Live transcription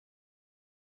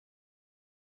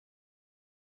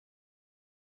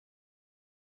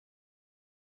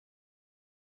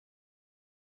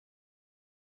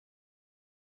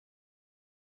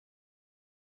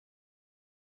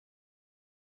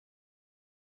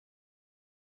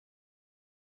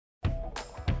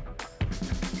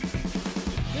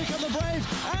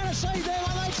a save there,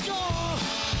 and they score!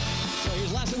 So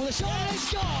here's Lassen with a shot, and he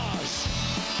scores!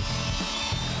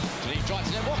 And he drives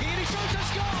it in, walking in, he shoots and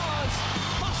scores!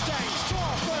 Mustangs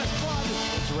draw first blood.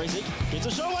 Teresic gets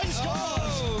a shot and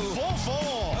scores!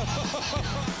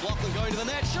 4-4. Lachlan going to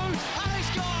the net, shoots, and he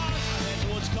scores!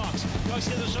 And towards Cox. Cox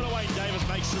gets a shot away, Davis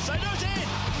makes the save. No, it's in!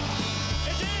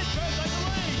 It's in! First over the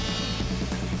lead!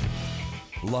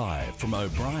 Live from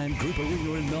O'Brien Group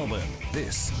Arena in Melbourne,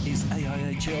 this is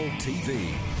AIHL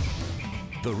TV.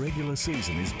 The regular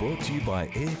season is brought to you by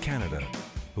Air Canada,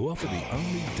 who offer the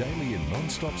only daily and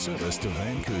non-stop service to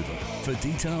Vancouver. For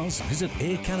details, visit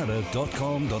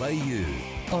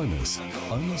aircanada.com.au. Owners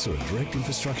are a direct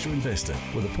infrastructure investor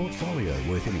with a portfolio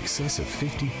worth in excess of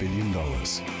 $50 billion.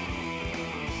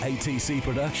 ATC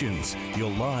Productions, your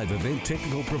live event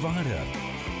technical provider.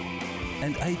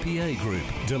 And APA Group,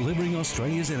 delivering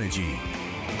Australia's energy.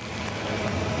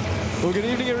 Well, good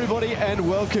evening, everybody, and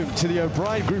welcome to the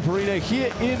O'Brien Group Arena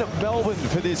here in Melbourne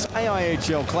for this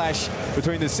AIHL clash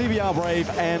between the CBR Brave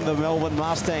and the Melbourne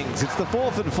Mustangs. It's the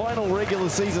fourth and final regular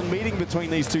season meeting between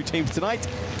these two teams tonight,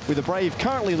 with the Brave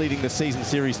currently leading the season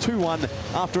series 2-1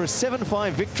 after a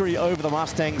 7-5 victory over the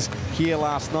Mustangs here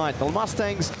last night. The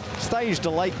Mustangs staged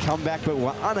a late comeback but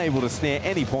were unable to snare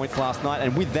any points last night,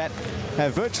 and with that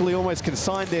have virtually almost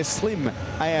consigned their slim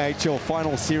AIHL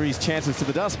final series chances to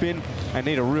the dustbin and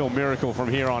need a real miracle from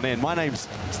here on in. My name's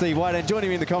Steve White, and joining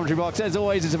me in the commentary box, as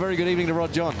always, it's a very good evening to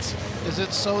Rod Johns. Is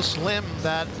it so slim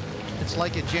that it's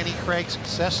like a Jenny Craig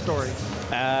success story?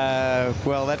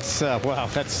 Well, that's you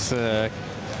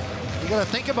got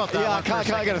to think about that. Yeah,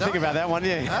 I got to think about that one.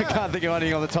 Yeah, I can't think of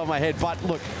anything on the top of my head. But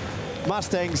look,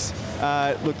 Mustangs,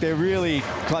 look, they're really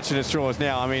clutching at straws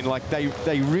now. I mean, like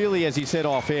they really, as you said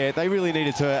off air, they really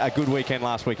needed a good weekend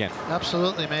last weekend.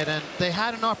 Absolutely, mate. And they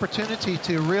had an opportunity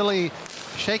to really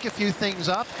shake a few things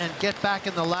up and get back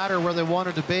in the ladder where they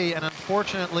wanted to be. And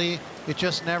unfortunately, it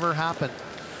just never happened.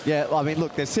 Yeah, I mean,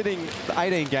 look, they're sitting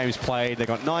 18 games played. They've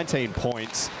got 19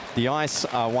 points. The Ice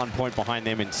are 1 point behind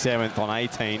them in 7th on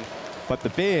 18. But the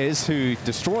Bears, who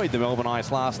destroyed the Melbourne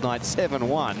Ice last night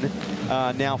 7-1,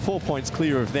 are now 4 points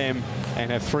clear of them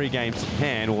and have 3 games in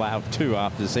hand. We'll have 2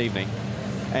 after this evening.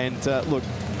 And look,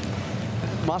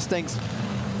 Mustangs,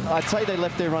 I'd say they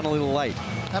left their run a little late.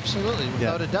 Absolutely,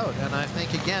 without a doubt. And I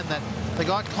think, again, that they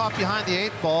got caught behind the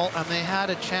 8 ball and they had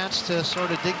a chance to sort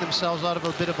of dig themselves out of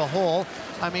a bit of a hole.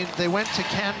 I mean, they went to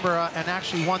Canberra and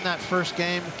actually won that first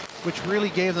game, which really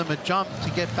gave them a jump to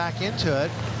get back into it.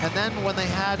 And then when they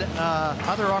had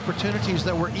other opportunities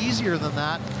that were easier than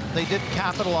that, they didn't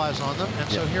capitalize on them. And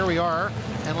so here we are.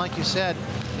 And like you said,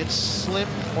 it's slim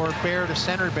or bare to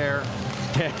center bare.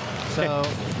 Yeah. So.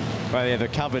 Well, yeah, the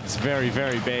cupboard's very,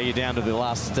 very bare. You're down to the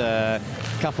last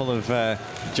couple of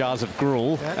jars of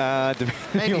gruel. Yeah.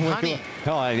 Maybe honey.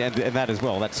 Oh, and that as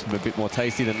well. That's a bit more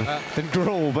tasty than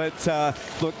gruel. But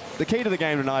look, the key to the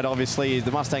game tonight, obviously, is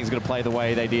the Mustangs are going to play the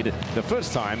way they did the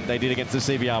first time they did against the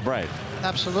CBR Brave.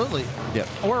 Absolutely. Yep.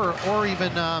 Or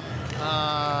even,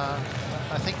 I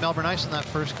think Melbourne Ice in that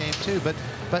first game too. But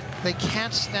they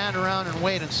can't stand around and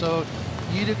wait. And so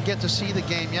you didn't get to see the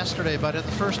game yesterday, but in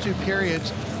the first 2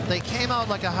 periods, they came out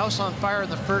like a house on fire in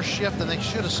the first shift, and they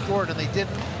should have scored, and they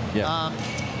didn't. Yeah.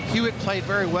 Hewitt played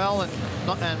very well and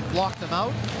blocked them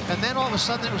out. And then all of a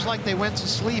sudden, it was like they went to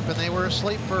sleep, and they were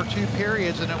asleep for 2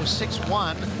 periods, and it was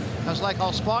 6-1. I was like,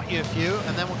 I'll spot you a few,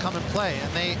 and then we'll come and play.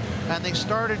 And they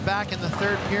started back in the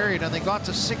 3rd period, and they got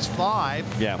to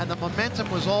 6-5, and the momentum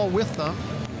was all with them,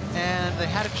 and they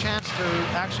had a chance to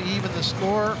actually even the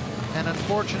score. And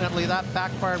unfortunately, that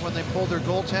backfired when they pulled their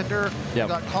goaltender. They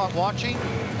got caught watching,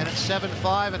 and it's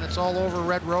 7-5, and it's all over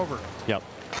Red Rover. Yep.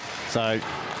 So,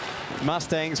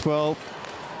 Mustangs, well,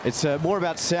 it's more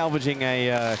about salvaging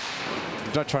I'm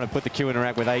not trying to put the Q in a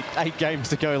rack with 8 games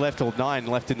to go left, or 9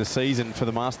 left in the season for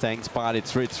the Mustangs, but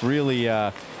it's really,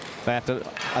 they have to,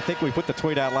 I think we put the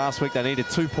tweet out last week, they needed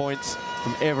 2 points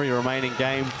from every remaining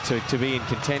game to be in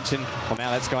contention. Well,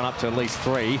 now that's gone up to at least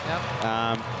 3.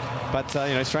 Yep. But,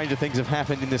 you know, stranger things have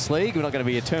happened in this league. We're not going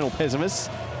to be eternal pessimists.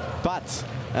 But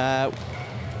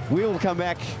we'll come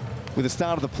back with the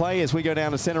start of the play as we go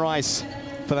down to centre ice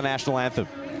for the national anthem.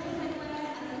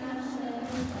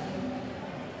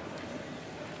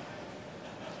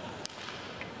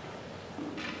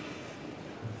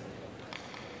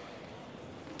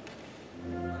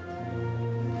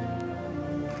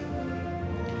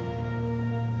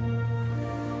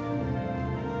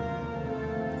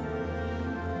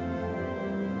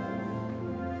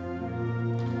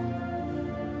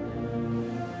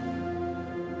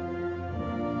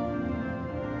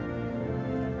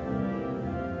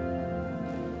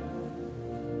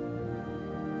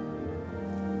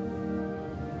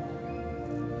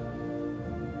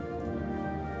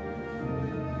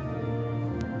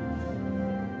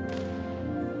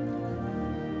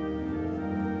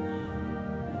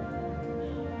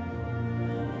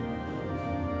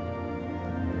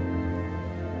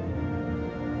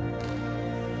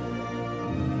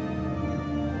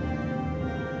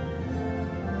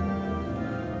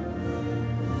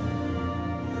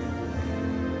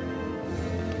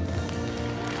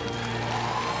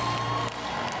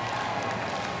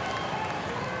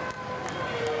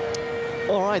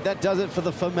 right, that does it for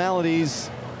the formalities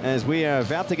as we are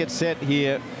about to get set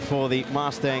here for the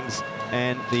Mustangs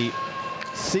and the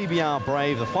CBR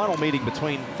Brave. The final meeting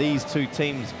between these two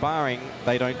teams, barring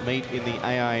they don't meet in the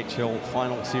AIHL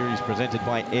Final Series presented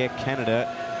by Air Canada,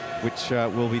 which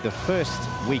will be the first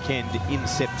weekend in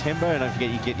September. And don't forget,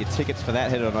 you get your tickets for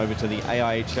that. Head on over to the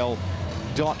AIHL.com.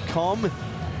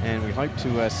 And we hope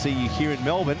to see you here in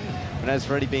Melbourne. But as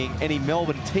for any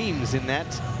Melbourne teams in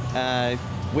that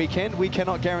weekend, we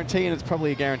cannot guarantee, and it's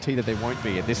probably a guarantee that there won't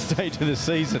be at this stage of the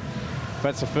season. But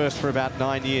it's the first for about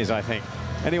 9 years, I think.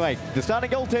 Anyway, the starting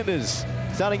goaltenders,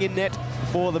 starting in net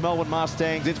for the Melbourne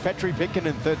Mustangs, it's Petri Pitkin,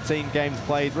 13 games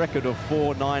played, record of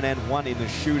 4-9-1 in the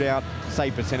shootout,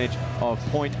 save percentage of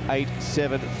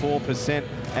 .874%.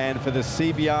 And for the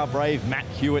CBR Brave, Matt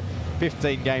Hewitt,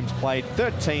 15 games played,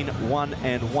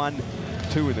 13-1-1,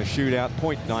 2 in the shootout,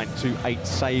 .928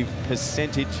 save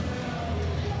percentage.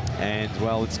 And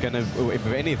well, it's going to,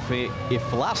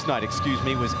 if last night, excuse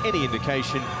me, was any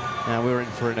indication, we're in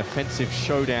for an offensive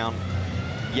showdown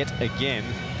yet again.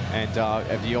 And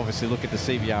if you obviously look at the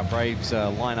CBR Braves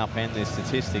lineup and their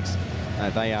statistics,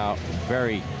 they are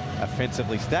very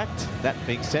offensively stacked. That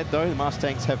being said, though, the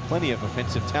Mustangs have plenty of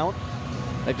offensive talent.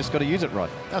 They've just got to use it right.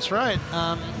 That's right.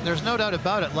 There's no doubt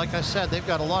about it. Like I said, they've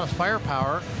got a lot of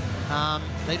firepower.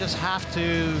 They just have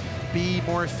to be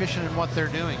more efficient in what they're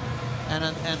doing.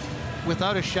 And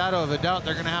without a shadow of a doubt,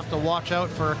 they're going to have to watch out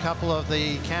for a couple of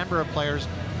the Canberra players.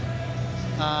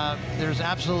 There's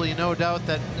absolutely no doubt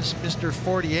that Mr.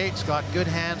 48's got good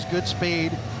hands, good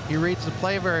speed. He reads the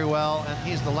play very well, and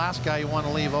he's the last guy you want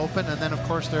to leave open. And then, of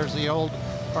course, there's the old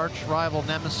arch rival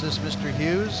nemesis, Mr.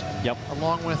 Hughes,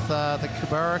 along with the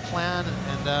Kubara clan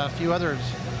and a few others.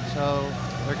 So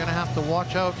they're going to have to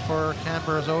watch out for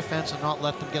Canberra's offense and not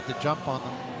let them get the jump on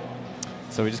them.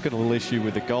 So we just got a little issue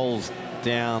with the goals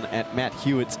down at Matt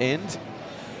Hewitt's end.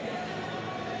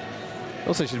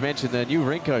 Also should mention the new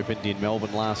rink opened in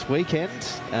Melbourne last weekend.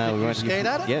 Did you skate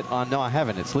at it? Yeah, no, I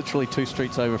haven't. It's literally 2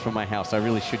 streets over from my house. I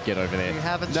really should get over there. You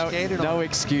haven't skated on it? No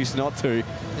excuse not to.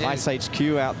 Yeah. Ice HQ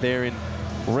out there in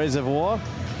Reservoir.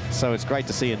 So it's great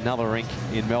to see another rink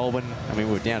in Melbourne. I mean,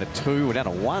 we were down to 2. We're down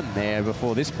to 1 there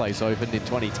before this place opened in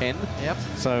 2010. Yep.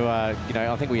 So, you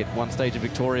know, I think we had one stage in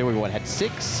Victoria. We had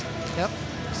 6. Yep.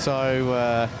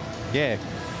 So, yeah.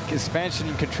 Expansion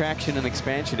and contraction and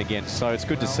expansion again. So it's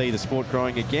good to see the sport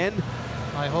growing again.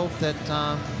 I hope that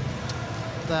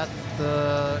that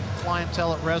the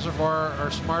clientele at Reservoir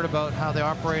are smart about how they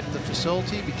operate the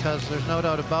facility, because there's no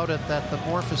doubt about it that the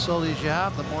more facilities you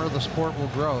have, the more the sport will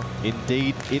grow.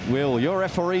 Indeed it will. Your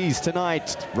referees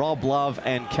tonight, Rob Love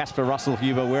and Casper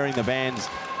Russell-Huber, wearing the bands.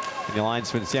 And your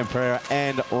linesmen, Sam Pereira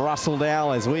and Russell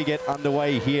Dow, as we get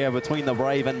underway here between the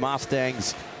Brave and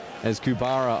Mustangs, as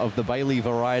Kubara of the Bailey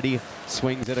variety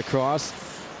swings it across.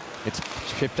 It's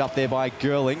chipped up there by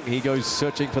Gerling. He goes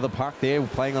searching for the puck there,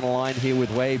 playing on a line here with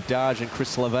Wade Darge and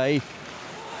Chris LeVay,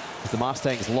 as the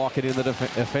Mustangs lock it in the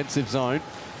offensive zone.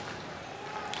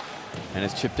 And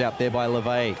it's chipped out there by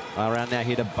LeVay. Around now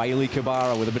here to Bailey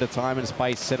Kubara with a bit of time and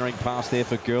space, centering pass there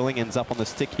for Gerling. Ends up on the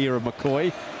stick here of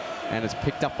McCoy. And it's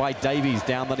picked up by Davies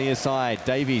down the near side.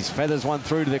 Davies feathers one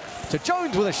through to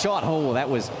Jones with a shot. Oh, that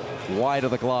was wide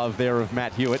of the glove there of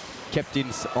Matt Hewitt. Kept in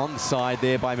onside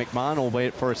there by McMahon,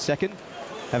 albeit for a second.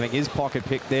 Having his pocket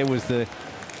pick there was the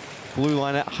blue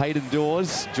liner Hayden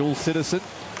Dawes, dual citizen.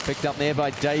 Picked up there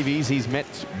by Davies. He's met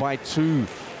by 2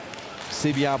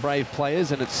 CBR Brave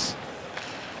players, and it's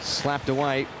slapped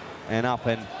away and up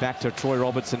and back to Troy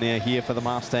Robertson there here for the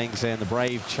Mustangs, and the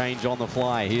Brave change on the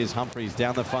fly. Here's Humphreys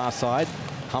down the far side.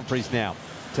 Humphreys now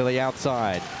to the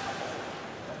outside.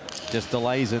 Just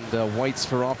delays and waits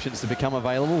for options to become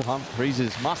available. Humphreys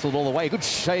is muscled all the way. Good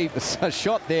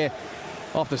shot there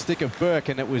off the stick of Burke,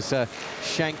 and it was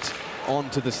shanked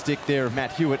onto the stick there of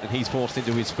Matt Hewitt, and he's forced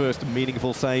into his first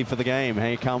meaningful save for the game.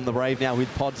 Here come the Brave now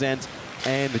with Podzant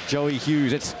and Joey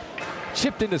Hughes. It's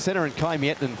chipped into center, and Kai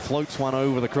Miettinen floats one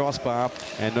over the crossbar,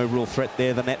 and no real threat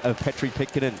there. The net of Petri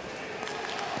Pitkin.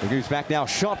 He moves back now.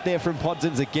 Shot there from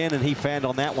Podzans again, and he fanned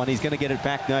on that one. He's going to get it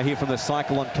back now here from the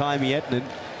cycle on Kai Miettinen,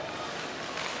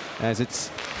 as it's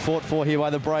fought for here by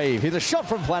the Brave. Here's a shot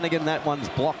from Flanagan. That one's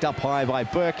blocked up high by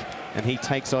Burke, and he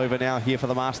takes over now here for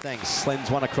the Mustangs.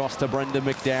 Slends one across to Brendan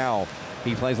McDowell.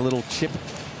 He plays a little chip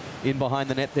in behind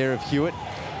the net there of Hewitt.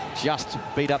 Just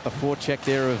beat up the forecheck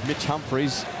there of Mitch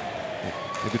Humphreys.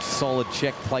 A good solid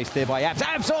check placed there by Apps.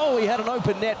 Apps, oh, he had an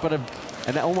open net, but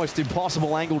an almost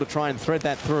impossible angle to try and thread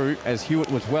that through, as Hewitt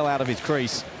was well out of his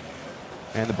crease.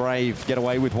 And the Brave get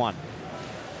away with one,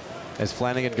 as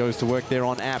Flanagan goes to work there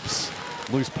on Apps.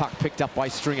 Loose puck picked up by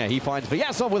Stringer. He finds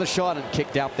Vyasov with a shot and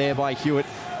kicked out there by Hewitt.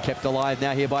 Kept alive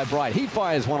now here by Bright. He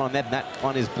fires one on net, and that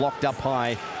one is blocked up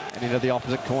high and into the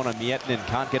opposite corner. Miettinen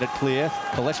can't get it clear.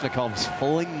 Kolesnikov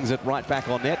flings it right back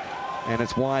on net, and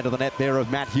it's wide of the net there of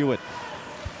Matt Hewitt.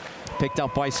 Picked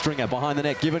up by Stringer behind the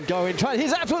net. Give and go in.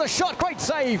 Here's Apps with a shot. Great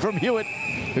save from Hewitt,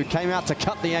 who came out to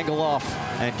cut the angle off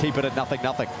and keep it at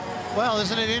 0-0. Well,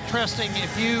 isn't it interesting?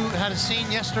 If you had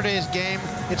seen yesterday's game,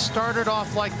 it started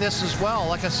off like this as well.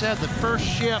 Like I said, the first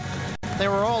shift, they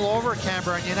were all over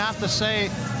Canberra, and you'd have to say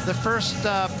the first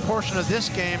portion of this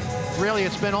game, really,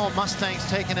 it's been all Mustangs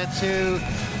taking it to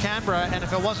Canberra, and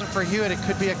if it wasn't for Hewitt, it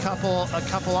could be a couple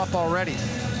up already.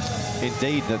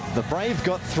 Indeed, the Brave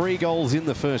got 3 goals in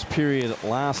the first period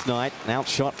last night, and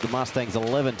outshot the Mustangs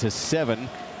 11-7.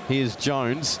 Here's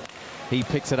Jones. He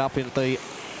picks it up in the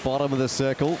bottom of the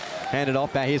circle, handed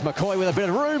off. Now here's McCoy with a bit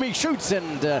of room. He shoots,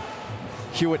 and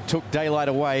Hewitt took daylight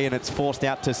away, and it's forced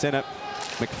out to centre.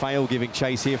 McPhail giving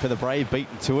chase here for the Brave,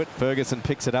 beaten to it. Ferguson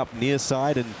picks it up near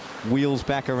side and wheels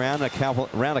back around a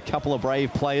couple of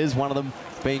Brave players, one of them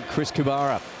being Chris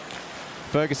Kubara.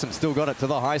 Ferguson still got it to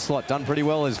the high slot, done pretty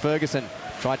well as Ferguson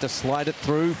tried to slide it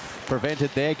through, prevented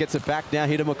there, gets it back now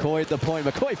here to McCoy at the point.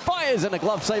 McCoy fires, and a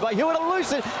glove save by Hewitt, and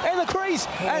loose it in the crease,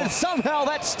 and somehow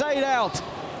that stayed out.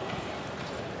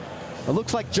 It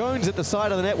looks like Jones at the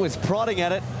side of the net was prodding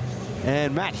at it,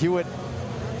 and Matt Hewitt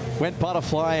went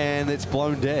butterfly, and it's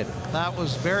blown dead. That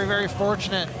was very, very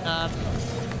fortunate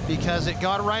because it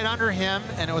got right under him,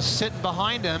 and it was sitting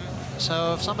behind him.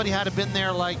 So if somebody had been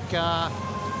there like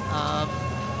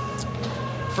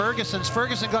Ferguson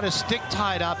got his stick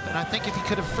tied up, and I think if he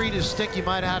could have freed his stick, he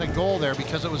might have had a goal there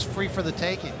because it was free for the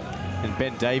taking. And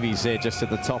Ben Davies there just at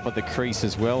the top of the crease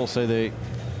as well. So the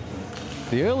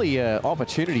early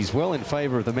opportunities well in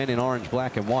favour of the men in orange,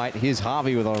 black and white. Here's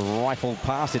Harvey with a rifle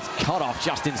pass. It's cut off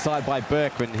just inside by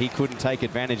Berkman. He couldn't take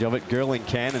advantage of it. Gerling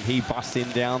can, and he busts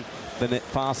in down the net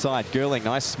far side. Gerling,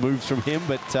 nice moves from him,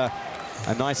 but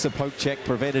a nicer poke check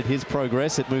prevented his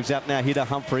progress. It moves out now here to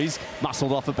Humphreys.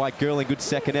 Muscled off it by Gerling. Good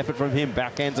second effort from him.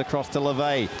 Backhands across to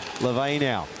LeVay. LeVay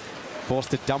now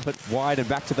forced to dump it wide and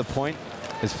back to the point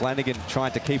as Flanagan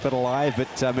tried to keep it alive, but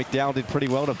McDowell did pretty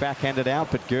well to backhand it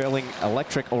out, but Gerling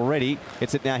electric already.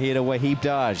 It's it now here to Wahib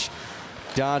Daj.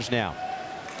 Daj now,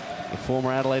 a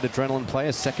former Adelaide Adrenaline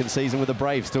player, second season with the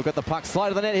Braves. Still got the puck, slide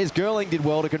of the net. Here's Gerling, did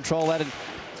well to control that and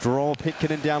draw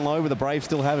Pitkin down low, but the Braves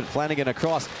still have it. Flanagan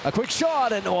across, a quick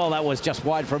shot, and oh, that was just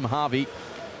wide from Harvey.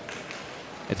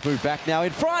 It's moved back now in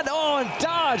front. Oh, and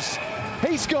Daj,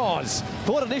 he scores.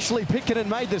 Thought initially Pitkin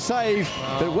made the save,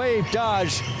 but Wahib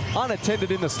Daj,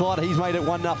 unattended in the slot, he's made it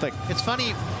 1-0. It's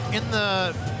funny, in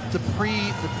the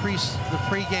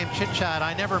pre-game chit-chat,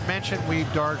 I never mentioned Wahib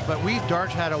Daj, but Wahib Daj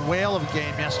had a whale of a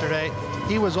game yesterday.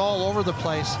 He was all over the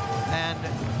place, and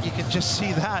you can just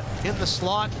see that in the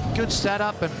slot. Good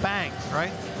setup, and bang,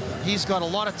 right? He's got a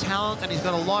lot of talent, and he's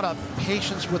got a lot of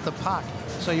patience with the puck.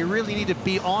 So you really need to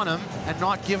be on him and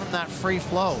not give him that free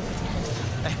flow.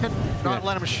 And not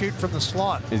let him shoot from the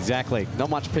slot. Exactly. Not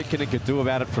much Pitkin could do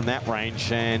about it from that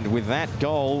range. And with that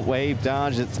goal, Wahib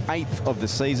Daj, it's 8th of the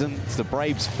season. It's the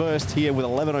Braves' first here with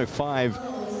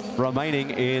 11:05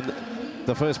 remaining in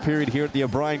the first period here at the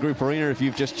O'Brien Group Arena. If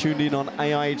you've just tuned in on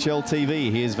AIHL TV,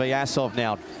 here's Vyasov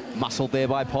now. Muscled there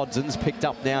by Podzins. Picked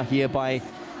up now here by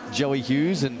Joey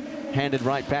Hughes and handed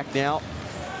right back now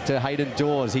to Hayden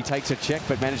Dawes. He takes a check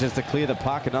but manages to clear the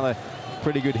puck. Another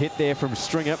pretty good hit there from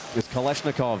Stringer as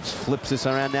Kolesnikov flips this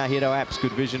around now here to Apps.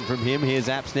 Good vision from him. Here's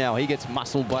Apps now. He gets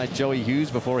muscled by Joey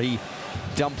Hughes before he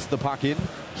dumps the puck in.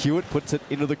 Hewitt puts it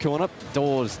into the corner.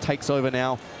 Dawes takes over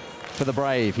now for the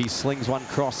Brave. He slings one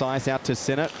cross ice out to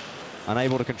centre.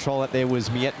 Unable to control it there was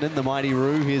Miettinen, the mighty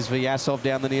Roo. Here's Vyasov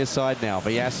down the near side now.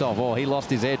 Vyasov, oh, he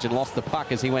lost his edge and lost the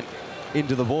puck as he went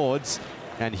into the boards.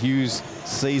 And Hughes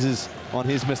seizes on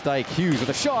his mistake. Hughes with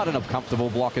a shot and a comfortable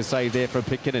blocker save there from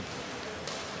Pitkin.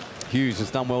 Hughes has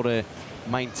done well to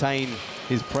maintain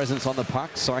his presence on the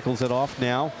puck. Cycles it off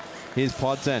now. Here's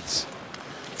Podzins.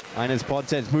 And as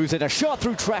Podzins moves it, a shot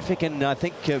through traffic, and I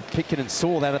think Pitkin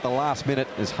saw that at the last minute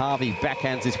as Harvey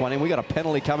backhands this one in. We got a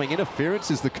penalty coming. Interference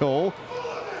is the call.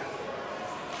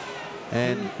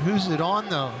 And who's it on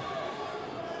though?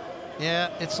 Yeah,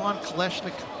 it's on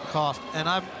Kolesnikov,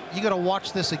 and you got to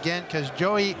watch this again because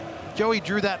Joey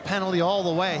drew that penalty all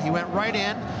the way. He went right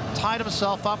in, tied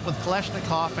himself up with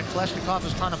Kolesnikov, and Kolesnikov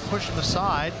is trying to push him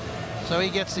aside, so he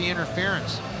gets the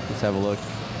interference. Let's have a look.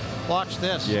 Watch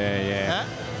this. Yeah.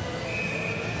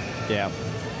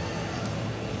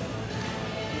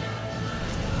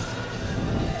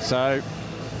 So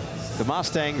the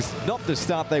Mustangs, not the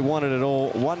start they wanted at all.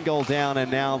 1 goal down, and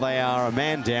now they are a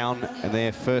man down, and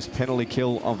their first penalty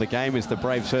kill of the game is the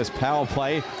Braves' first power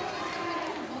play.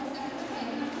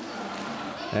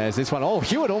 As this one,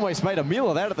 Hewitt almost made a meal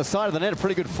of that at the side of the net. A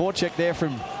pretty good forecheck there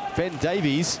from Ben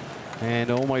Davies.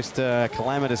 And almost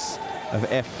calamitous of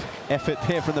effort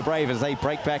there from the Brave as they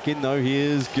break back in, though.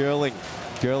 Here's Girling.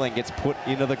 Girling gets put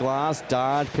into the glass.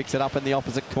 Darge picks it up in the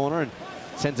opposite corner and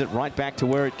sends it right back to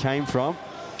where it came from.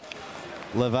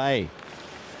 LeVay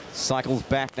cycles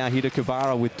back now here to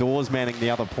Kubara with Dawes manning the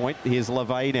other point. Here's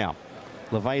LeVay now.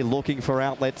 LeVay looking for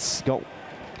outlets. Got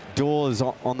Dawes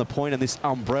on the point, and this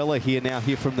umbrella here now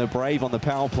here from the Brave on the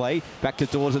power play. Back to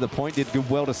Dawes at the point. Did good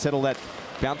well to settle that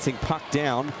bouncing puck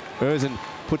down. Erzin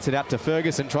puts it out to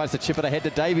Ferguson, tries to chip it ahead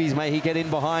to Davies. May he get in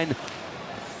behind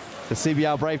the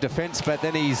CBR Brave defence, but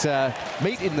then he's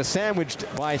meat in the sandwiched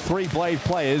by 3 Brave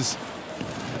players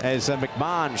as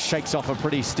McMahon shakes off a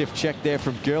pretty stiff check there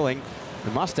from Girling.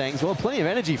 The Mustangs, well, plenty of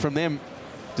energy from them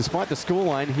despite the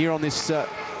scoreline here on this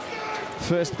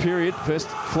first period, first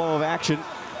flow of action.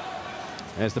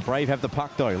 As the Brave have the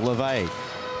puck though. LeVay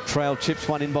trail chips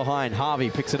one in behind. Harvey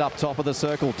picks it up top of the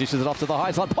circle, dishes it off to the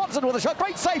high side. Podson with a shot,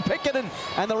 great save, Pickett,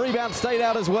 and the rebound stayed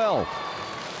out as well.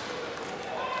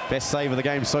 Best save of the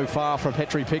game so far from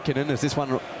Petri Pickinen as this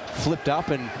one flipped up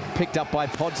and picked up by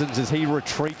Podsons as he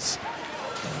retreats.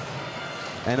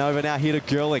 And over now here to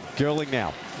Girling. Girling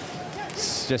now.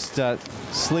 Just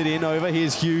slid in over.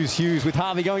 Here's Hughes. Hughes with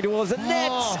Harvey going towards the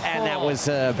net. And that was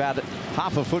about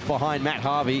half a foot behind Matt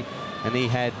Harvey. And he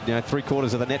had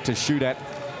 3/4 of the net to shoot at.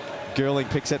 Girling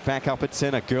picks it back up at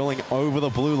centre. Girling over the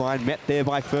blue line, met there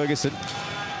by Ferguson.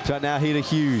 So now here to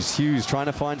Hughes. Hughes trying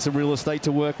to find some real estate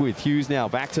to work with. Hughes now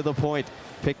back to the point.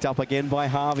 Picked up again by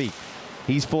Harvey.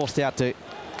 He's forced out to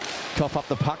cough up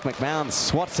the puck. McMahon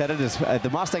swats at it as the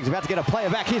Mustangs about to get a player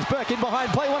back. Here's Burke in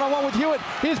behind. Play one-on-one with Hewitt.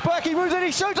 Here's Burke. He moves in.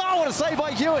 He shoots. Oh, what a save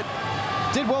by Hewitt.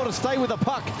 Did well to stay with the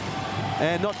puck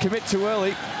and not commit too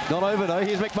early. Not over though.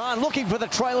 Here's McMahon looking for the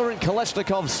trailer and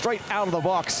Kalashnikov straight out of the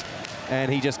box. And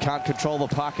he just can't control the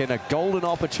puck, and a golden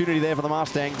opportunity there for the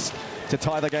Mustangs to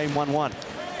tie the game 1-1.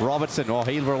 Robertson,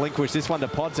 he relinquished this one to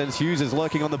Podsons. Hughes is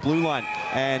lurking on the blue line,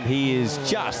 and he is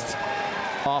just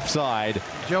offside.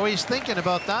 Joey's thinking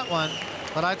about that one,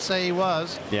 but I'd say he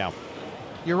was. Yeah.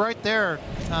 You're right there.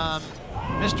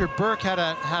 Mr. Burke had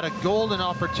a golden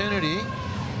opportunity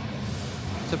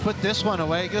to put this one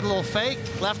away. Good little fake,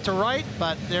 left to right,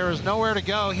 but there was nowhere to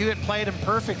go. Hewitt played him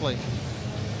perfectly.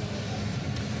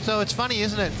 So it's funny,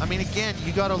 isn't it? I mean, again,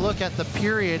 you got to look at the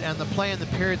period and the play in the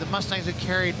period. The Mustangs have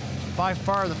carried by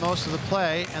far the most of the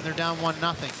play, and they're down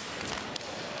 1-0.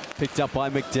 Picked up by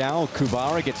McDowell.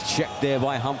 Kubara gets checked there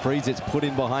by Humphreys. It's put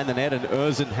in behind the net, and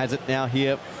Erzin has it now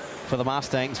here for the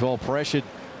Mustangs. Well pressured,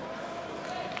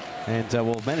 and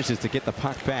manages to get the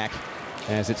puck back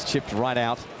as it's chipped right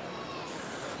out.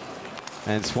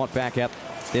 And swat back out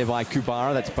there by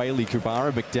Kubara. That's Bailey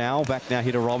Kubara. McDowell back now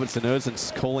here to Robertson.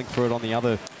 Erzin's calling for it on the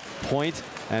other point.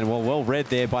 And well read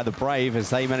there by the Brave as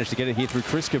they managed to get it here through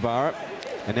Chris Kubara.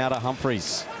 And now to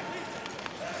Humphreys.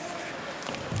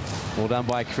 Well done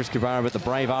by Chris Kubara, but the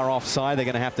Brave are offside. They're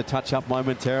going to have to touch up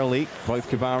momentarily. Both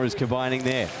Kubaras combining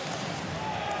there.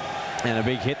 And a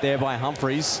big hit there by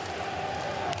Humphreys.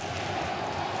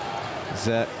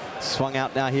 It's swung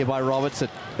out now here by Robertson.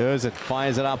 Erzin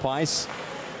fires it up ice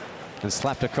and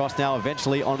slapped across now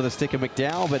eventually onto the stick of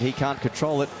McDowell, but he can't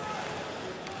control it.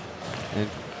 And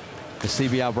the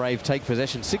CBR Brave take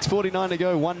possession. 6:49 to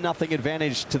go, 1-0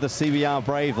 advantage to the CBR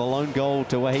Brave. The lone goal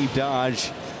to Wahib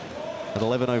Darge at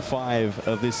 11:05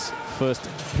 of this first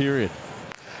period.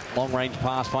 Long range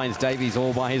pass finds Davies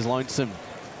all by his lonesome.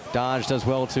 Darge does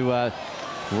well to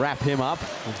wrap him up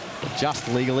just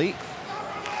legally.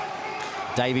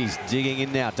 Davies digging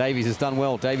in now. Davies has done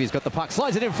well. Davies got the puck,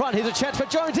 slides it in front. Here's a chance for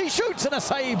Jones. He shoots, and a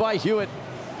save by Hewitt.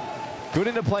 Good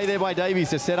interplay there by Davies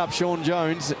to set up Sean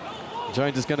Jones.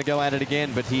 Jones is going to go at it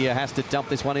again, but he has to dump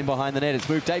this one in behind the net. It's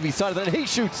moved Davies' side of the net. He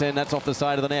shoots, and that's off the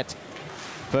side of the net.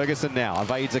 Ferguson now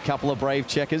evades a couple of Brave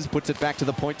checkers, puts it back to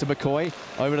the point to McCoy.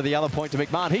 Over to the other point to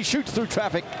McMahon. He shoots through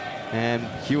traffic, and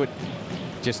Hewitt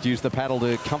just used the paddle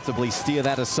to comfortably steer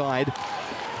that aside.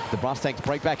 The Mustangs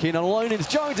break back in, and alone is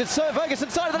Jones. It's Sir Ferguson,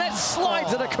 side of the net,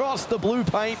 slides it across the blue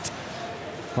paint.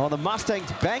 The Mustangs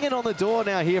banging on the door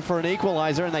now here for an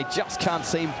equaliser, and they just can't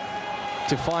seem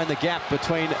to find the gap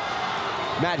between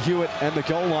Matt Hewitt and the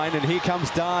goal line. And here comes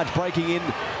Darge breaking in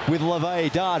with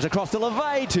LeVay. Darge across to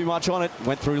LeVay, too much on it.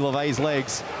 Went through LeVay's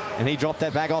legs, and he dropped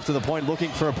that back off to the point looking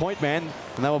for a point man,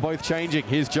 and they were both changing.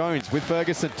 Here's Jones with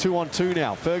Ferguson, 2-on-2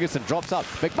 now. Ferguson drops up.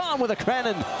 McMahon with a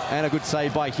cannon, and a good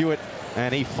save by Hewitt.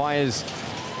 And he fires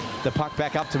the puck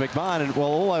back up to McMahon, and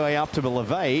all the way up to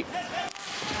LeVay.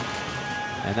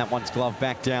 And that one's gloved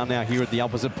back down now here at the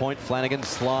opposite point. Flanagan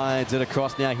slides it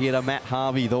across now here to Matt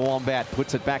Harvey, the Wombat.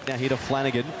 Puts it back now here to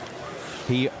Flanagan.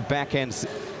 He backhands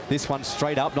this one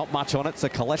straight up, not much on it, so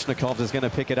Kalashnikov is going to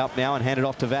pick it up now and hand it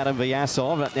off to Vadim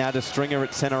Vyasov. Now to Stringer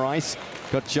at center ice.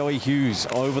 Got Joey Hughes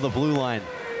over the blue line.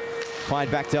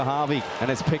 Fired back to Harvey,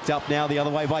 and it's picked up now the other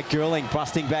way by Gerling,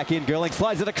 busting back in. Gerling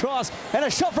slides it across, and a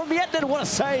shot from Miettinen. What a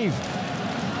save!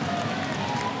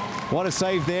 What a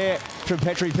save there from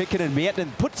Petri Pitkin, and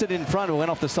Miettinen puts it in front. It went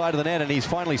off the side of the net, and he's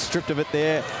finally stripped of it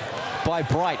there by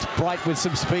Bright. Bright with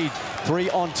some speed.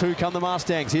 3-on-2 come the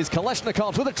Mustangs. Here's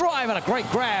Kalashnikov with a drive and a great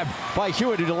grab by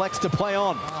Hewitt, who elects to play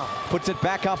on. Puts it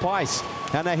back up ice.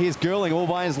 And now here's Gerling all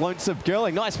by his lonesome.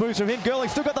 Gerling, nice moves from him. Gerling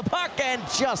still got the puck and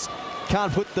just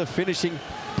can't put the finishing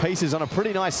pieces on a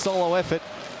pretty nice solo effort.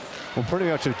 Well, pretty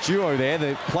much a duo there.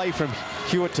 The play from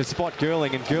Hewitt to spot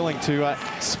Gerling, and Gerling to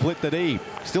split the D.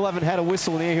 Still haven't had a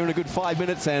whistle in here in a good 5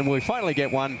 minutes, and we finally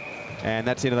get one. And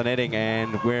that's into the netting,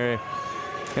 and we're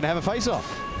going to have a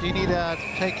face-off. Do you need to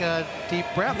take a deep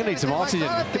breath? Going to need some oxygen.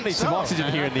 Going to need some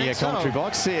oxygen here in the commentary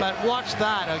box. Yeah. But watch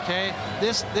that, okay?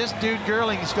 This dude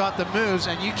Gerling's got the moves,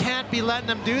 and you can't be letting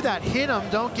him do that. Hit him.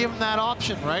 Don't give him that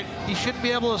option, right? He shouldn't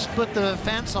be able to split the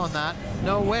fence on that.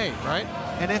 No way, right?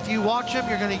 And if you watch him,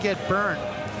 you're going to get burned.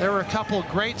 There were a couple of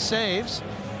great saves.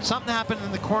 Something happened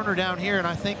in the corner down here, and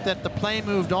I think that the play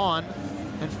moved on,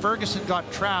 and Ferguson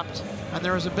got trapped, and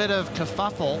there was a bit of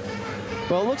kerfuffle.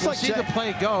 Well, it looks like see the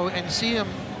play go and see him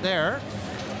there.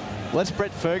 Well, that's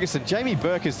Brett Ferguson. Jamie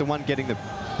Burke is the one getting the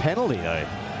penalty, though.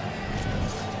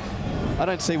 I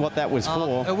don't see what that was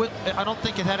for. I don't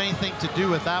think it had anything to do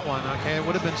with that one, okay? It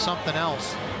would have been something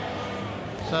else.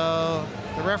 So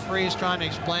the referee is trying to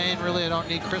explain, really, I don't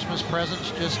need Christmas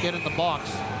presents, just get in the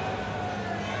box.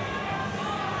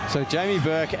 So Jamie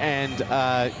Burke and,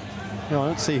 I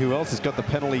don't see who else has got the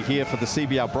penalty here for the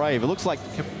CBR Brave. It looks like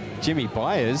Jimmy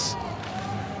Byers.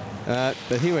 But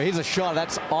here's a shot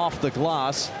that's off the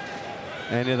glass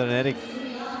and into the netting.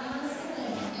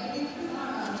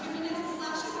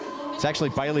 It's actually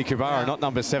Bailey Kubara, not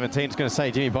number 17. It's going to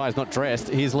say Jimmy Byers not dressed.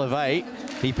 Here's LeVay.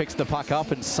 He picks the puck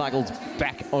up and cycles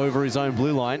back over his own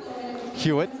blue line.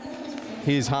 Hewitt.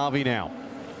 Here's Harvey now.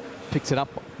 Picks it up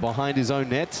behind his own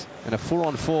net, and a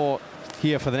 4-on-4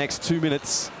 here for the next 2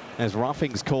 minutes as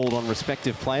roughings called on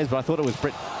respective players. But I thought it was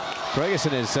Brett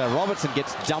Ferguson as Robertson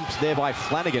gets dumped there by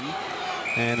Flanagan,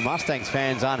 and the Mustangs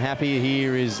fans aren't happy.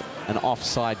 Here is an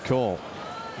offside call.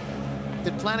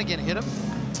 Did Flanagan hit him?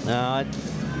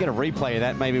 Get a replay of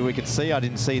that. Maybe we could see. I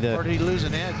didn't see the. Or did he lose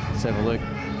an edge? Let's have a look.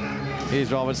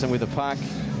 Here's Robertson with the puck.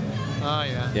 Oh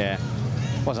yeah. Yeah,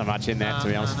 wasn't much in that, to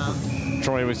be honest. No.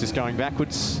 Troy was just going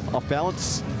backwards, off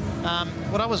balance.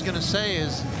 What I was going to say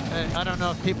is, I don't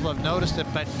know if people have noticed it,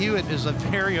 but Hewitt is a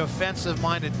very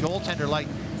offensive-minded goaltender. Like,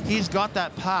 he's got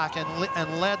that puck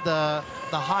and led the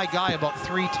high guy about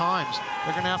 3 times.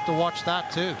 They're going to have to watch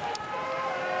that too.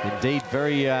 Indeed,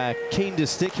 very keen to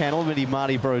stick handle.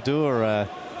 Marty Brodeur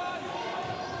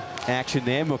action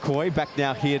there. McCoy back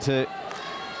now here to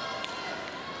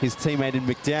his teammate in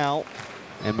McDowell,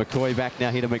 and McCoy back now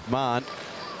here to McMahon.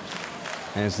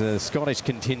 As the Scottish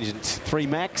contingent, 3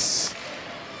 max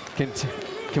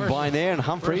combine there, and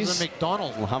Humphreys. Where's the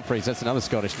McDonald? Well, Humphreys, that's another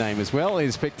Scottish name as well,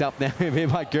 is picked up now here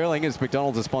by Gerling, as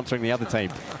McDonald's are sponsoring the other team.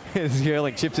 As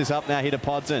Gerling chips this up now here to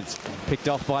Podsons, picked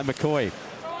off by McCoy.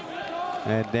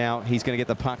 And now he's going to get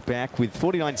the puck back with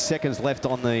 49 seconds left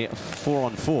on the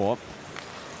 4-on-4.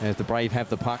 As the Brave have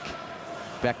the puck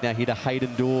back now here to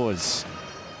Hayden Dawes.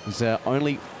 There's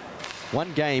only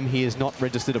one game he has not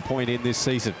registered a point in this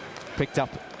season. Picked up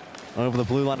over the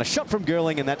blue line. A shot from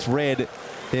Gerling, and that's read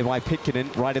there by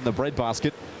Pitkin right in the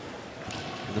breadbasket.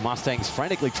 And the Mustangs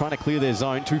frantically trying to clear their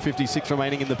zone. 2:56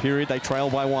 remaining in the period. They trail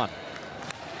by 1.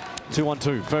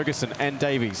 2-on-2, Ferguson and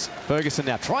Davies. Ferguson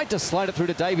now tried to slide it through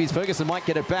to Davies. Ferguson might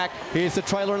get it back. Here's the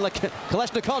trailer and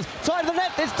Kalashnikov's side of the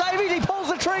net. It's Davies. He pulls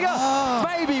the trigger.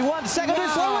 Maybe 1 second too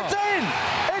slow. It's in.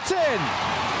 It's in.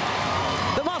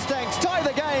 The Mustangs tie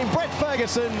the game. Brett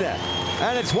Ferguson,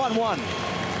 and it's 1-1.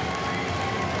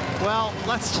 Well,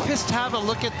 let's just have a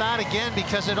look at that again,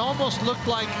 because it almost looked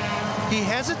like he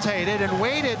hesitated and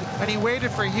waited, and he waited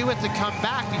for Hewitt to come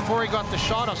back before he got the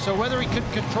shot off. So whether he could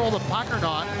control the puck or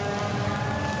not.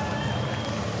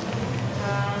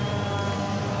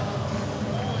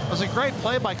 It was a great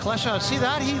play by Kalashnikov. See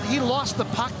that? He lost the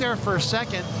puck there for a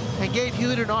second and gave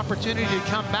Hewitt an opportunity to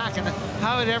come back, and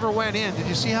how it ever went in. Did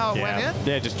you see how it went in?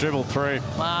 Yeah, just dribbled through.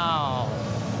 Wow.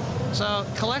 So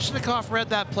Kalashnikov read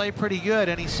that play pretty good,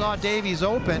 and he saw Davies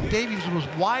open. Davies was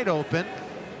wide open,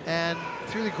 and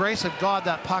through the grace of God,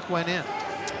 that puck went in.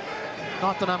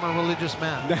 Not that I'm a religious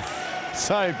man.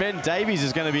 So Ben Davies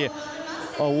is going to be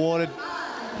awarded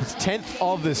It's 10th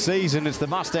of the season. It's the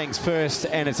Mustangs first,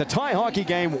 and it's a tie hockey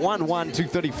game. 1-1,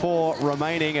 2:34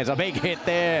 remaining. As a big hit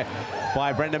there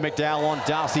by Brendan McDowell on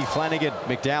Darcy Flanagan.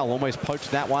 McDowell almost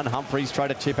poached that one. Humphries tried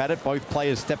to chip at it. Both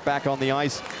players step back on the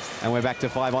ice, and we're back to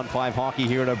 5-on-5 hockey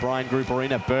here at O'Brien Group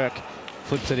Arena. Burke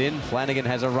flips it in. Flanagan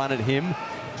has a run at him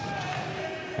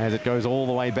as it goes all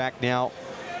the way back now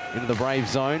into the Brave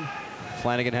zone.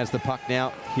 Flanagan has the puck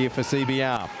now here for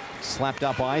CBR. Slapped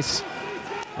up ice.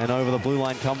 And over the blue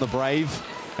line come the Brave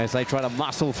as they try to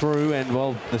muscle through, and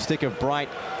well, the stick of Bright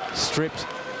stripped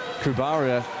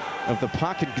Kubara of the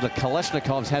puck, and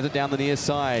Kalashnikovs has it down the near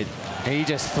side. And he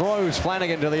just throws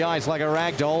Flanagan to the ice like a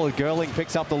rag doll. Gerling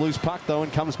picks up the loose puck though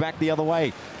and comes back the other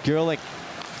way. Gerling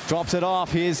drops it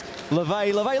off. Here's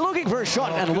LeVay. LeVay looking for a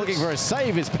shot and looking for a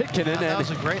save is Pitkanen. That was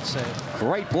a great save.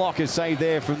 Great block is saved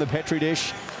there from the Petri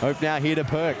dish. Hope now here to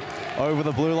Burke. Over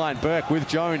the blue line, Burke with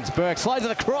Jones. Burke slides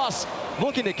it across,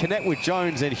 looking to connect with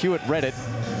Jones, and Hewitt read it,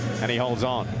 and he holds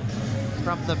on.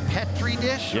 From the Petri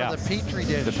dish or the Petri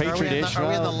dish? The Petri dish. Are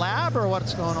we in the lab or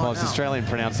what's going on Well, it's now? Australian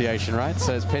pronunciation, right?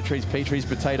 So it's Petri's,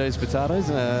 potatoes, potatoes.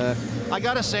 I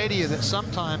got to say to you that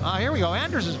sometime... here we go.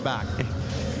 Anders is back.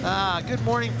 Good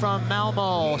morning from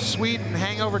Malmo, Sweden.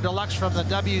 Hangover deluxe from the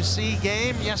WC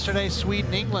game. Yesterday,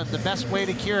 Sweden, England. The best way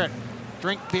to cure it.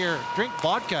 Drink beer. Drink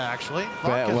vodka, actually.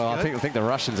 Well, I think the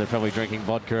Russians are probably drinking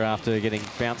vodka after getting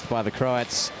bounced by the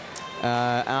Croats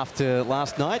after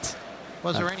last night.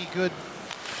 Was there any good...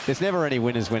 There's never any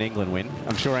winners when England win.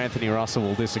 I'm sure Anthony Russell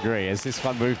will disagree. As this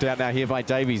one moved out now here by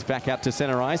Davies, back out to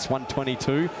centre ice,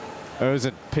 122.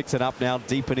 Ozan picks it up now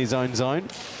deep in his own zone.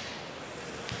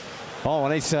 Oh,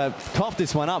 and he's coughed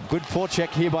this one up. Good forecheck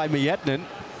here by Mietinen.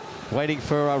 Waiting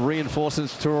for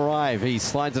reinforcements to arrive. He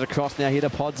slides it across now here to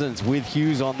Podzins with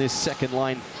Hughes on this second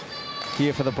line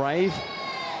here for the Brave.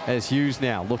 As Hughes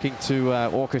now looking to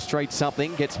orchestrate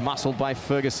something, gets muscled by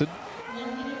Ferguson.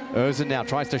 Ozan now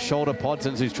tries to shoulder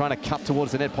Podzins, who's trying to cut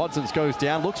towards the net. Podzins goes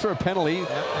down, looks for a penalty,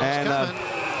 and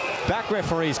back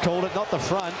referee's called it, not the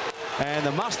front. And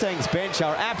the Mustangs bench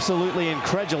are absolutely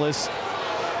incredulous.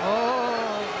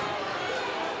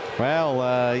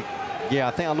 Well,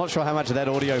 yeah, I'm not sure how much of that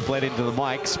audio bled into the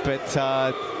mics, but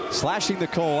slashing the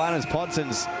call, Anders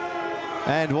Podzins.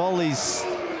 And Wally's...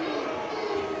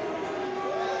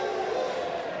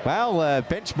 Well,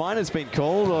 bench minor's been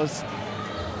called.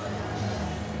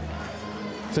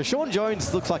 So Sean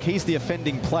Jones looks like he's the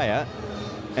offending player,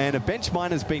 and a bench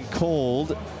minor's been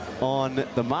called on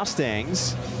the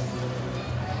Mustangs.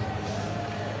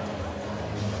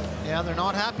 Yeah, they're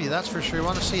not happy, that's for sure. You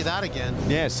want to see that again.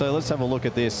 Yeah, so let's have a look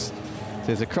at this.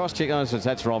 There's a cross-check. Oh, so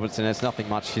that's Robertson. There's nothing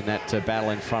much in that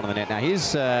battle in front of the net. Now,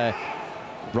 here's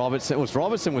Robertson.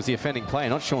 Robertson was the offending player,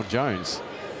 not Sean Jones.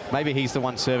 Maybe he's the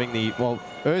one serving the... Well,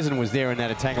 Ozan was there in that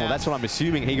entanglement. That's what I'm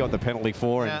assuming he got the penalty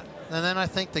for. Yeah, and then I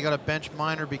think they got a bench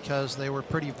minor because they were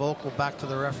pretty vocal back to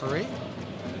the referee.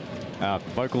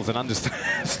 Vocal's an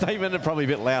understatement and probably a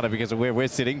bit louder because of where we're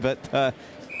sitting, but...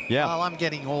 yeah. Well, I'm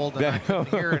getting old and I couldn't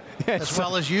hear it as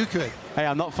well as you could. Hey,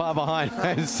 I'm not far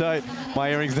behind, so my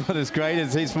hearing's not as great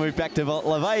as he's moved back to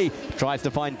LeVay. Tries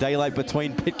to find daylight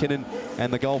between Pitkanen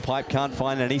and the goal pipe. Can't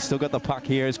find it, and he's still got the puck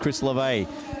here as Chris LeVay.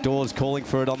 Dawes calling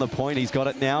for it on the point. He's got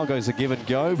it now. Goes a give and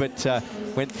go, but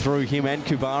went through him and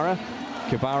Kubara.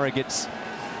 Kubara gets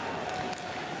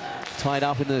tied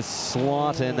up in the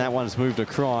slot, and that one's moved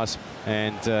across.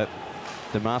 And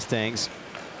the Mustangs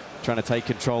trying to take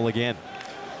control again.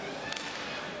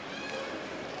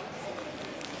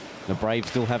 The Braves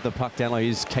still have the puck down low.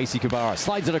 Here's Casey Kubara.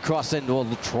 Slides it across and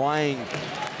trying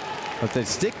with the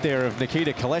stick there of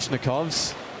Nikita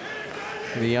Kalashnikovs.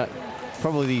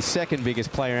 Probably the second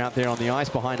biggest player out there on the ice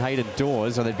behind Hayden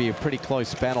Dawes. So there'd be a pretty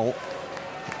close battle.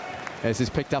 As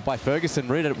is picked up by Ferguson.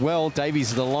 Read it well. Davies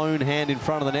is the lone hand in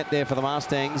front of the net there for the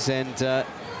Mustangs. And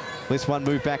this one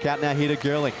moved back out now here to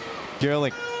Gerling.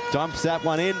 Gerling dumps that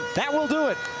one in. That will do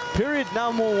it. Period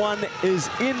number one is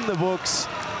in the books.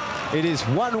 It is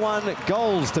 1-1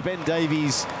 goals to Ben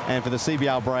Davies, and for the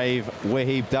CBR Brave,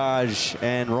 Wahib Daj.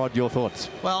 And Rod, your thoughts?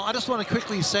 Well, I just want to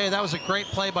quickly say that was a great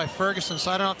play by Ferguson.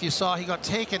 So I don't know if you saw, he got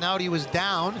taken out, he was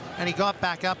down, and he got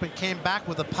back up and came back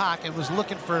with a puck and was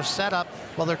looking for a setup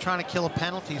while they're trying to kill a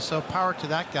penalty. So power to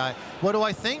that guy. What do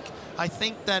I think? I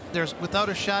think that there's, without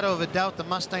a shadow of a doubt, the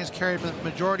Mustangs carried the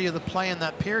majority of the play in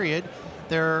that period.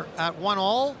 They're at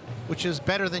 1-1, which is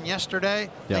better than yesterday. Yep.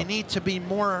 They need to be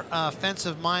more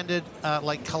offensive-minded,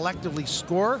 like collectively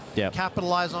score,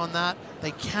 capitalize on that.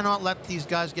 They cannot let these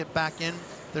guys get back in.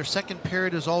 Their second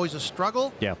period is always a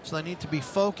struggle, so they need to be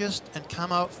focused and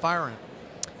come out firing.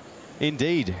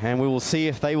 Indeed, and we will see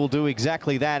if they will do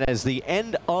exactly that as the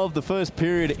end of the first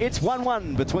period. It's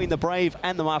 1-1 between the Brave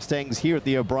and the Mustangs here at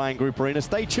the O'Brien Group Arena.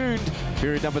 Stay tuned.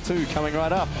 Period number 2 coming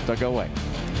right up. Don't go away.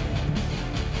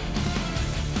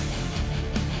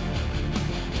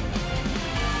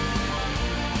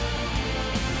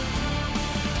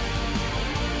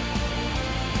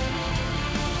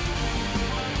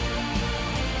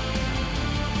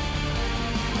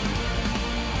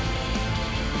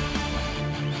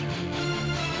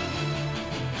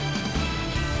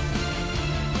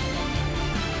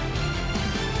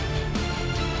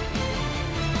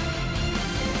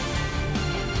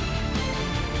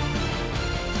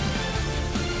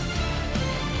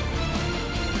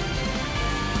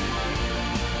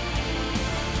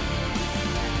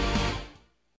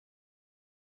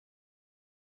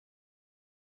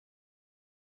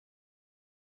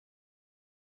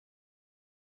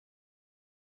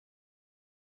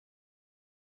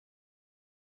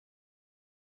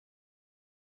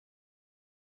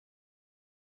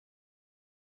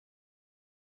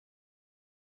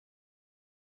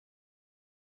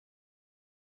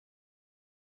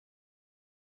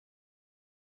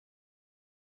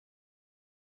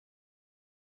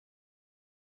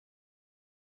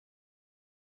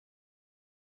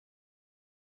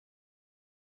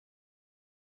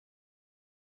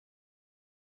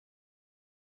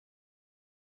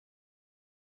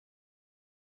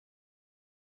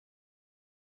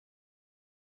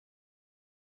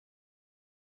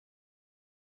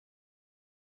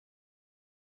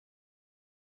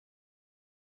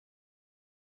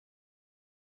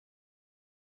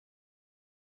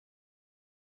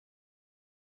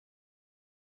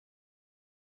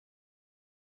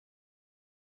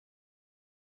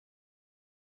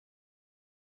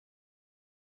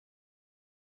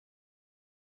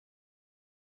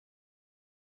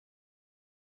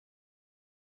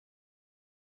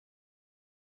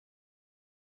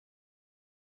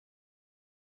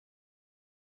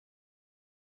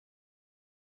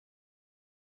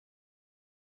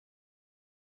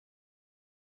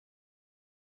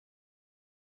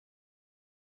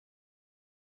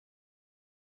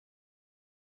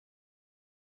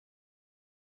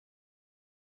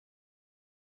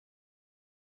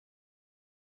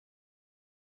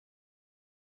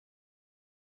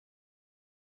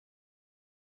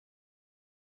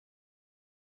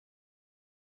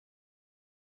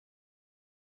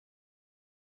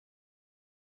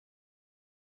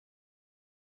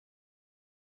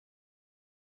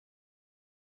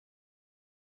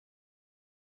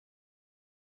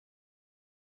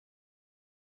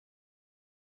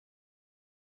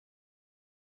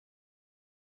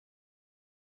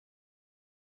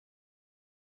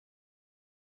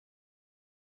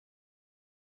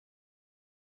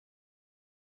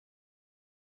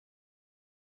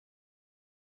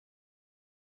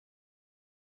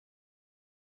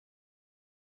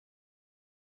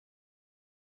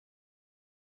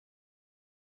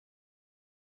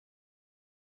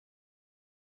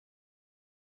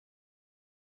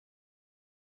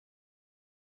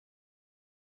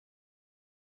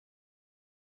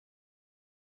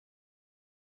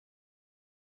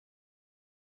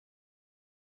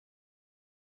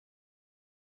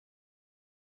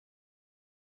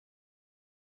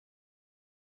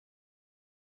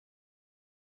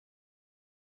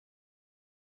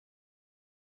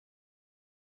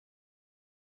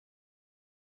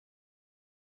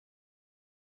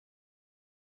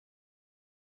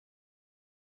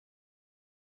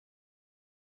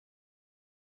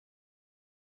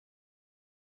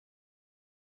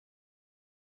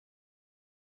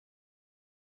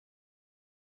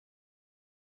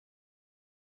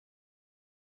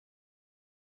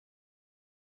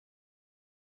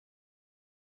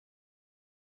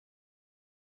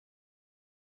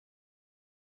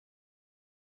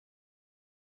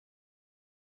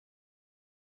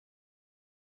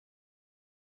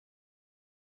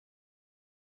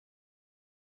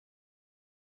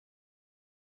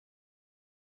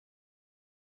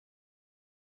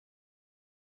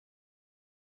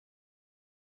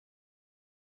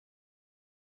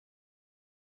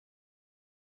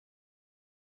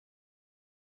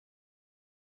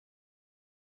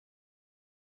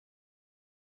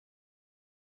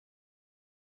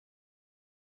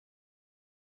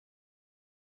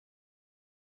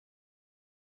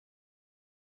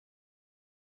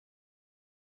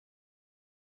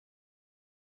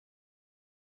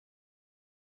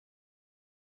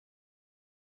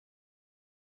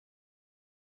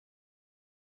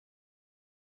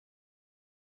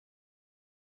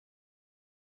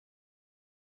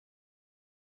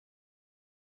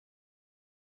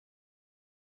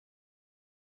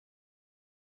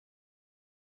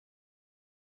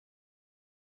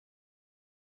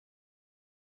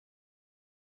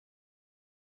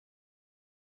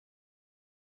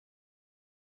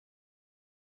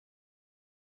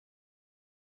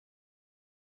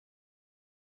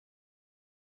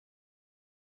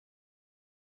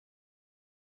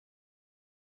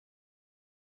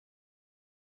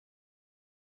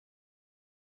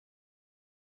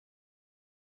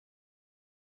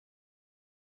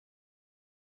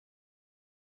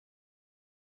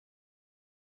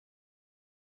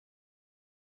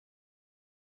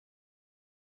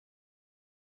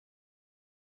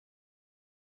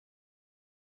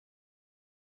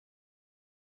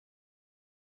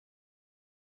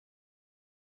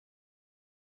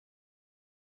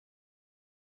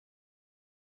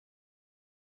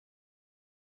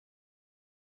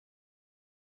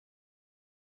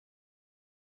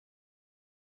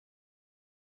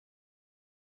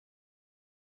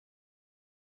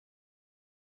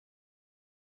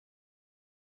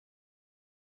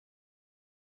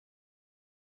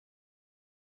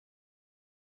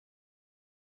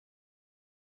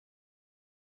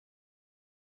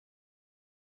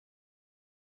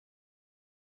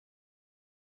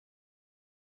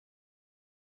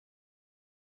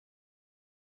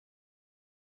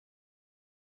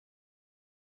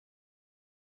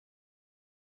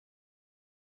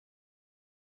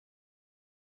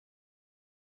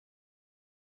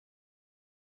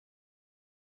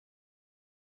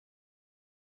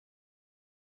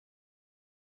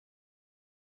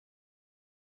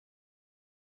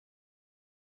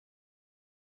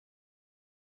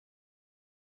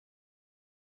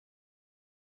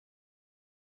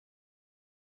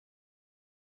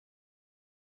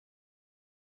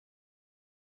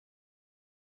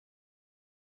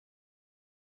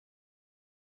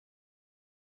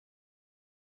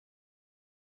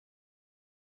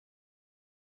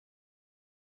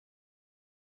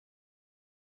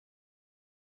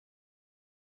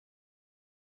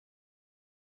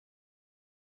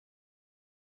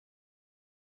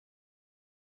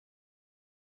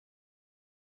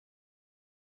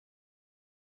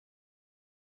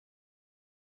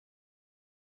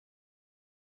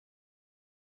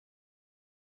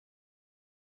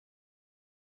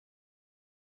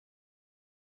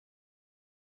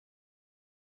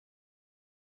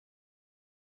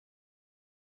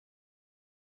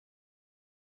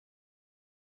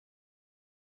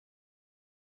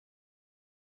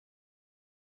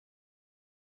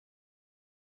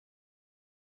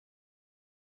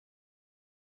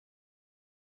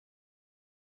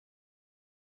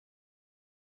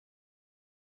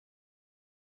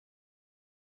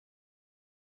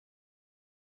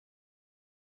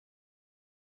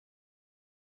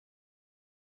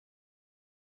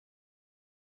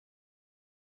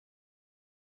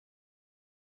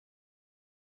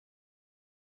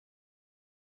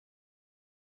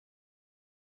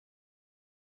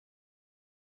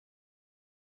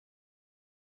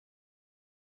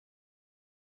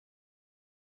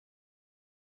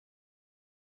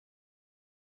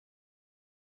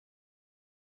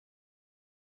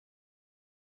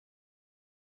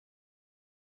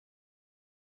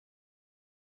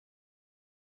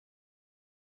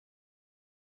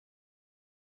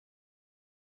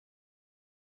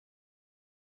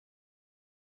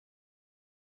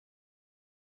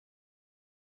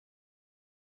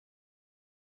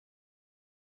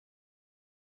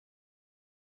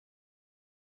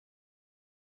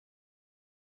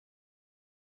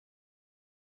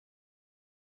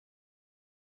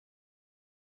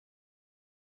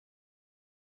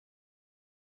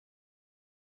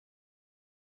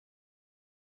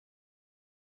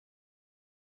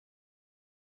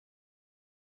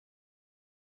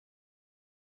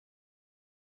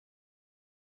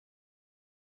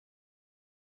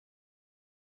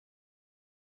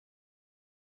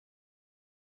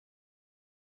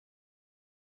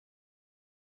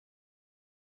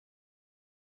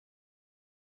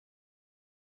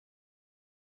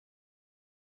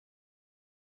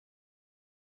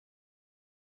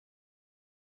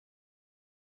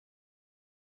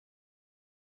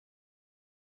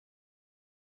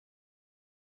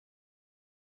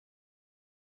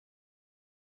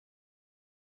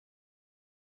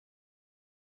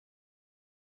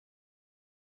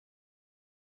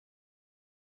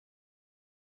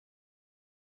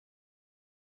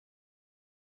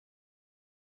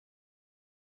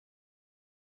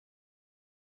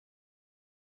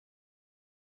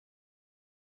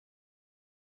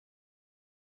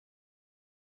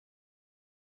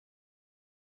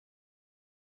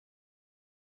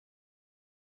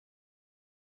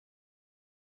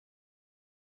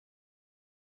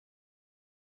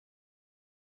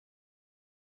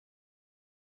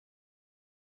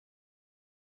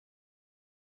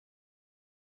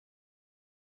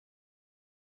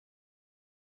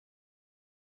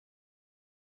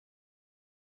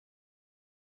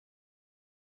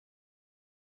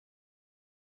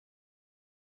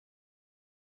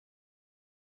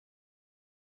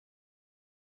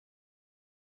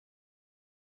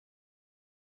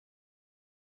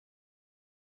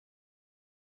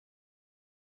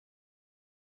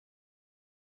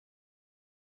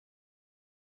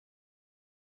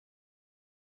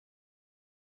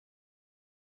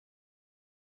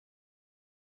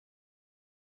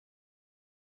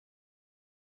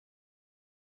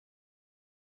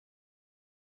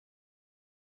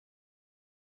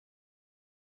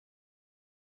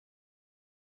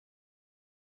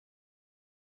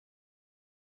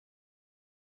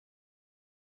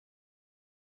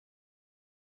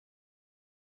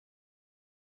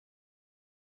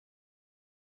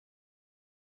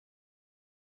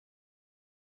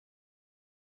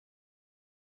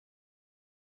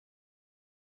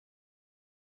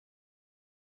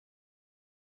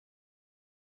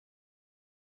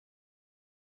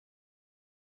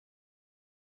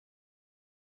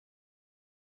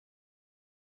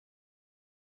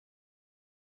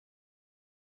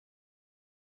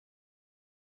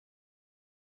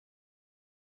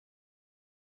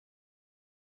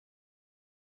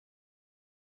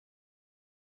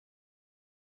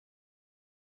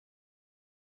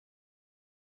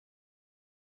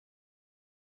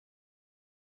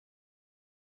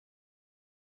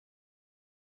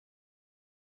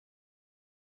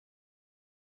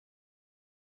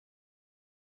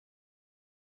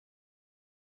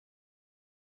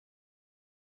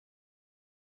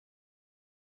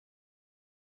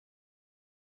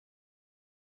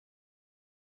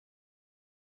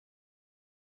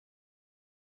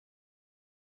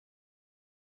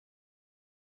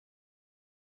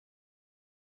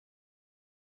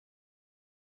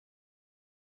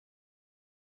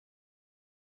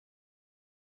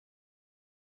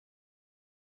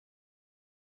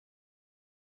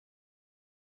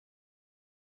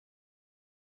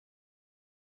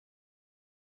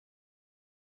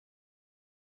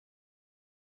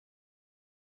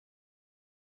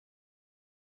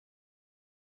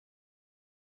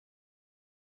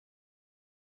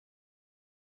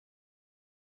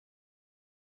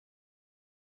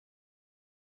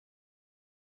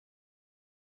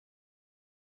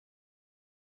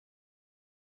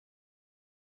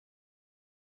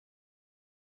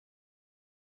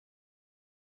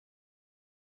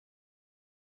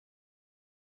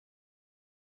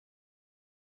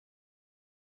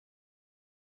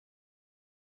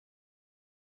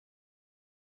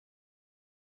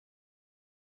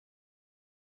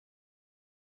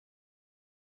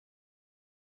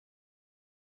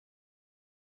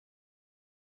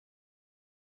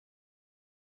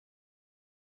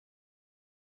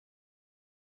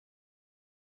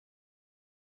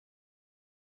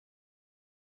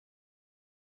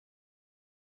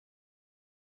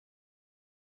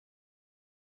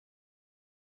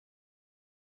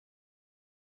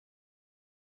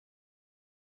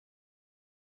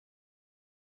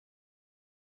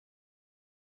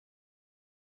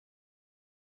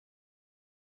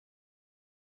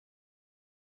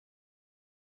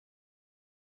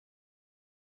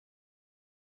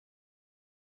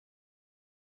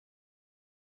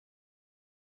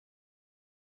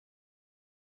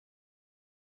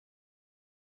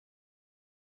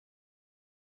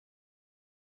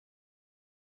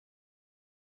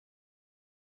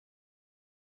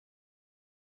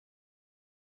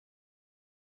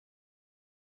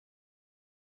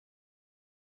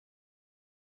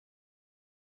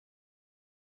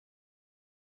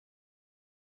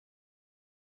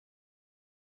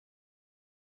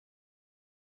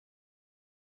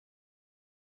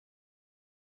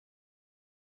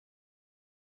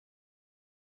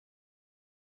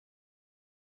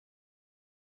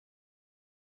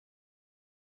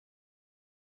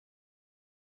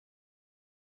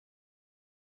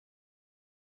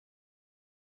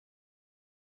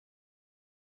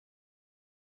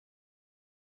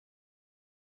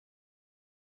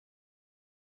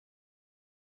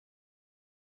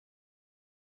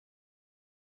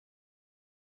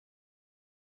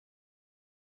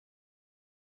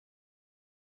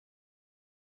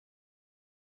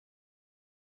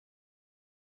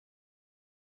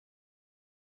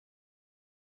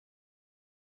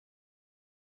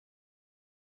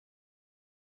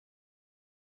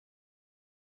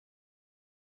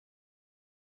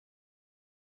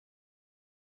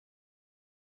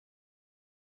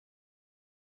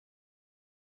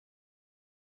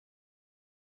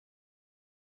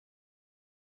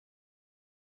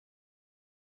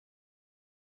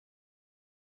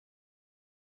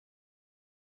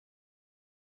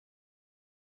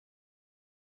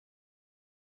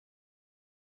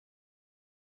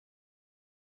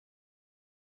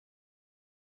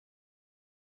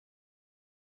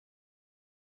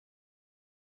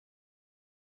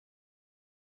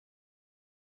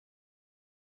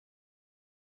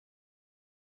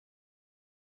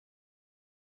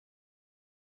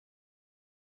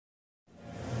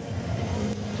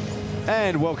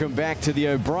 And welcome back to the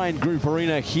O'Brien Group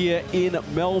Arena here in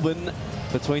Melbourne.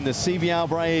 Between the CBR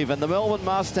Brave and the Melbourne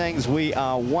Mustangs, we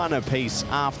are one apiece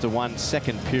after one.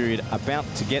 Second period about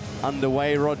to get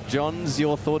underway. Rod Johns,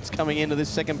 your thoughts coming into this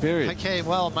second period? Okay,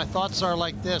 well, my thoughts are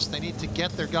like this. They need to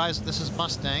get their guys, this is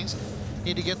Mustangs,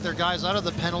 need to get their guys out of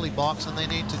the penalty box, and they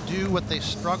need to do what they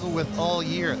struggle with all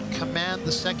year. Command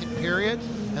the second period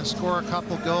and score a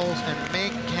couple goals and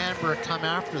make Canberra come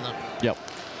after them. Yep.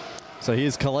 So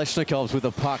here's Kalashnikov's with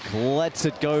the puck. Lets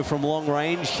it go from long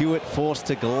range. Hewitt forced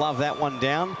to glove that one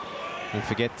down. Don't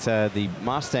forget the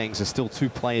Mustangs are still 2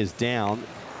 players down.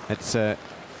 It's in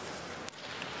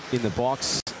the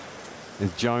box.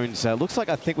 There's Jones. Looks like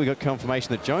I think we got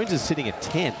confirmation that Jones is sitting at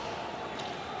 10.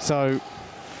 So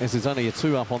as there's only a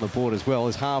 2 up on the board as well.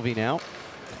 As Harvey now.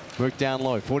 Work down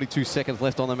low. 42 seconds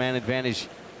left on the man advantage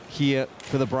here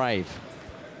for the Brave.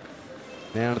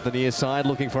 Down at the near side,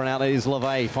 looking for an outlet is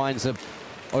LeVay. Finds an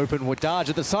open Wadaj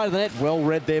at the side of the net. Well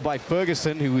read there by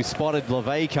Ferguson, who spotted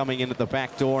LeVay coming in at the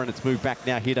back door, and it's moved back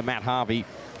now here to Matt Harvey.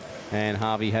 And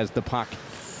Harvey has the puck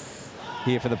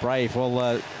here for the Brave.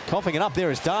 Well, coughing it up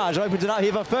there is Darge. Opens it up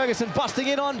here for Ferguson, busting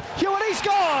in on Hewitt. He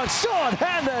scores!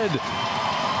 Short-handed!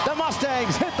 The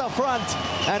Mustangs hit the front,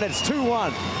 and it's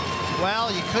 2-1.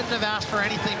 Well, you couldn't have asked for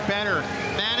anything better.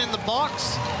 Man in the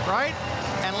box, right?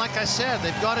 And like I said,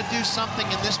 they've got to do something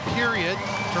in this period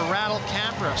to rattle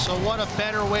Canberra. So what a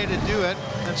better way to do it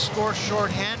than score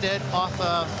short-handed off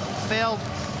a failed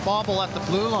bobble at the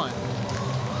blue line.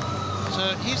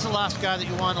 So he's the last guy that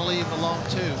you want to leave alone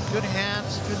too. Good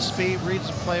hands, good speed, reads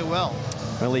the play well.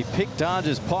 Well, he picked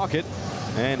Darge's pocket,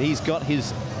 and he's got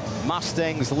his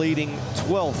Mustangs leading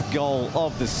 12th goal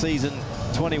of the season,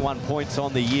 21 points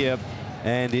on the year,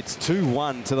 and it's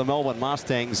 2-1 to the Melbourne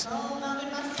Mustangs.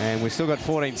 And we've still got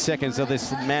 14 seconds of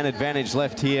this man advantage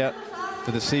left here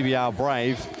for the CBR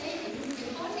Brave.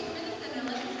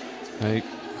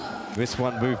 This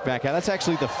one moved back out. That's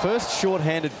actually the first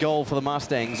short-handed goal for the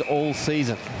Mustangs all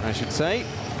season, I should say.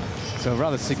 So a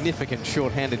rather significant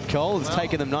short-handed goal. It's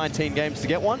taken them 19 games to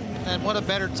get one. And what a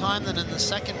better time than in the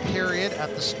second period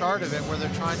at the start of it, where they're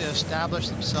trying to establish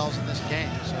themselves in this game.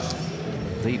 So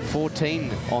lead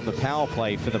 14 on the power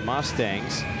play for the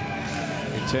Mustangs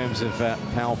in terms of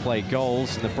power play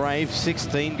goals. And the Brave,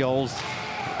 16 goals,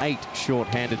 8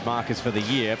 short-handed markers for the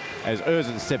year, as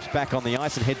Erzin steps back on the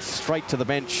ice and heads straight to the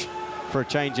bench for a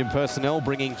change in personnel,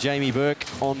 bringing Jamie Burke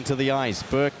onto the ice.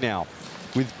 Burke now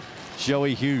with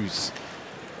Joey Hughes.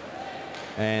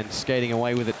 And skating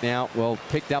away with it now. Well,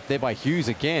 picked up there by Hughes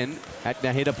again.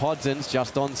 Now here to Podzins,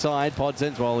 just onside.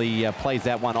 Podzins, well, he plays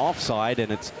that one offside,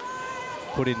 and it's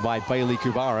put in by Bailey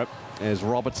Kubara. As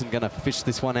Robertson going to fish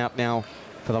this one out now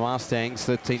for the Mustangs.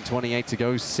 13:28 to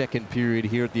go, second period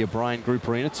here at the O'Brien Group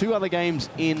Arena. 2 other games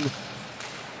in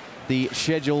the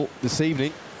schedule this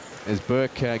evening, as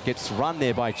Burke gets run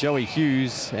there by Joey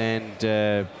Hughes, and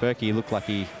Berkey looked like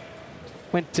he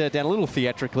went down a little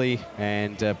theatrically,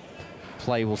 and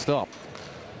play will stop.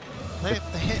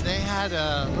 They had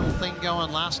a little thing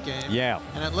going last game. Yeah.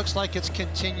 And it looks like it's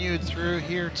continued through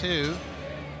here too.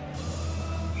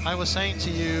 I was saying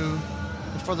to you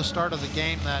before the start of the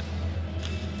game that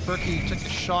Berkey took a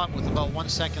shot with about 1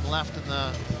 second left in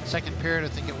the second period, I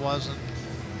think it was, and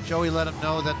Joey let him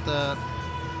know that the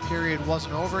period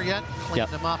wasn't over yet, cleaned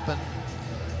him up, and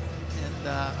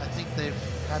I think they've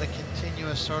had a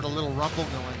continuous sort of little rumble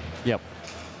going. Yep.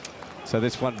 So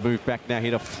this one moved back now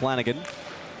here to Flanagan.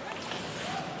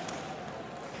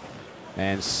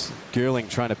 And Gerling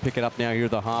trying to pick it up now here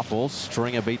at the half wall.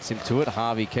 Stringer beats him to it.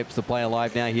 Harvey keeps the play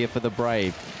alive now here for the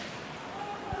Brave.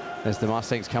 As the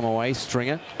Mustangs come away,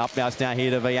 Stringer up now. It's now here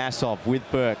to Vyasov with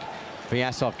Burke.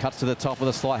 Vyasov cuts to the top of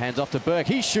the slot, hands off to Burke.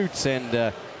 He shoots, and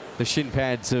the shin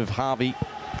pads of Harvey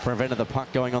prevented the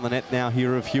puck going on the net now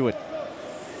here of Hewitt.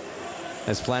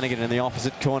 As Flanagan in the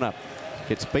opposite corner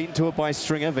gets beaten to it by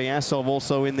Stringer. Vyasov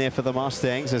also in there for the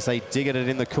Mustangs as they dig at it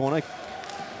in the corner.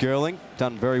 Gerling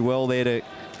done very well there to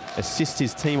assist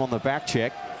his team on the back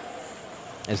check,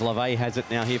 as LeVay has it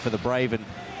now here for the Brave, and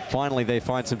finally they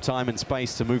find some time and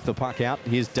space to move the puck out.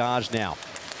 Here's Darge now.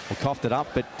 Well, coughed it up,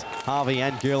 but Harvey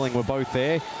and Gerling were both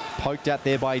there. Poked out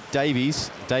there by Davies.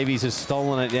 Davies has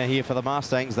stolen it now here for the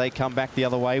Mustangs. They come back the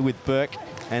other way with Burke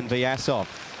and Vyasov.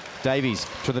 Davies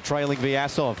to the trailing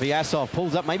Vyasov. Vyasov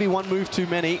pulls up, maybe one move too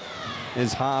many,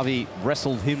 as Harvey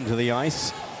wrestled him to the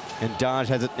ice. And Darge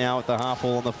has it now at the half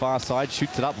wall on the far side.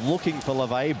 Shoots it up, looking for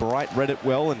LeVay. Bright read it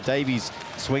well, and Davies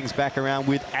swings back around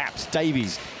with Apps.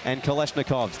 Davies and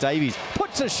Kalashnikovs. Davies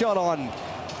puts a shot on.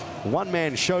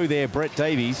 One-man show there, Ben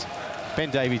Davies,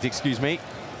 excuse me.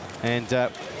 And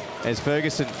as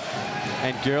Ferguson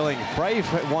and Girling. Brave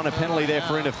won a penalty there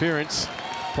for interference.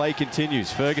 Play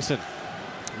continues. Ferguson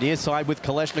near side with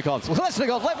Kalashnikov.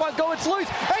 Kalashnikov let one go, it's loose.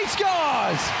 He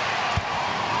scores!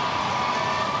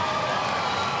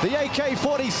 The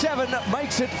AK-47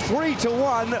 makes it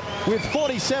 3-1 with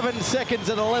 47 seconds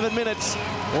and 11 minutes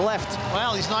left.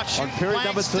 Well, he's not shooting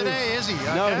blanks today, is he?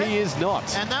 Okay. No, he is not.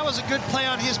 And that was a good play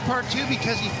on his part, too,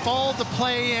 because he followed the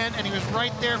play in and he was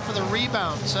right there for the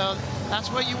rebound. So that's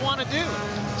what you want to do.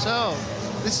 So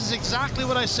this is exactly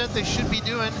what I said they should be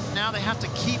doing. Now they have to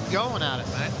keep going at it,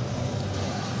 right?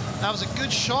 That was a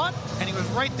good shot, and he was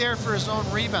right there for his own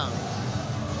rebound.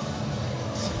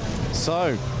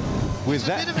 So, with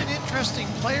that, he's a bit of an interesting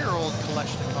player, old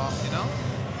Kalashnikov, you know?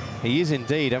 He is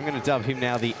indeed. I'm going to dub him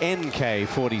now the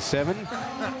NK-47,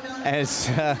 as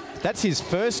that's his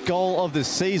first goal of the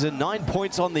season. 9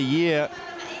 points on the year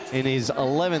in his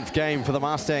 11th game for the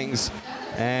Mustangs,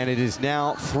 and it is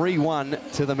now 3-1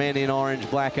 to the men in orange,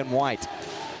 black and white.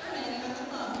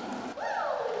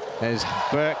 As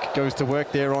Burke goes to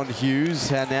work there on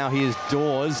Hughes, and now here's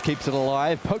Dawes, keeps it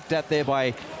alive. Poked at there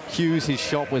by Hughes. His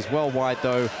shot was well wide,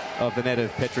 though, of the net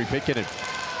of Petri Pitkinen.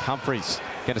 Humphries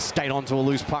going to skate onto a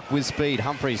loose puck with speed.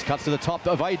 Humphries cuts to the top,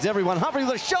 evades everyone. Humphries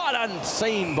with a shot,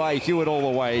 unseen by Hewitt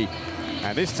all the way.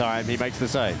 And this time, he makes the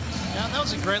save. Yeah, that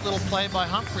was a great little play by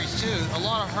Humphries, too. A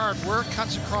lot of hard work,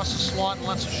 cuts across the slot and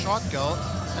lets a shot go.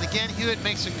 And again, Hewitt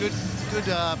makes a good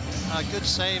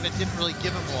save. It didn't really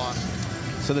give him a lot.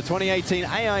 So the 2018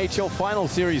 AIHL Final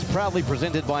Series, proudly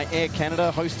presented by Air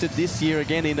Canada, hosted this year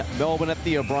again in Melbourne at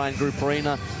the O'Brien Group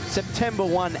Arena. September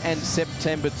 1 and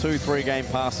September 2, 3-game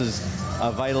passes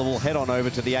available. Head on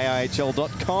over to the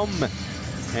AIHL.com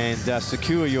and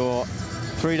secure your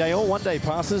 3-day or 1-day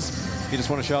passes if you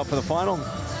just want to show up for the final.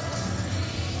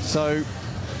 So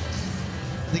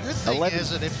the good thing is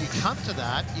that if you come to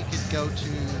that, you can go to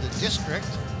the district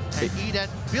and eat at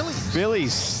Billy's.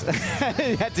 Billy's.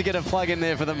 Had to get a plug in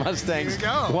there for the Mustangs. Here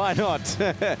we go. Why not?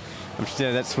 I'm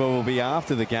sure that's where we'll be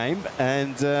after the game.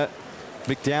 And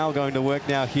McDowell going to work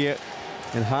now here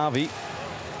in Harvey.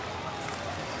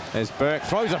 As Burke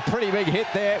throws a pretty big hit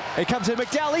there. It comes in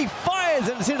McDowell. He fires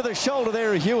and it's into the shoulder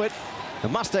there of Hewitt. The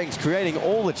Mustangs creating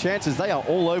all the chances. They are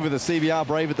all over the CBR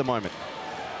Brave at the moment.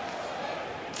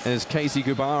 As Casey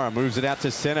Gubara moves it out to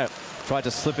center. Tried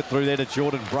to slip it through there to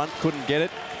Jordan Brunt. Couldn't get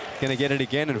it. Going to get it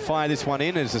again and fire this one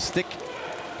in as the stick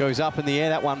goes up in the air.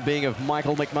 That one being of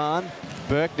Michael McMahon.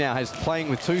 Burke now has playing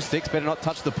with 2 sticks. Better not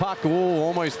touch the puck. Oh,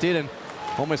 almost did and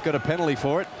almost got a penalty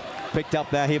for it. Picked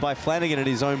up now here by Flanagan at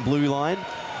his own blue line.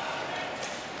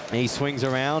 He swings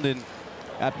around and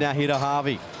up now here to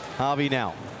Harvey. Harvey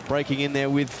now breaking in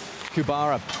there with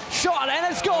Kubara. Shot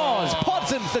and it scores!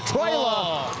 Podson's the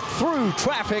trailer through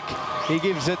traffic. He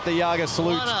gives it the Yaga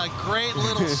salute. What a great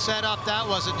little setup that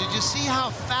was. And did you see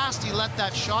how fast he let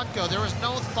that shot go? There was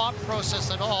no thought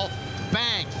process at all.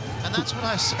 Bang. And that's what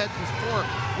I said before.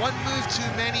 One move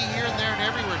too many here and there and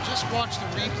everywhere. Just watch the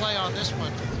replay on this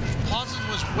one. Podson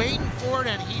was waiting for it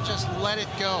and he just let it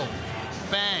go.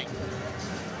 Bang.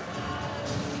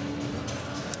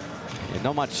 Yeah,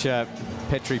 not much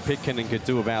Petri Pitkinen could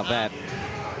do about that.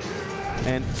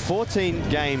 And 14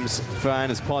 games for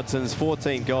Anders Podson's,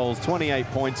 14 goals, 28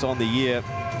 points on the year.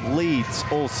 Leads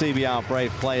all CBR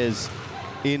Brave players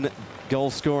in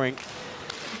goal scoring.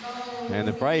 And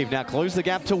the Brave now close the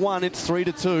gap to 1. It's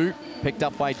 3-2. Picked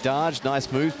up by Darge.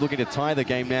 Nice move. Looking to tie the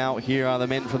game now. Here are the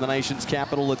men from the nation's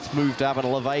capital. It's moved up and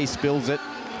LeVay spills it.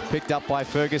 Picked up by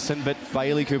Ferguson, but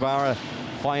Bailey Kubara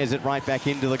fires it right back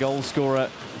into the goal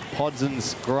scorer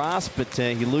Podson's grasp, but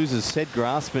he loses said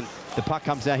grasp, and the puck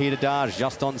comes out here to Darge,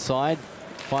 just onside.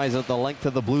 Fires at the length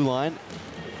of the blue line.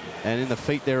 And in the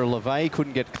feet there of LeVay,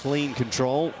 couldn't get clean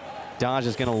control. Darge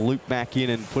is going to loop back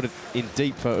in and put it in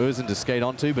deep for Erzen to skate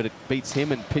onto, but it beats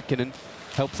him, and Pitkinen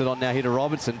helps it on now here to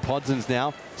Robertson. Podson's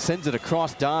now sends it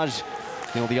across. Darge,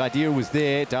 you know, the idea was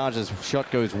there. Darge's shot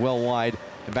goes well wide.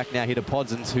 And back now here to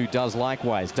Podson's, who does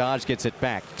likewise. Darge gets it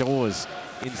back. Dawes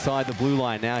inside the blue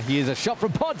line. Now here's a shot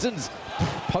from Podson's.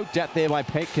 Poked at there by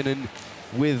Pitkinen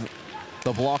with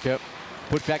the blocker.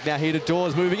 Put back now here to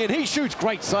Dawes, moving in. He shoots.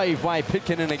 Great save by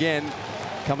Pitkinen again.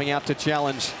 Coming out to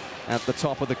challenge at the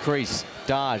top of the crease.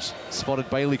 Darge spotted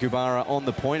Bailey Kubara on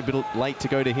the point. A bit late to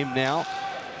go to him now.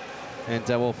 And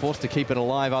well, forced to keep it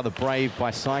alive are the Brave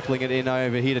by cycling it in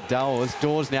over here to Dawes.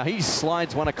 Dawes now, he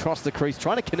slides one across the crease,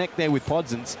 trying to connect there with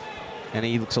Podson's. And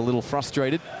he looks a little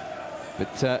frustrated.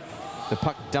 But the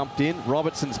puck dumped in.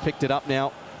 Robertson's picked it up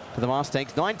now for the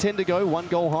Mustangs. 9:10 to go.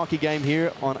 1-goal hockey game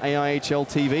here on AIHL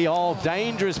TV. Oh,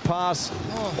 dangerous pass.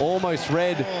 Almost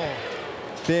read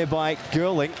there by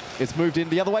Girling. It's moved in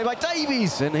the other way by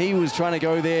Davies, and he was trying to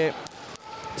go there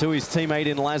to his teammate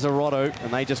in Lazzarotto,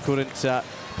 and they just couldn't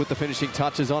put the finishing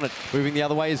touches on it. Moving the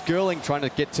other way is Girling, trying to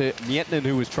get to Mietinen,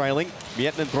 who was trailing.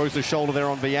 Mietinen throws the shoulder there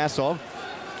on Vyasov.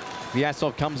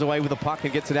 Vyasov comes away with the puck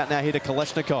and gets it out now here to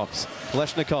Kalashnikovs.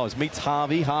 Kalashnikovs meets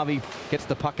Harvey. Harvey gets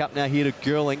the puck up now here to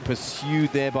Girling,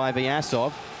 pursued there by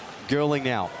Vyasov. Girling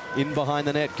now in behind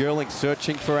the net. Girling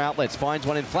searching for outlets, finds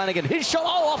one in Flanagan. His shot,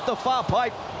 oh, off the far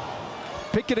pipe.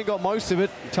 Pickett got most of it,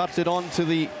 touched it on to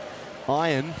the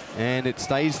iron, and it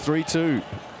stays 3-2.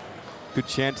 Good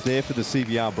chance there for the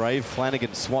CBR Brave.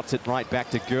 Flanagan swats it right back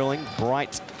to Girling.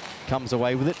 Bright comes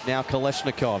away with it. Now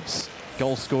Kalashnikovs,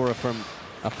 goal scorer from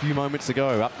a few moments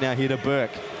ago. Up now here to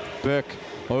Burke. Burke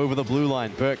over the blue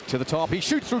line. Burke to the top. He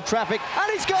shoots through traffic,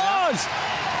 and he scores!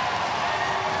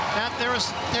 Matt, there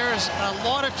is a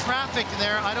lot of traffic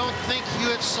there. I don't think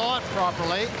Hewitt saw it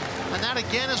properly. And that,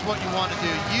 again, is what you want to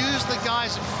do. Use the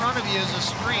guys in front of you as a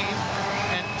screen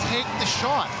and take the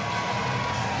shot.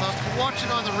 Now, if you watch it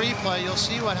on the replay, you'll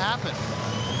see what happened.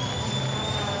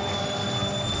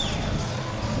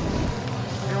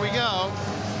 Here we go.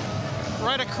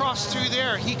 Right across through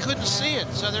there. He couldn't see it.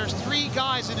 So there's 3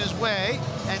 guys in his way,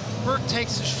 and Burke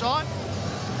takes the shot,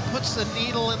 puts the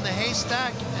needle in the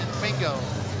haystack, and bingo.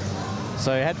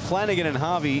 So he had Flanagan and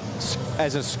Harvey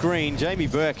as a screen. Jamie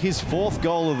Burke, his 4th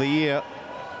goal of the year,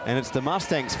 and it's the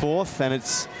Mustangs' 4th, and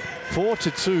it's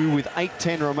 4-2 with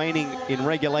 8:10 remaining in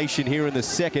regulation here in the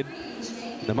second.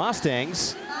 The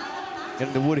Mustangs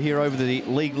getting the wood here over the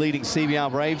league-leading CBR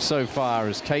Braves so far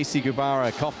as Casey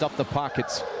Gubara coughed up the puck.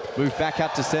 It's moved back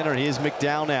up to center, and here's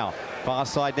McDowell now. Far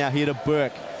side now here to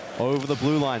Burke. Over the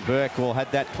blue line. Burke will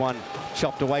had that one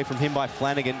chopped away from him by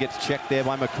Flanagan. Gets checked there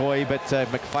by McCoy, but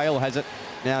McPhail has it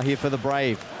now here for the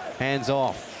Brave. Hands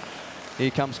off.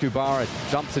 Here comes Kubara.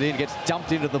 Jumps it in. Gets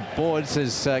dumped into the boards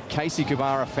as Casey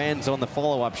Kubara fans on the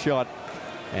follow-up shot.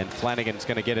 And Flanagan's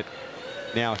going to get it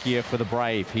now here for the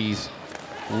Brave. He's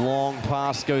long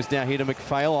pass goes down here to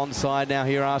McPhail. Onside now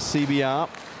here are CBR.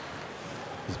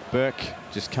 Burke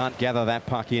just can't gather that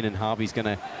puck in, and Harvey's going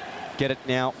to get it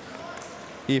now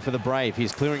here for the Brave.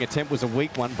 His clearing attempt was a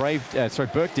weak one.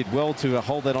 Burke did well to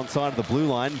hold that onside of the blue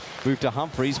line. Moved to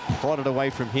Humphreys, prodded away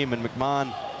from him, and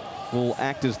McMahon will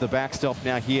act as the backstop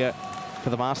now here for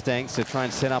the Mustangs to try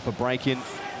and set up a break-in.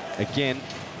 Again,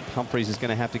 Humphreys is going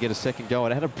to have to get a second go.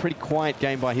 It had a pretty quiet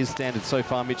game by his standards so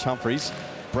far, Mitch Humphreys.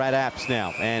 Brad Apps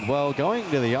now, and well, going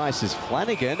to the ice is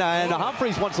Flanagan, and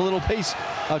Humphreys wants a little piece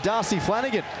of Darcy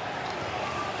Flanagan.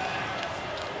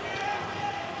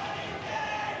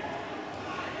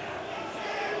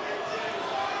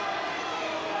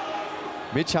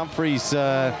 Mitch Humphreys.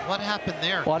 What happened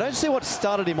there? Well, I don't see what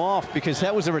started him off, because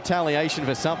that was a retaliation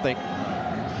for something.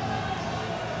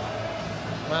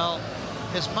 Well,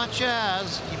 as much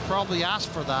as he probably asked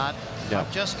for that, yep.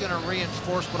 I'm just going to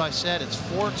reinforce what I said. It's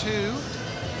 4-2,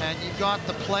 and you've got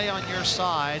the play on your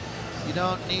side. You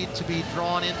don't need to be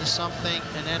drawn into something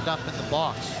and end up in the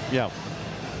box. Yeah.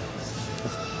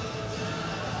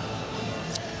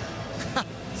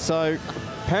 So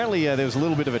apparently there was a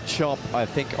little bit of a chop, I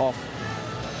think, off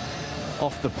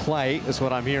the play, is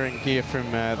what I'm hearing here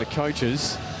from the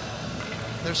coaches.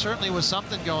 There certainly was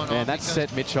something going on. And that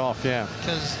set Mitch off, yeah.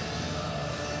 Because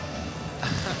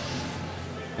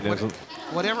and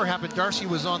whatever happened, Darcy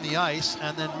was on the ice,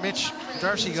 and then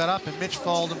Darcy got up and Mitch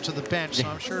followed him to the bench, so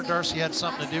I'm sure Darcy had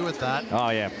something to do with that. Oh,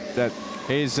 yeah.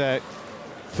 Here's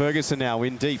Ferguson now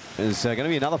in deep. There's going to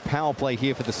be another power play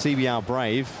here for the CBR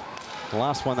Brave. The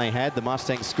last one they had, the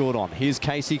Mustangs scored on. Here's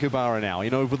Casey Kubara now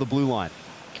in over the blue line.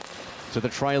 To the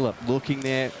trailer, looking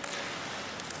there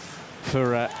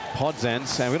for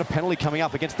Podzans. And we've got a penalty coming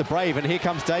up against the Brave, and here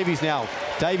comes Davies now.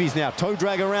 Davies now, toe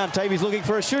drag around. Davies looking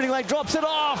for a shooting lane, drops it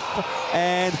off!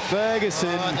 And Ferguson.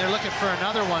 And they're looking for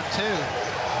another one, too,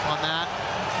 on that.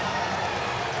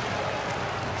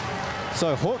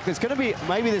 So, Hook, there's going to be,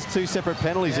 maybe there's 2 separate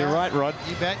penalties here, right, Rod?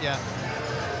 You bet, yeah.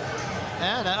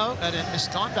 And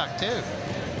misconduct, too.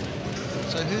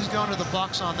 So who's going to the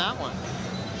box on that one?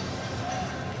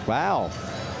 Wow.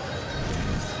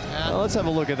 Yeah. Well, let's have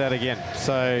a look at that again.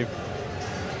 So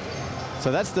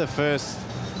that's the first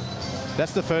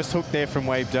hook there from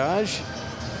Wave Daj.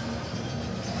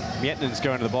 Mietinen's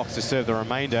going to the box to serve the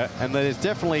remainder, and there's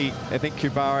definitely, I think,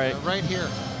 Kubara. Right here.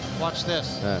 Watch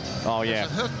this. Oh, yeah.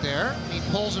 There's a hook there. He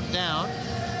pulls him down.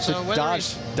 So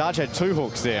Daj had 2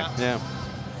 hooks there. Yeah.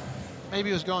 Maybe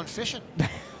he was going fishing.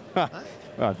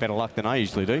 Well, better luck than I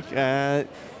usually do.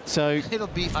 So it'll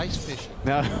be ice fishing.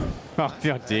 No,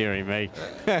 oh, dearie me.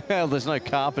 There's no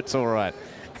carpets, all right.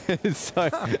 So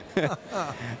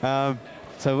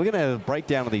So we're going to have a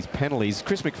breakdown of these penalties.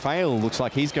 Chris McPhail looks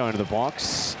like he's going to the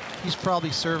box. He's probably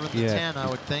serving the 10, I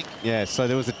would think. Yeah, so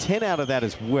there was a 10 out of that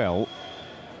as well.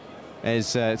 As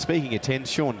speaking of 10,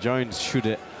 Sean Jones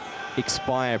should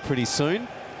expire pretty soon.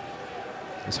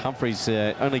 As Humphreys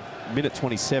only minute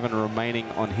 27 remaining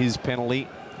on his penalty.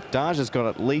 Daj has got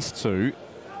at least 2.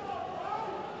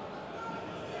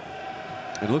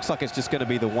 It looks like it's just going to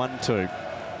be the 1-2.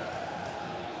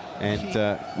 And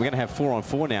we're going to have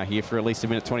 4-on-4 now here for at least a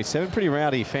minute 27. Pretty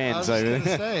rowdy fans over there. I was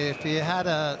going to say, if you had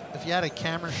a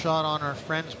camera shot on our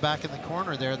friends back in the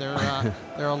corner there, they're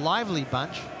a lively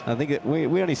bunch. I think that we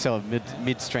only sell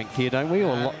mid-strength here, don't we?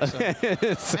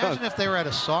 Yeah, so. Imagine if they were at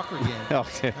a soccer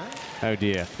game. Oh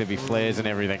dear, there'd be flares and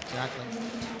everything. Exactly.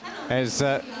 As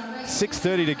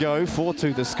 6:30 to go,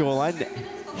 4-2 the scoreline.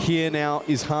 Here now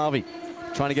is Harvey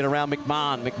trying to get around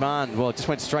McMahon. McMahon, well, it just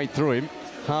went straight through him.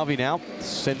 Harvey now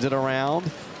sends it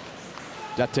around.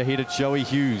 That to hit at Joey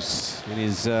Hughes in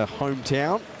his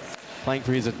hometown, playing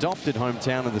for his adopted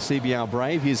hometown of the CBR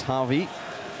Brave. Here's Harvey,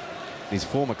 his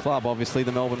former club, obviously,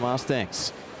 the Melbourne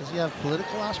Mustangs. Does he have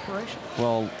political aspirations?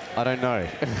 Well, I don't know.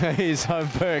 Here's home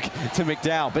Burke to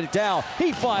McDowell. But McDowell,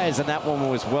 he fires, and that one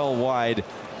was well wide.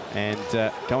 And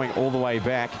going all the way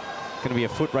back. Going to be a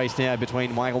foot race now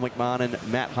between Michael McMahon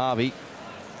and Matt Harvey.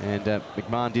 And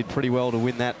McMahon did pretty well to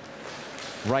win that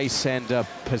race and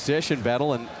possession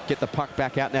battle and get the puck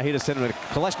back out. Now here to center to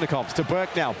Kalashnikovs to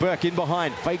Burke now. Burke in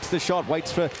behind, fakes the shot,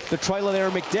 waits for the trailer there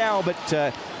of McDowell,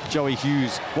 but Joey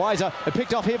Hughes, Weiser,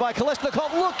 picked off here by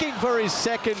Kalashnikov, looking for his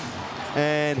second,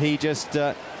 and he just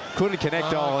couldn't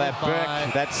connect. Oh, that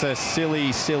Burke, that's a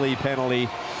silly, silly penalty.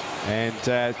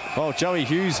 And, well, Joey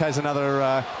Hughes has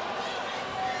another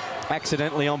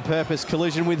accidentally on purpose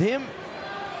collision with him.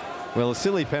 Well, a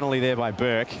silly penalty there by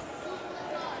Burke.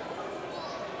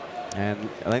 And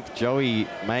I think Joey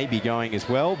may be going as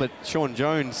well, but Sean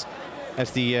Jones,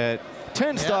 as the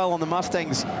turnstile on the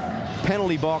Mustangs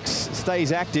penalty box,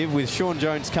 stays active with Sean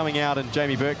Jones coming out and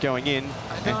Jamie Burke going in.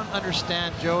 I don't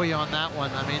understand Joey on that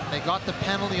one. I mean, they got the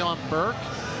penalty on Burke,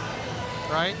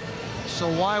 right? So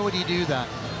why would he do that?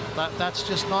 That's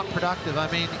just not productive.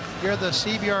 I mean, you're the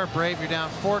CBR Brave, you're down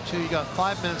 4-2, you got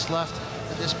 5 minutes left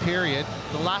in this period.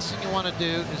 The last thing you want to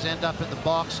do is end up in the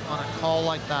box on a call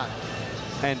like that.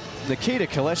 And Nikita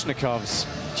Kalashnikov's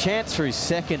chance for his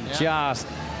second just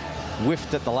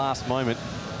whiffed at the last moment.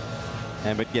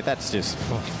 And but yeah, that's just,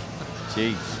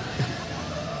 jeez.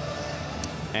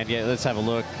 And yeah, let's have a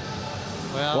look.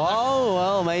 Well,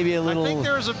 well, maybe a little. I think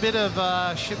there was a bit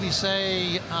of, should we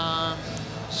say,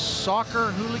 soccer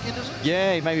hooliganism?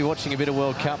 Yeah, maybe watching a bit of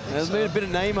World Cup. There's a bit of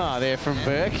Neymar there from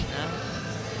Burke. Yeah.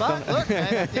 But look,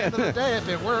 man, at the end of the day, if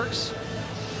it works.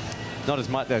 Not as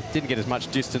much, didn't get as much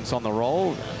distance on the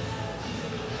roll.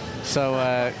 So,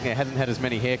 yeah, hasn't had as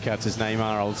many haircuts as Neymar,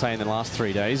 I would say, in the last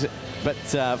 3 days. But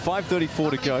 5:34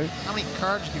 to go. How many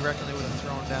cards do you reckon they would have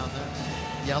thrown down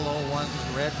there? Yellow ones,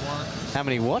 red ones? How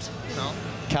many what? No.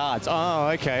 Cards. Oh,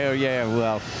 okay. Oh, yeah,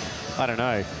 well, I don't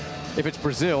know. If it's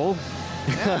Brazil,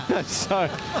 yeah. So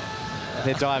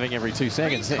they're diving every 2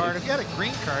 seconds. Green card. If you had a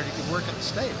green card, you could work in the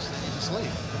States, then you just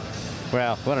leave.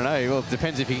 Well, I don't know. Well, it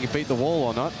depends if you can beat the wall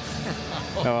or not.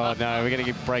 Oh, no, we're going to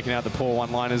keep breaking out the poor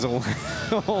one-liners all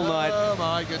night. Oh,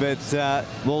 my goodness. But,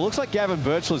 well, it looks like Gavin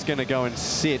Birchall is going to go and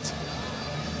sit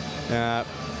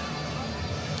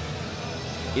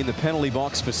in the penalty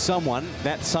box for someone.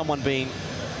 That someone being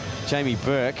Jamie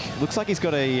Burke. Looks like he's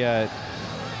got a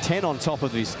 10 on top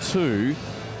of his 2.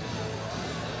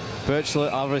 Birchall,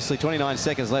 obviously 29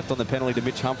 seconds left on the penalty to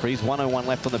Mitch Humphreys, 1:01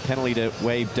 left on the penalty to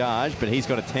Wade Daj, but he's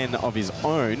got a 10 of his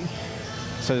own.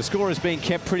 So the score is being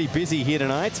kept pretty busy here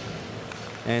tonight.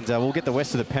 And we'll get the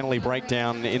rest of the penalty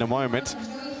breakdown in a moment.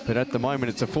 But at the moment,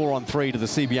 it's a 4-on-3 to the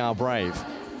CBR Brave.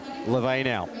 LeVay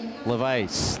now. LeVay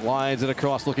slides it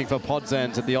across, looking for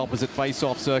Podzans at the opposite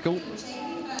face-off circle.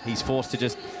 He's forced to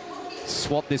just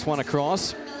swat this one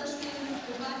across.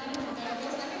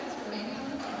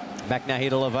 Back now here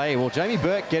to LeVay. Well, Jamie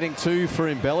Burke getting 2 for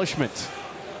embellishment.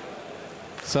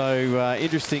 So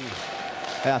interesting.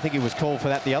 I think he was called for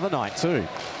that the other night too.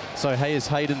 So here's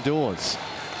Hayden Dawes.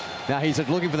 Now he's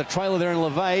looking for the trailer there in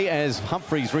LeVay as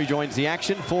Humphreys rejoins the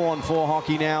action. 4-on-4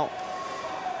 hockey now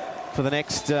for the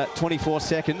next 24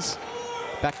 seconds.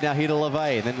 Back now here to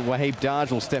LeVay, and then Wahib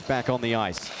Daj will step back on the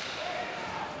ice.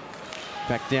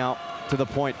 Back now to the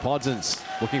point. Podzans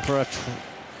looking for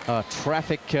a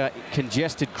traffic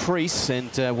congested crease,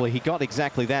 and well, he got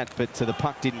exactly that, but the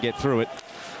puck didn't get through it.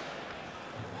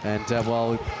 And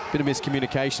well, a bit of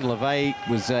miscommunication. LeVay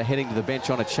was heading to the bench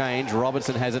on a change.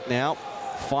 Robertson has it now,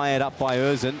 fired up by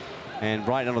Erzin, and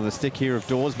right onto the stick here of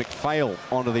Dawes. McPhail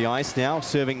onto the ice now,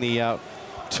 serving the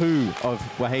 2 of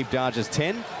Wahib Darja's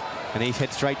 10. And he's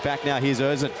head straight back now. Here's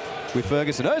Erzin with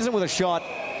Ferguson. Erzin with a shot,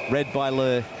 read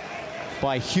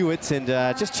by Hewitt, and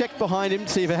just checked behind him,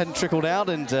 see if it hadn't trickled out,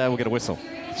 and we'll get a whistle.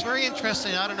 It's very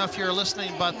interesting. I don't know if you're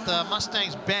listening, but the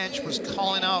Mustangs bench was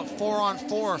calling out 4-on-4,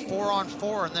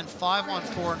 4-on-4, and then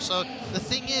 5-on-4. And so the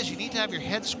thing is, you need to have your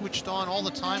head switched on all the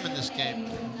time in this game.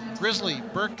 Grizzly,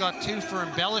 Burke got 2 for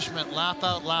embellishment, laugh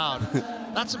out loud.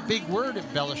 That's a big word,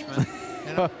 embellishment.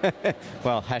 You know?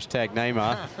 Well, hashtag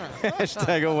Neymar.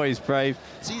 Hashtag always brave.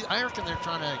 See, I reckon they're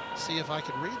trying to see if I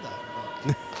could read that.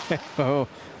 Oh,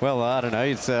 well, I don't know.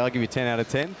 I'll give you 10 out of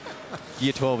 10.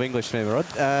 Year 12 English, maybe, Rod.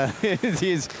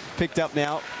 He is picked up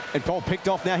now, and ball picked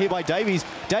off now here by Davies.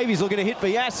 Davies looking to hit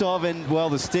Vyasov, and, well,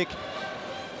 the stick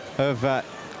of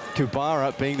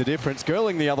Kubara being the difference.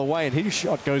 Girling the other way, and his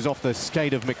shot goes off the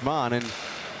skate of McMahon, and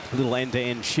a little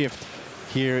end-to-end shift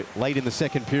here late in the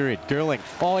second period. Girling,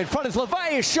 oh, in front is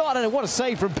LeVay's shot, and what a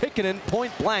save from Pickenen,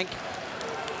 point blank.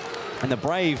 And the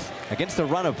Brave, against the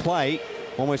run of play,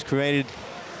 almost created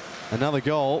another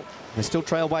goal. They still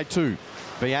trail by 2.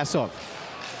 Vyasov.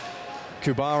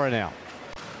 Kubara now.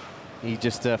 He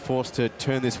just forced to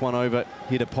turn this one over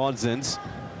here to Podzins.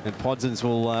 And Podzins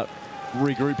will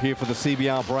regroup here for the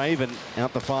CBR Brave, and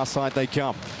out the far side they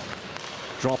come.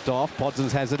 Dropped off.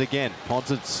 Podzins has it again.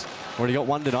 Podzins already got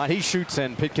one tonight. He shoots,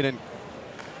 and Pitkin,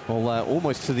 well,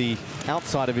 almost to the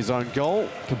outside of his own goal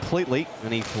completely,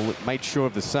 and he made sure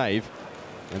of the save.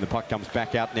 And the puck comes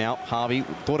back out now. Harvey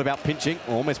thought about pinching.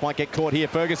 Almost might get caught here.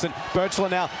 Ferguson.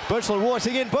 Birchler now. Birchler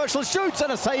racing in. Birchler shoots,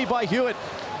 and a save by Hewitt.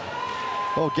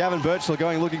 Well, Gavin Birchler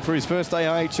going looking for his first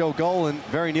AIHL goal, and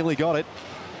very nearly got it.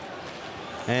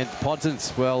 And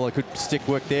Podzins, well, a good stick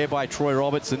work there by Troy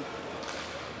Robertson.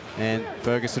 And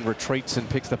Ferguson retreats and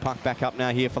picks the puck back up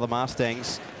now here for the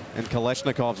Mustangs. And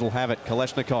Kalashnikovs will have it.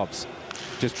 Kalashnikovs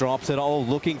just drops it. Oh,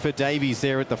 looking for Davies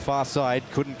there at the far side.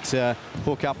 Couldn't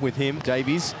hook up with him,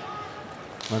 Davies.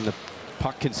 And the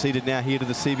puck conceded now here to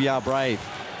the CBR Brave.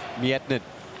 Mietnin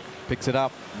picks it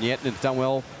up. Mietnin's done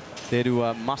well there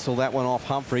to muscle that one off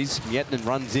Humphreys. Mietnin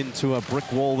runs into a brick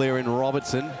wall there in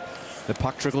Robertson. The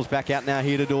puck trickles back out now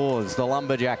here to Dawes. The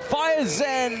Lumberjack fires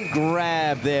and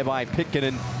grab there by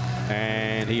Pitkin,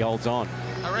 and he holds on.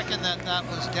 I reckon that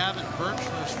was Gavin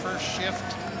Birchler's first shift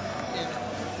in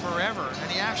forever,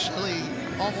 and he actually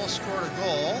almost scored a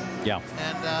goal. Yeah.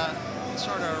 And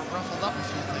sort of ruffled up a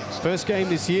few things. First game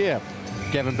this year,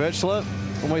 Gavin Birchler,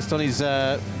 almost on his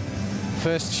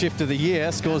first shift of the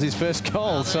year, scores his first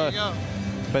goal. Well, there you go.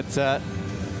 But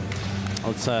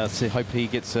let's hope he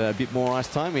gets a bit more ice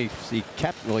time. He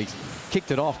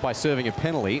kicked it off by serving a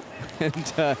penalty,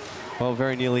 and well,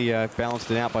 very nearly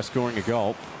balanced it out by scoring a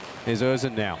goal. There's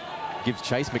Erzin now. Gives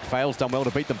chase. McPhail's done well to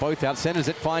beat them both out. Centers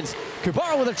it, finds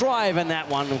Kubara with a drive, and that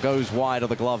one goes wide of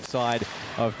the glove side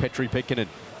of Petri Pikkinen.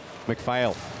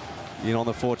 McPhail in on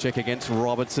the forecheck against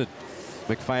Robertson.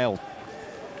 McPhail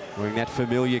wearing that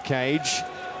familiar cage.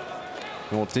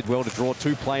 Well, did well to draw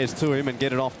 2 players to him and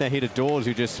get it off now here to Dawes,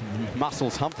 who just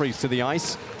muscles Humphreys to the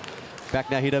ice. Back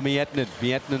now here to Mietnin.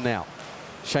 Mietnin now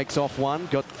shakes off one,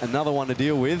 got another one to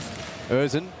deal with.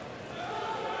 Erzin.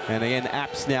 And again,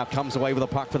 Apps now comes away with a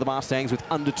puck for the Mustangs with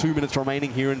under 2 minutes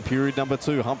remaining here in period number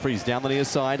 2. Humphreys down the near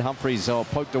side. Humphreys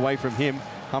poked away from him.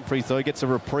 Humphreys, though, gets a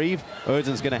reprieve.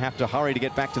 Erzin's going to have to hurry to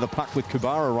get back to the puck with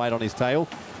Kubara right on his tail.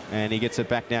 And he gets it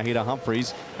back now here to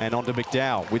Humphreys and on to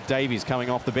McDowell with Davies coming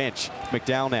off the bench.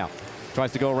 McDowell now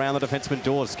tries to go around the defenseman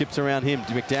Dawes, skips around him.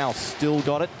 McDowell still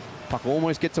got it. Puck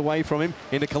almost gets away from him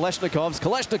into Kalashnikovs.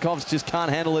 Kalashnikovs just can't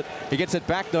handle it. He gets it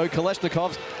back though.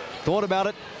 Kalashnikovs thought about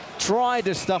it, tried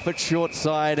to stuff it short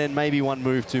side, and maybe one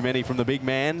move too many from the big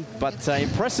man, but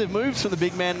impressive moves from the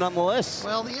big man nonetheless.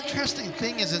 Well, the interesting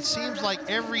thing is it seems like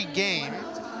every game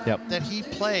that he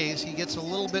plays, he gets a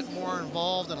little bit more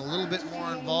involved and a little bit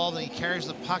more involved, and he carries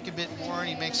the puck a bit more, and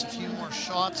he makes a few more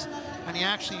shots, and he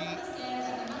actually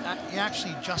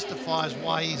justifies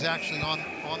why he's actually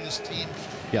on this team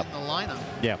in the lineup.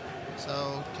 Yeah.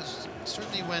 So, because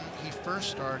certainly when he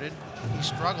first started, he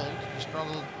struggled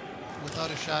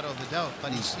without a shadow of a doubt,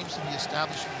 but he seems to be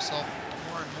establishing himself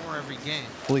more and more every game.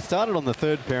 Well, he started on the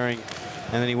third pairing,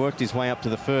 and then he worked his way up to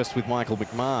the first with Michael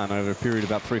McMahon over a period of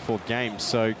about 3-4 games.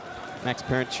 So Max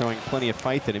Parent showing plenty of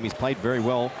faith in him. He's played very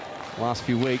well the last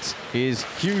few weeks. Here's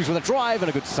Hughes with a drive and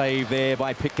a good save there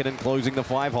by Pitkin, closing the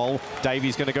 5-hole.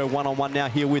 Davies going to go one-on-one now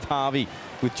here with Harvey,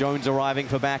 with Jones arriving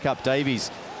for backup. Davies,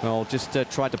 well, just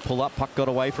tried to pull up. Puck got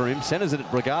away from him. Centers it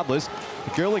regardless.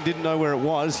 Girling didn't know where it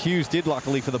was. Hughes did,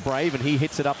 luckily for the Brave, and he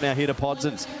hits it up now here to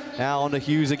Podzins. Now on to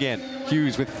Hughes again.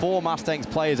 Hughes with 4 Mustangs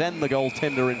players and the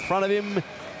goaltender in front of him.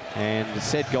 And the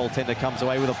said goaltender comes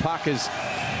away with a puck as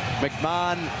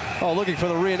McMahon, oh, looking for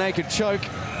the rear naked choke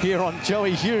here on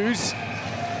Joey Hughes.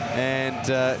 And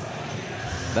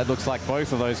that looks like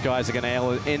both of those guys are going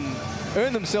to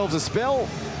earn themselves a spell.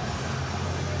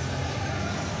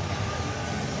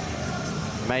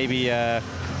 Maybe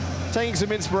taking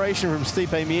some inspiration from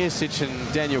Stipe Miocic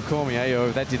and Daniel Cormier.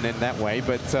 Oh, that didn't end that way,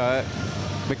 but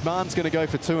McMahon's going to go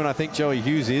for 2, and I think Joey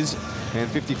Hughes is. And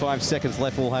 55 seconds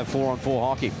left, we'll have 4-on-4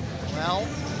 hockey. Well,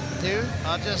 dude,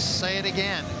 I'll just say it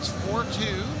again. It's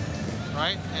 4-2,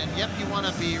 right? And yep, you want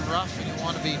to be rough and you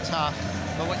want to be tough,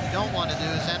 but what you don't want to do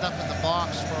is end up in the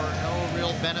box for no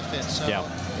real benefit. So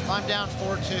if I'm down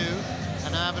 4-2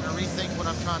 and I'm having to rethink what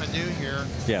I'm trying to do here,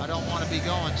 I don't want to be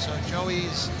going. So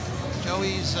Joey's,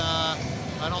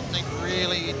 I don't think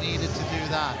really needed to do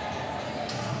that.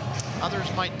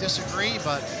 Others might disagree,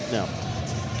 but no.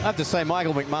 I have to say,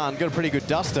 Michael McMahon got a pretty good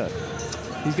duster.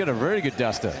 He's got a very good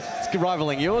duster. It's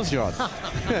rivaling yours, John. Yeah,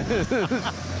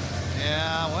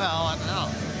 well, I don't know.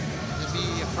 It'd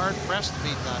be hard-pressed to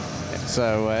beat that.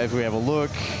 So if we have a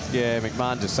look,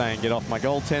 McMahon just saying, get off my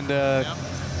goaltender.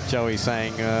 Joey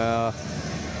saying,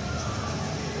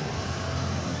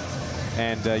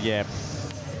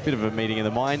 bit of a meeting of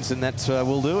the minds, and that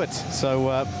will do it.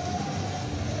 So,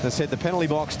 as I said, the penalty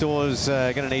box doors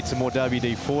are going to need some more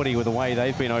WD-40 with the way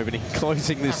they've been opening,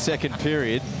 closing this second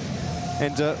period.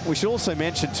 And we should also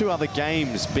mention 2 other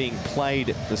games being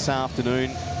played this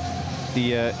afternoon.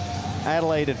 The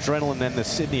Adelaide Adrenaline and the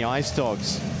Sydney Ice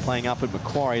Dogs playing up at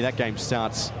Macquarie. That game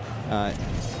starts,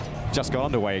 just got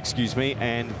underway, excuse me,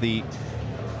 and the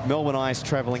Melbourne Ice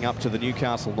travelling up to the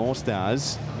Newcastle North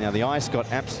Stars. Now, the Ice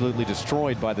got absolutely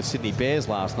destroyed by the Sydney Bears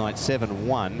last night,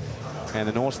 7-1. And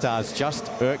the North Stars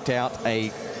just irked out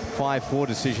a 5-4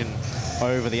 decision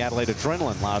over the Adelaide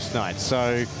Adrenaline last night.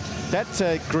 So that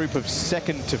group of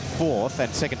 2nd to 4th,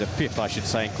 and 2nd to 5th, I should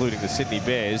say, including the Sydney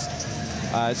Bears,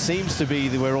 seems to be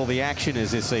where all the action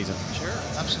is this season. Sure,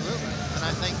 absolutely. And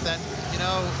I think that, you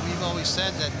know, we've always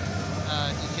said that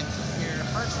you're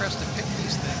hard-pressed to pick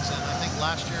these things. And I think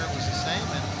last year it was the same.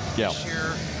 And this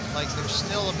year, like, there's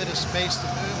still a bit of space to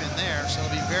move in there. So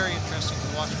it'll be very interesting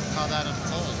to watch how that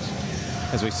unfolds.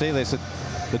 As we see this,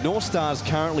 the North Stars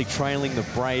currently trailing the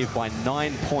Brave by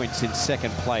 9 points in 2nd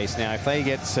place. Now, if they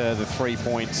get the 3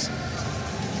 points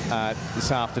this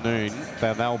afternoon,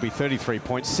 they'll be 33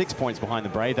 points, 6 points behind the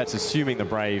Brave. That's assuming the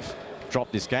Brave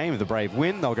drop this game. If the Brave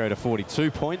win, they'll go to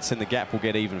 42 points, and the gap will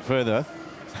get even further.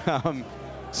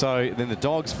 So then the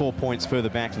Dogs 4 points further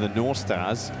back to the North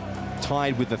Stars,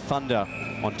 tied with the Thunder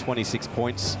on 26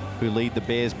 points, who lead the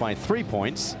Bears by 3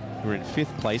 points. We're in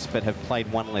 5th place, but have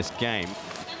played 1 less game.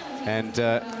 And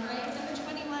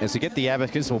as we get the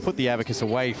abacus, we'll put the abacus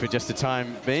away for just a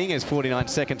time being, as 49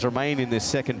 seconds remain in this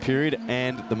second period,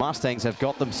 and the Mustangs have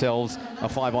got themselves a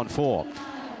 5-on-4.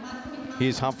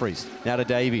 Here's Humphreys, now to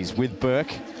Davies with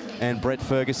Burke and Brett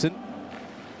Ferguson.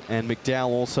 And McDowell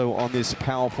also on this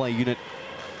power play unit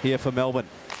here for Melbourne.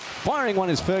 Firing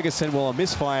one is Ferguson, well, a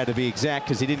misfire to be exact,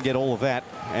 because he didn't get all of that.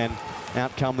 And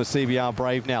out come the CBR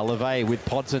Brave now. LeVay with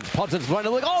Podson. Podson's going to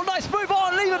look. Oh, nice move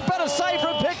on. An even better save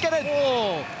from Pitkin.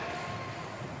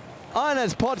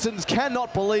 Ines Podsons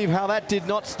cannot believe how that did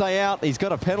not stay out. He's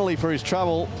got a penalty for his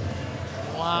trouble.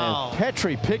 Wow. And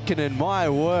Petri Pitkin, my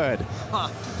word.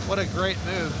 What a great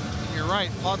move. And you're right.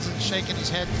 Podson's shaking his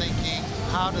head thinking,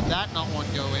 how did that not one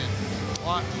go in?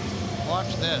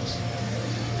 Watch this.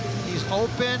 He's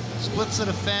open, splits the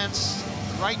defense,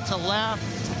 right to left.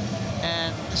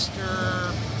 And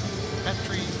Mr.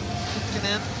 Petri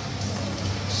Pitkin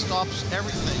stops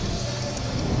everything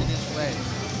in his way.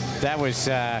 That was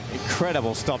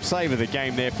incredible stop save of the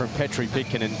game there from Petri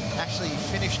Pitkin. Actually, he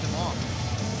finished him off.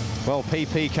 Well,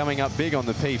 PP coming up big on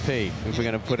the PP. If we're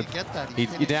going to put it,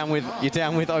 you're down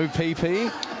with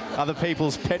OPP, other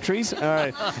people's Petries. All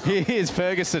right, here's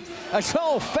Ferguson. A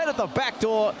goal fed at the back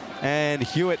door, and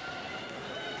Hewitt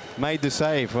made the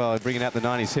save. Well, bringing out the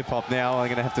 90s hip-hop now. I'm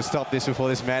going to have to stop this before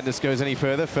this madness goes any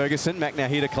further. Ferguson, back now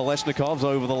here to Kalashnikovs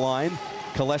over the line.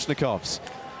 Kalashnikovs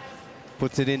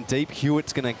puts it in deep.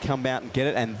 Hewitt's going to come out and get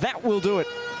it, and that will do it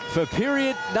for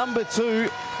period number 2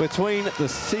 between the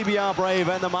CBR Brave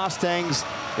and the Mustangs.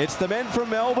 It's the men from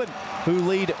Melbourne who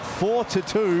lead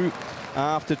 4-2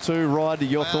 after 2. Rod,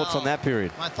 your thoughts on that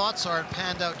period? My thoughts are it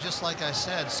panned out just like I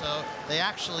said. So they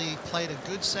actually played a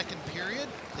good second period.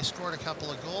 They scored a couple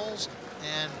of goals,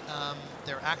 and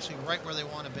they're actually right where they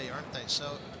want to be, aren't they?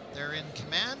 So they're in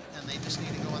command, and they just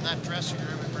need to go in that dressing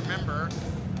room. And remember,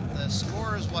 the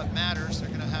score is what matters. They're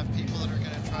going to have people that are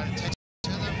going to try to take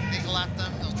to them, niggle at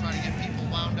them. They'll try to get people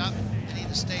wound up. They need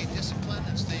to stay disciplined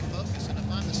and stay focused. And if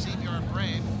I'm the CBR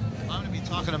Brave, I'm going to be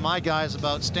talking to my guys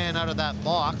about staying out of that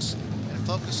box and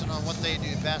focusing on what they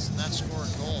do best, and that's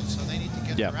scoring goals. So they need to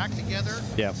get their act together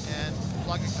and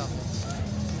plug a couple.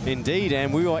 Indeed,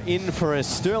 and we are in for a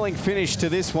sterling finish to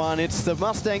this one. It's the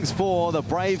Mustangs 4, the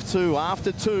Brave 2,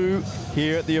 after 2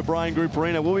 here at the O'Brien Group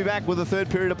Arena. We'll be back with the third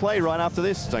period of play right after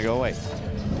this. Don't go away.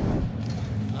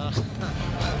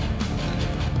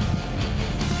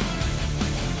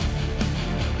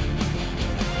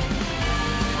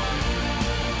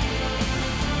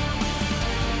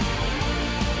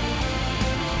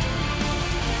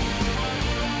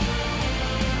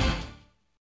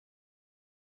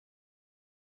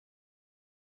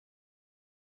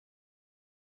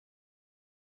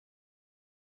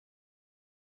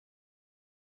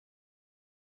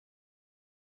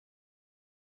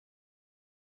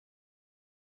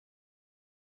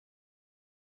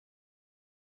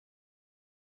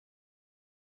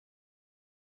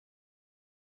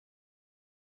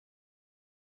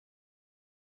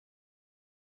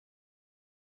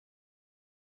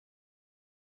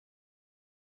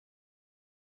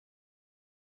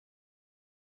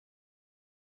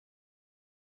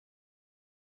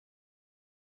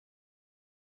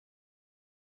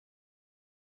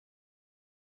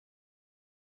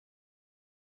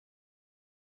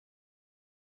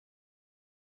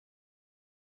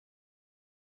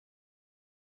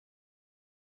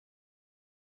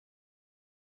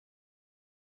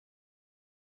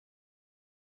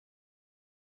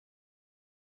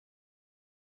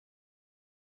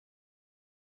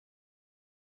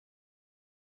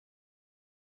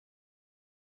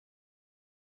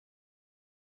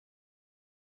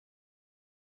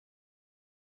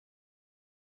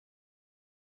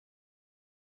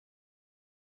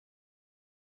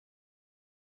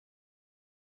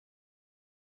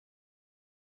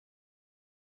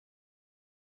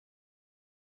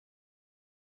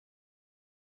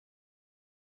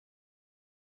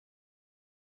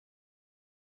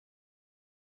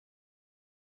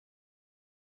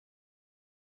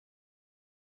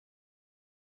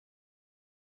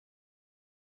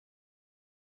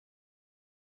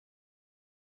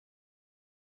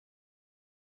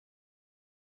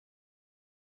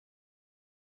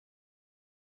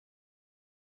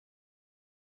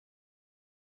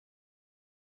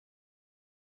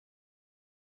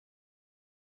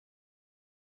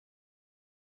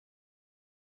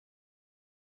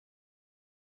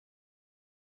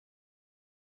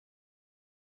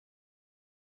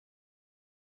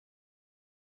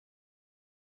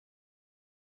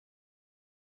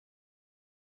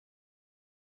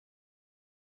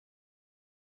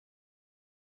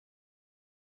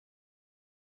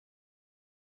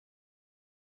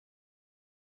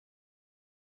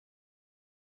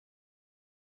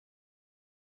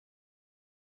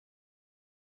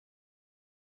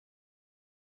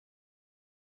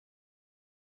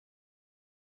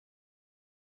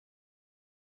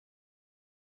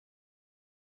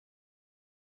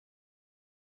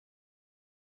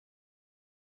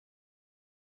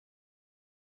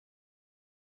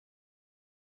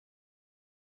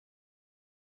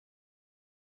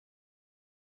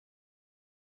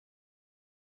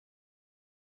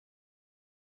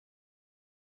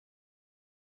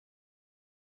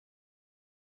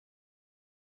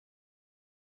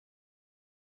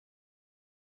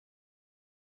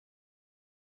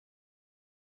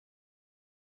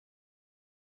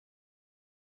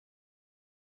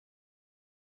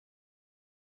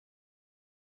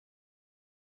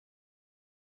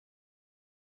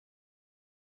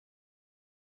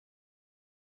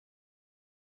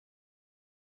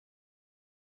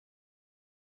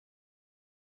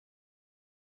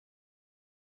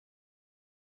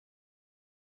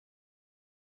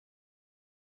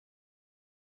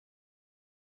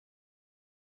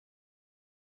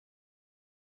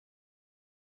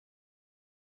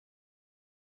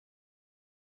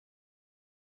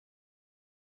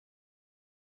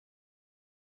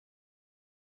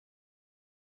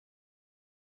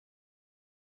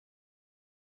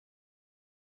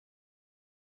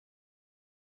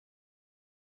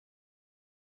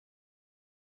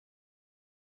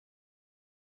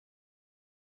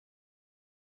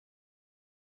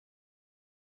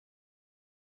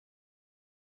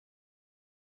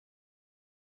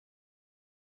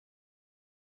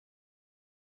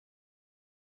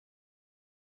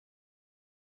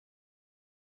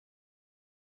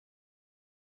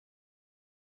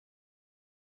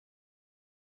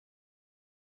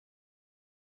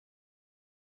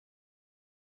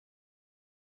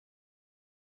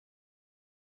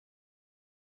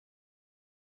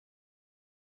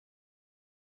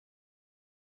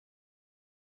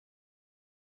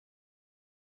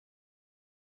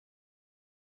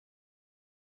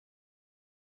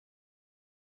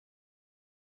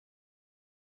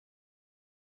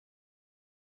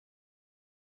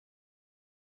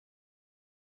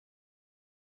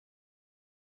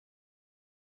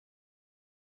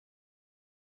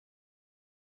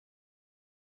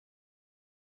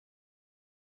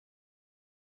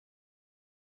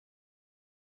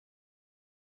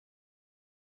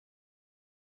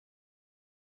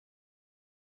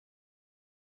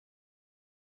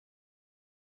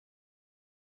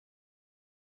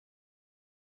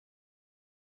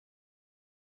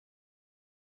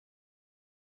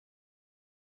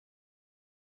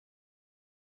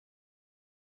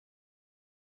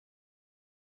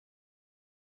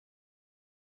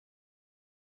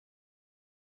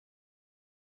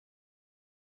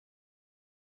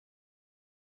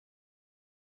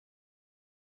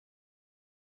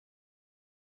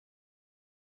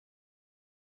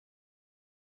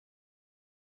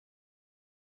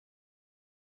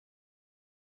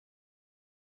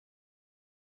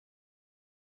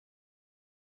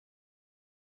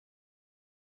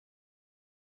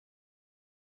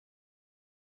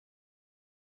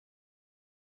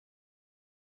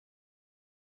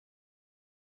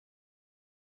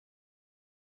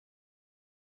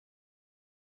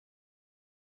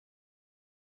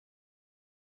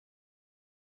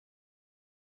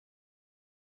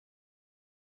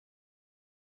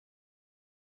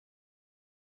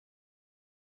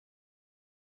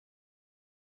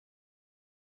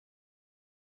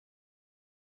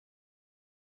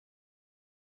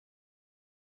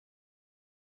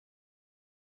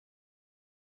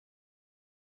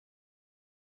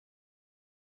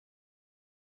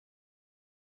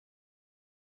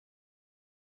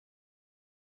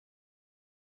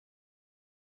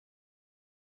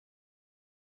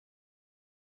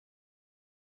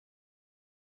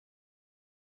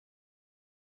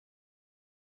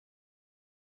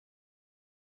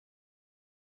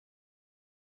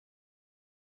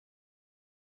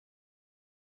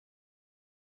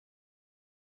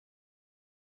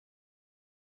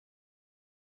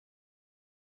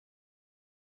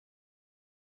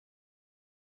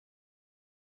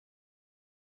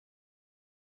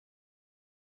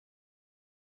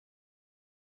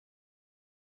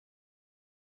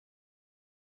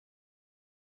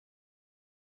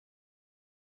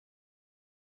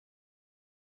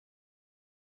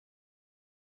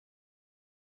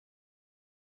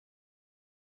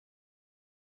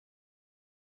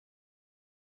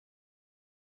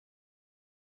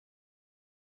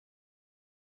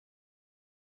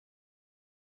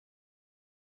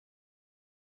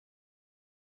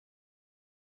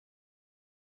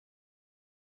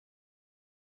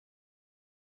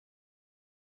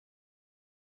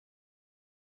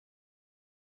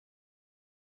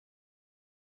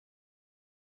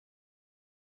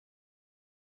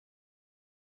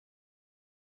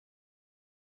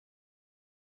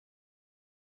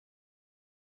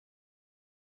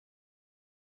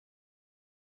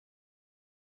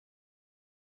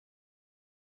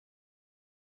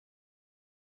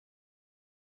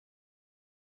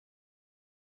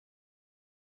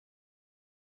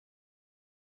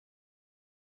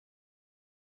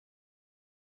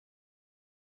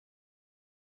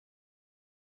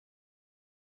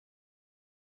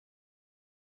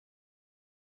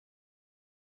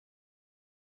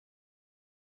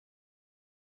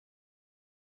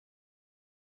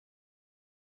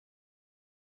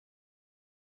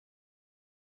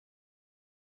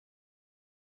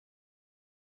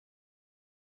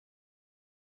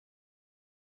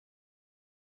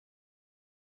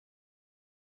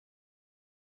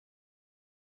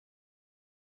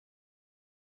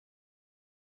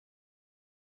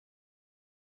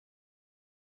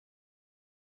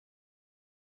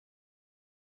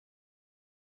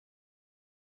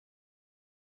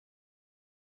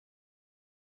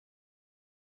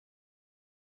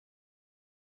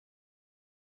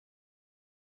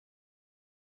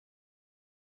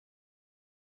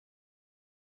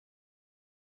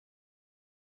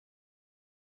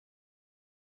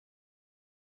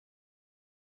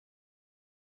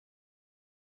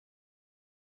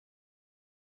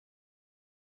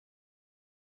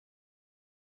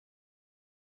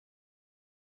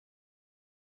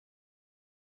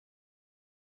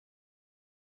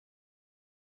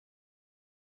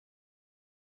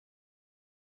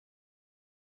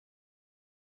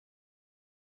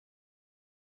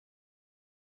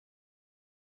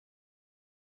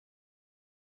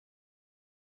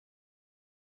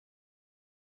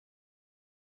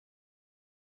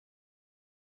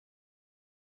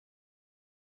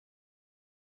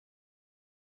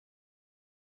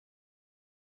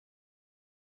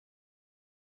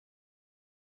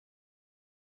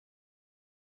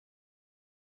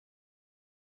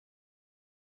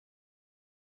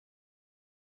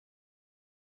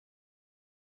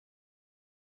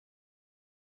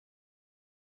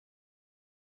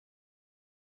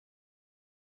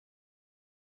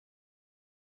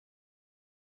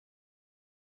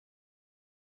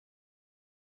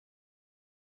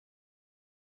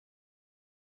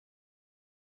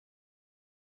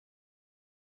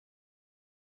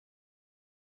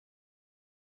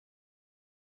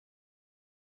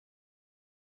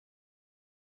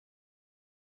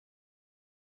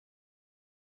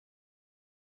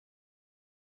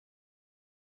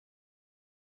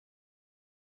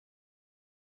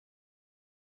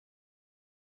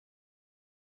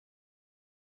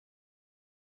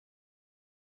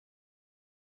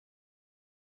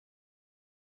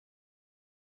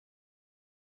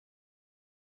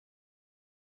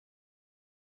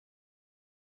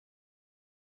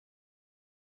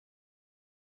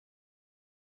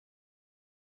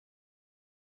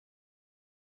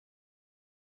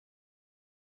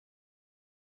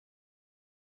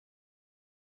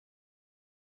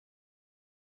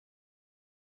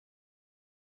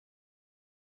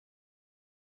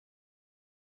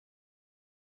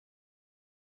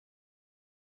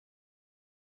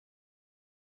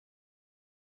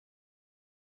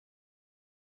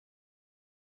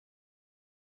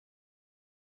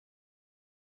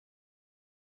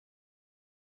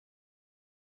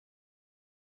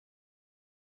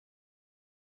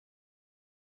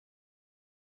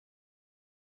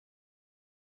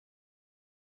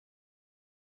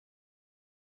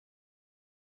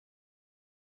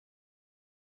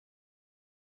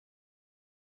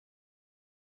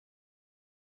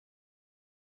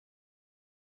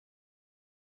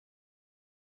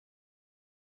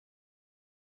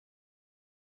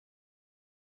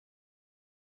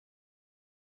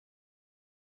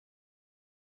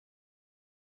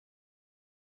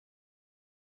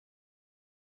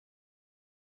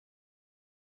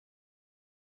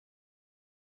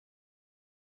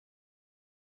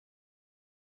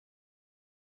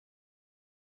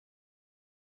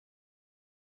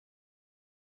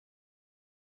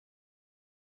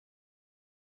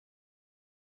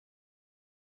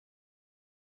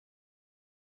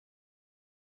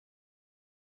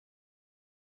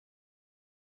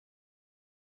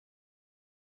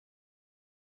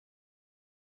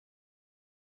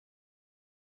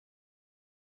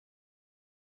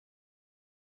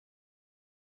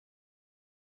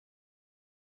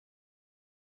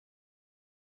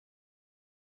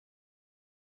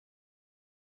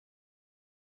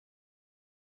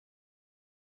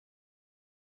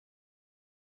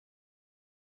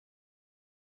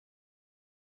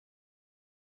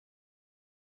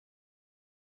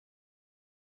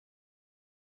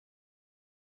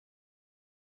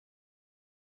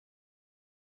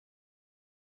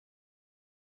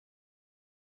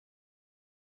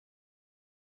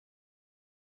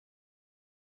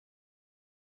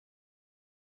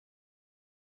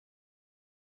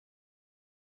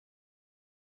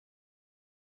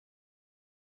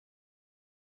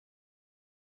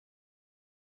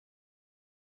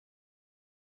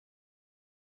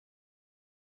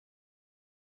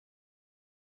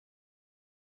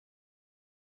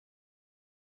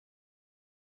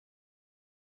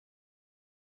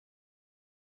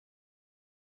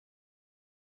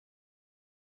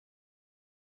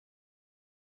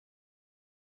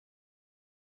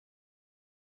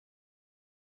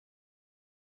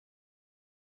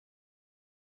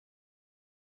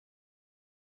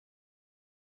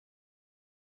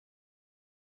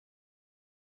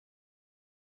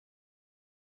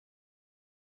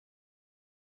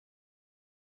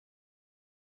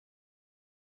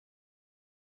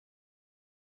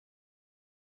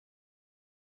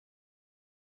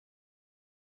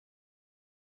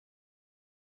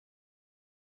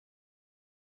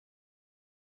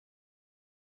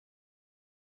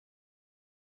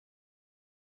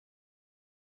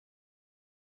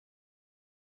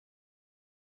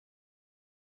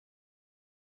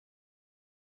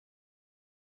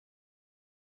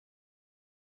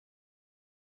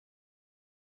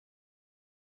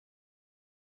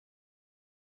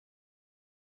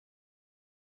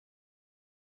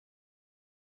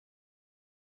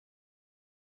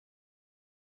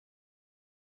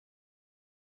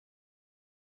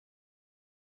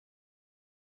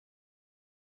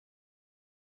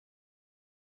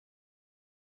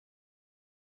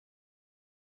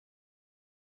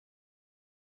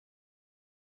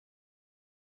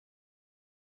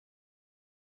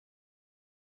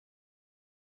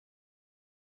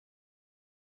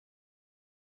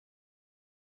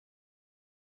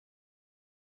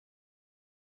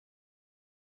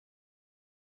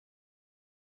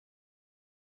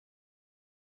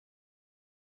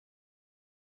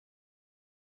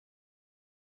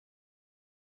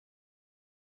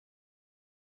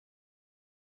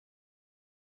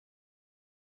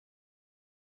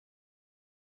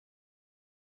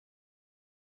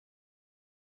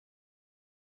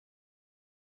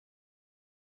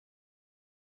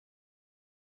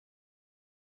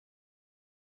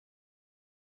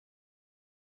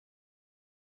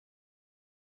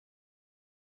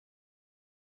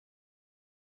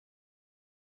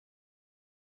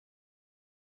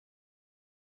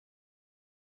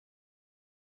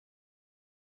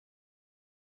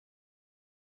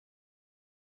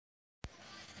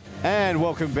 And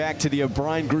welcome back to the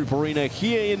O'Brien Group Arena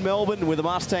here in Melbourne, where the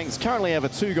Mustangs currently have a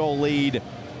 2-goal lead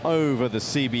over the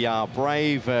CBR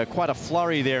Brave. Quite a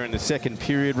flurry there in the second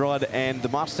period, Rod, and the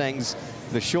Mustangs,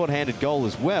 the short-handed goal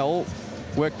as well,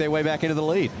 worked their way back into the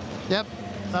lead. Yep,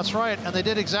 that's right, and they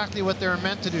did exactly what they were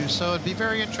meant to do. So it'd be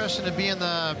very interesting to be in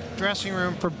the dressing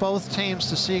room for both teams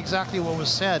to see exactly what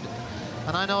was said.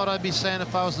 And I know what I'd be saying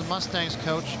if I was the Mustangs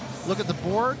coach. Look at the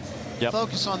board,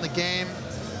 focus on the game,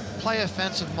 play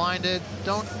offensive-minded.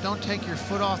 Don't take your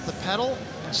foot off the pedal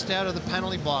and stay out of the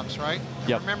penalty box, right?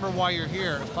 Remember why you're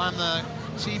here. If I'm the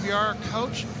CBR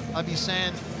coach, I'd be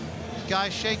saying,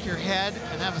 guys, shake your head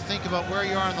and have a think about where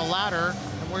you are on the ladder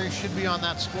and where you should be on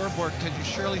that scoreboard, because you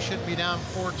surely shouldn't be down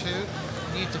 4-2.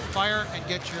 You need to fire and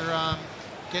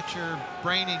get your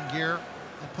brain in gear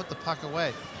and put the puck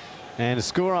away. And a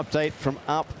score update from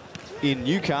up in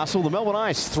Newcastle. The Melbourne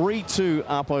Ice 3-2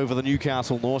 up over the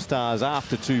Newcastle North Stars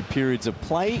after 2 periods of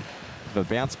play. The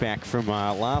bounce back from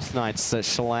last night's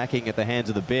shellacking at the hands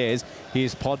of the Bears.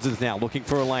 Here's Podsons now looking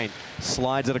for a lane.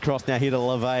 Slides it across now here to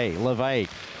LeVay. LeVay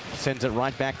sends it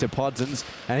right back to Podsons.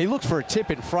 And he looks for a tip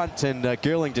in front, and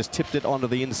Gerling just tipped it onto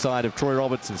the inside of Troy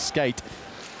Robertson's skate.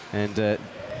 And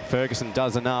Ferguson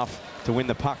does enough to win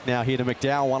the puck now here to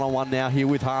McDowell. One-on-one now here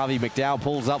with Harvey. McDowell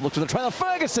pulls up, looks at the trailer.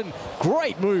 Ferguson,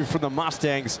 great move from the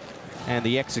Mustangs. And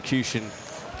the execution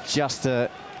just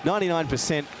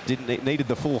 99%, needed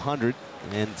the full 100.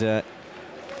 And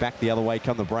back the other way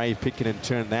come the Brave, pick it and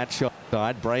turn that shot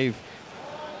side. Brave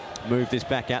move this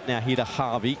back out now here to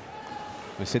Harvey.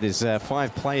 We said there's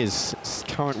 5 players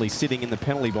currently sitting in the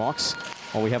penalty box.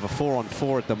 Well, we have a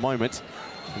 4-on-4 at the moment.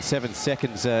 In 7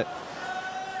 seconds, the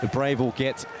Brave will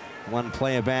get 1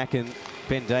 player back, and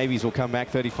Ben Davies will come back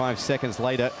 35 seconds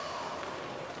later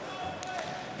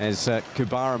as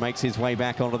Kubara makes his way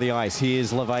back onto the ice.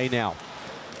 Here's LeVay now.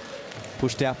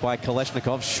 Pushed out by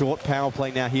Kalashnikov. Short power play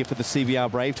now here for the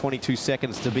CBR Brave. 22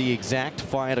 seconds to be exact.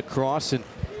 Fired across and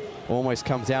almost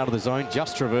comes out of the zone.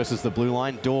 Just traverses the blue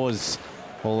line. Dawes,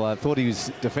 well, thought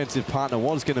his defensive partner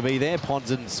was going to be there.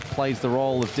 Podsons plays the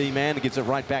role of D-man and gives it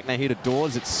right back now here to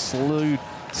Dawes. It's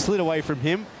slid away from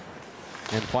him.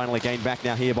 And finally gained back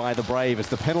now here by the Brave as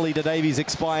the penalty to Davies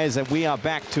expires, and we are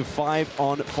back to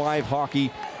 5-on-5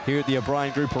 hockey here at the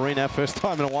O'Brien Group Arena. First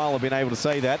time in a while I've been able to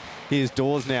say that. Here's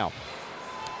Dawes now.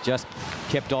 Just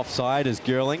kept offside as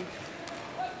Gerling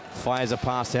fires a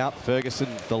pass out. Ferguson,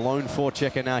 the lone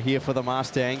forechecker now here for the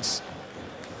Mustangs.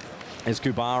 As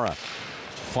Kubara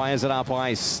fires it up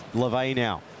ice. LeVay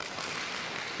now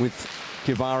with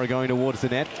Kubara going towards the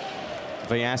net.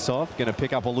 Vyasov going to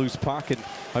pick up a loose puck and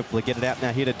hopefully get it out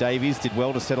now here to Davies. Did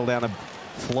well to settle down a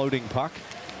floating puck.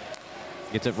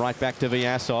 Gets it right back to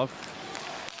Vyasov.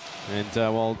 And,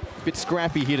 well, a bit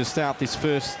scrappy here to start this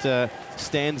first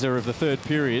stanza of the third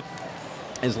period.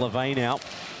 As LeVay now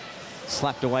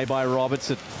slapped away by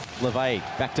Robertson. LeVay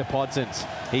back to Podsons.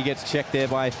 He gets checked there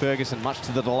by Ferguson, much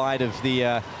to the delight of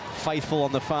the faithful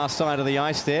on the far side of the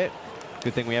ice there.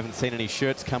 Good thing we haven't seen any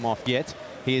shirts come off yet.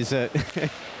 Here's a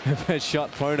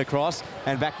shot thrown across,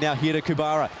 and back now here to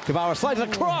Kubara. Kubara slides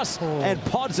across, and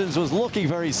Podsons was looking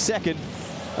for his second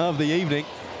of the evening.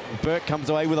 Burke comes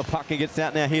away with a puck and gets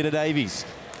out now here to Davies.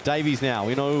 Davies now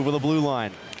in over the blue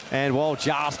line. And while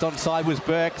just onside was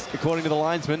Burke, according to the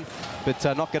linesman, but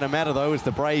not going to matter though, as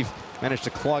the Brave managed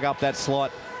to clog up that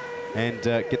slot and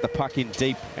get the puck in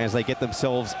deep as they get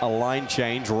themselves a line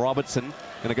change. Robertson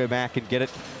going to go back and get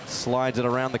it. Slides it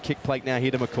around the kick plate now here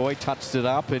to McCoy. Touched it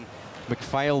up, and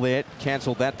McPhail there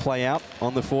cancelled that play out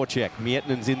on the forecheck.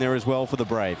 Mietinen's in there as well for the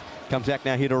Brave. Comes back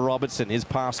now here to Robertson. His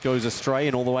pass goes astray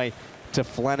and all the way to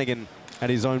Flanagan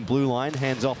at his own blue line.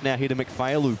 Hands off now here to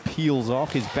McPhail, who peels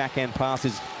off. His backhand pass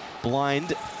is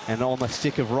blind, and on the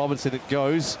stick of Robertson it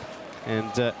goes.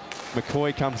 And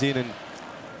McCoy comes in and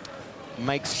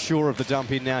makes sure of the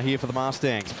dump in now here for the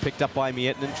Mustangs. Picked up by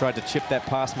Mietinen, tried to chip that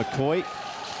past McCoy.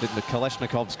 Then the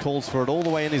Kalashnikovs calls for it all the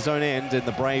way in his own end, and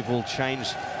the Brave will change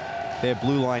their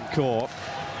blue line core.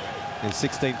 And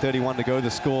 16:31 to go. The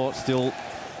score still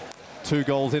 2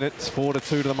 goals in it. It's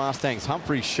 4-2 to the Mustangs.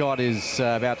 Humphrey's shot is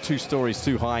about 2 stories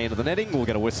too high into the netting. We'll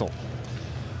get a whistle.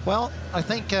 Well, I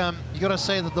think you got to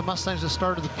say that the Mustangs have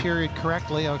started the period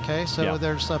correctly. Okay, so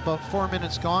there's about 4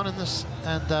 minutes gone in this,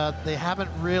 and they haven't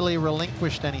really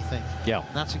relinquished anything. And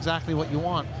that's exactly what you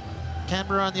want.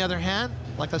 Canberra, on the other hand,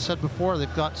 like I said before,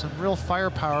 they've got some real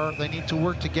firepower. They need to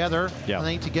work together, and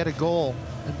they need to get a goal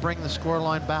and bring the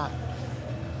scoreline back.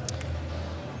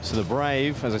 So the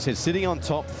Brave, as I said, sitting on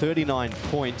top, 39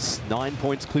 points, 9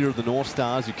 points clear of the North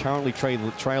Stars, who currently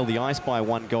trail the Ice by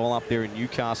 1 goal up there in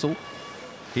Newcastle.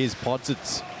 Here's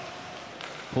Podsons.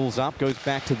 Pulls up, goes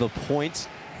back to the point.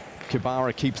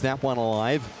 Kubara keeps that one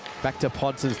alive. Back to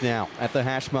Podsons now at the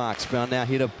hash marks. Now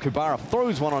here to Kubara,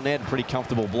 throws one on net. Pretty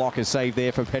comfortable blocker save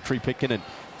there for Petri Pitkänen.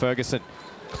 Ferguson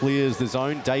clears the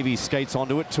zone. Davies skates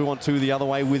onto it. 2-on-2 the other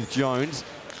way with Jones.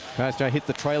 Tries to hit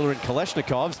the trailer in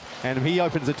Kalashnikov's, and he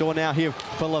opens the door now here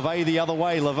for LeVay the other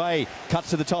way. LeVay cuts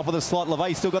to the top of the slot.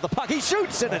 LeVay still got the puck. He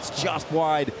shoots, and it's just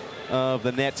wide of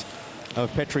the net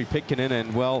of Petri Pitkänen.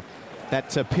 And, well, that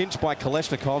pinch by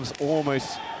Kalashnikov's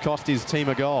almost cost his team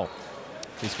a goal.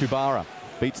 Here's Kubara.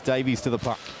 Beats Davies to the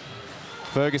puck.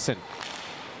 Ferguson.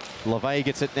 LeVay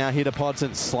gets it now here to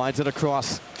Podson. Slides it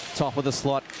across. Top of the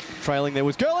slot. Trailing there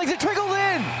was Girlings. It trickled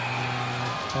in!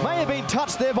 May have been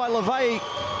touched there by LeVay.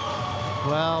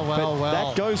 Well.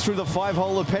 That goes through the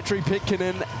 5-hole of Petri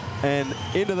Pitkänen, and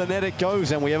into the net it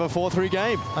goes, and we have a 4-3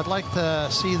 game. I'd like to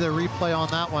see the replay on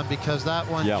that one, because that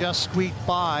one just squeaked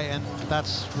by, and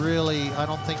that's really, I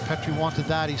don't think Petri wanted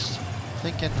that. He's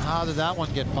thinking, how did that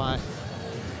one get by?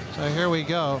 So here we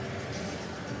go.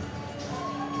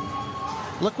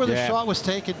 Look where the shot was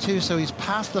taken too, so he's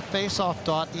past the face-off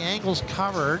dot, the angle's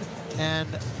covered, and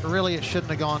really it shouldn't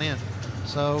have gone in.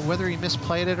 So whether he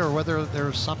misplayed it or whether there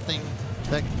was something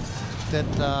that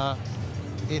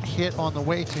it hit on the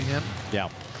way to him. Yeah.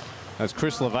 That's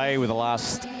Chris LeVay with the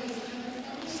last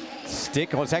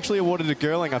stick. Oh, it's actually awarded to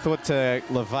Girling. I thought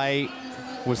LeVay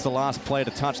was the last player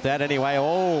to touch that anyway.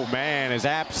 Oh, man, as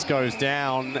Apps goes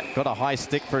down. Got a high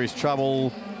stick for his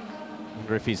trouble.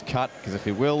 Wonder if he's cut, because if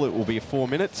he will, it will be 4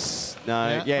 minutes.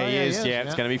 No, he is. Yeah,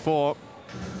 it's going to be 4.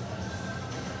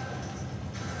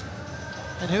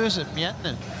 And who is it?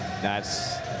 Miettinen?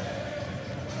 That's...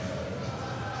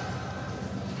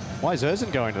 Why is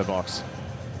Erzin going to the box?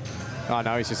 Oh,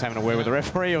 no, he's just having a word with the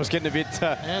referee. I was getting a bit... it's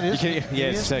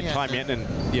Kai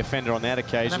Miettinen, the offender on that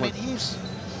occasion. And I mean, he's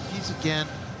again...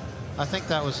 I think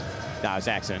that was... No, it was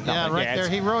accident. Yeah, right there.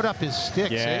 He rode up his stick,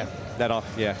 see?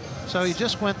 So he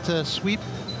just went to sweep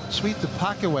the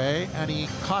puck away, and he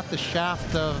caught the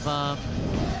shaft of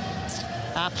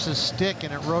Apps' stick,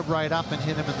 and it rode right up and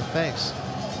hit him in the face.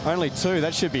 Only 2.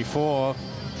 That should be 4.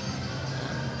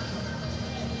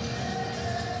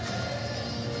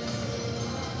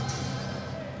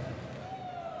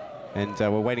 And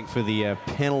we're waiting for the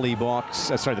penalty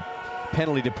box. Sorry, the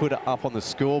penalty to put it up on the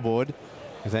scoreboard.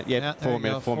 Is that 4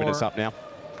 minutes? 4 minutes up now.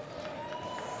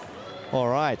 All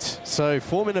right. So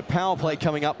 4-minute power play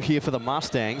coming up here for the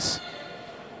Mustangs,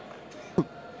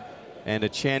 and a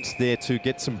chance there to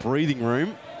get some breathing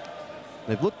room.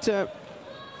 They've looked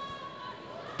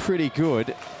pretty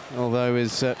good, although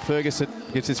as Ferguson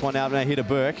gets this one out now here to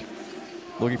Burke,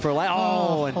 looking for a lane.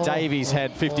 Oh, and Davies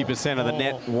had 50% of the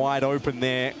net wide open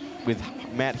there with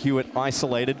Matt Hewitt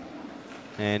isolated,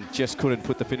 and just couldn't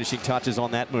put the finishing touches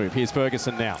on that move. Here's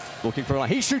Ferguson now, looking for a lane.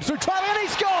 He shoots through traffic and he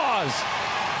scores!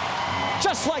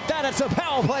 Just like that, it's a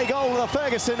power play goal with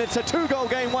Ferguson. It's a 2-goal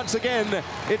game once again.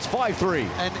 It's 5-3.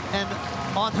 And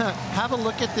have a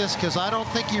look at this, because I don't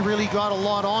think he really got a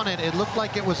lot on it. It looked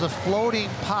like it was a floating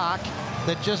puck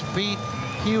that just beat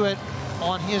Hewitt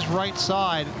on his right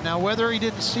side. Now, whether he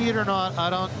didn't see it or not, I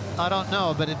don't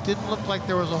know, but it didn't look like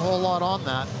there was a whole lot on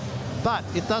that. But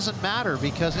it doesn't matter,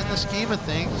 because in the scheme of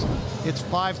things, it's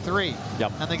 5-3.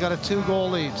 Yep. And they got a 2-goal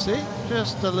lead. See?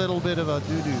 Just a little bit of a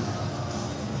doo-doo.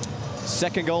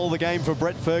 Second goal of the game for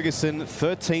Brett Ferguson,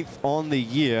 13th on the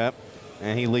year,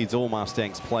 and he leads all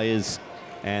Mustangs players.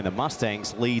 And the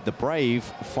Mustangs lead the Brave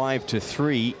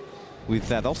 5-3 with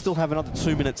that. They'll still have another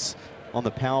 2 minutes on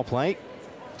the power play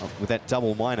with that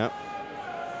double minor.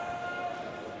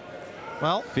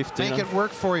 Well, make it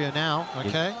work for you now,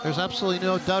 okay? There's absolutely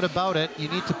no doubt about it. You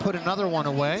need to put another one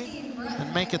away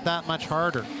and make it that much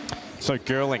harder. So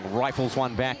Girling rifles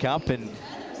one back up, and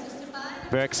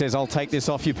Burke says, I'll take this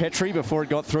off you, Petri, before it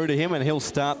got through to him, and he'll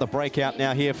start the breakout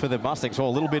now here for the Mustangs. So a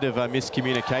little bit of a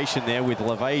miscommunication there with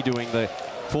LeVay doing the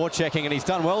forechecking, and he's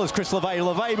done well as Chris LeVay.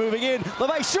 LeVay moving in.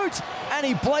 LeVay shoots, and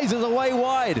he blazes away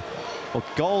wide. Well,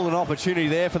 goal and opportunity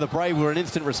there for the Brave were an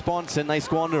instant response, and they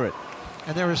squander it.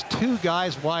 And there was 2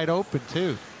 guys wide open,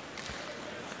 too.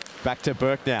 Back to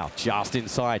Burke now, just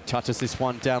inside. Touches this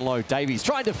one down low. Davies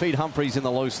trying to feed Humphries in the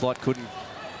low slot. Couldn't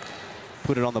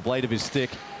put it on the blade of his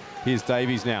stick. Here's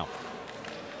Davies now.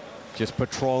 Just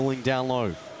patrolling down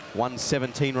low.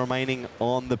 1:17 remaining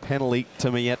on the penalty to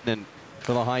Miettinen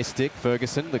for the high stick.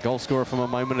 Ferguson, the goal scorer from a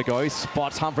moment ago,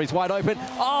 spots Humphries wide open.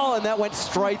 Oh, and that went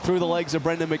straight through the legs of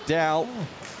Brendan McDowell,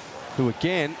 who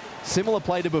again, similar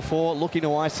play to before, looking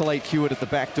to isolate Hewitt at the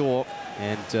back door,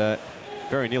 and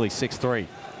very nearly 6-3.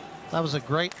 That was a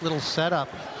great little setup.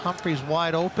 Humphries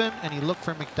wide open, and he looked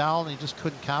for McDowell, and he just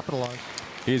couldn't capitalize.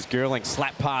 Here's Gerling,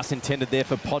 slap pass intended there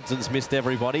for Podson's, missed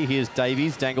everybody. Here's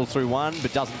Davies, dangles through one,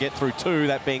 but doesn't get through two,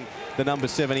 that being the number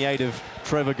 78 of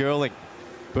Trevor Gerling.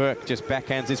 Burke just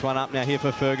backhands this one up now here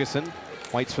for Ferguson.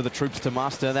 Waits for the troops to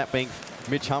muster, that being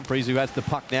Mitch Humphries, who has the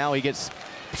puck now. He gets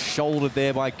shouldered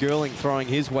there by Gerling, throwing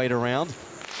his weight around.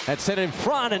 That's set in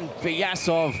front, and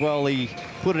Vyasov, well, he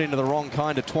put it into the wrong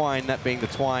kind of twine, that being the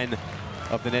twine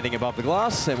of the netting above the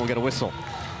glass, and we'll get a whistle.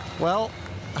 Well,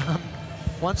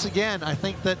 once again, I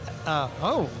think that,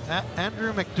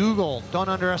 Andrew McDougall, don't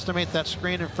underestimate that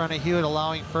screen in front of Hewitt,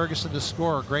 allowing Ferguson to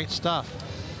score. Great stuff.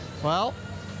 Well,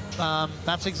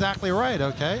 that's exactly right,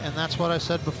 okay? And that's what I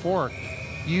said before.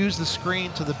 Use the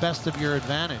screen to the best of your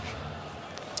advantage.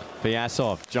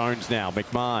 Vyasov, Jones now,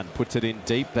 McMahon puts it in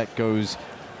deep. That goes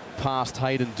past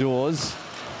Hayden Dawes.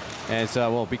 As,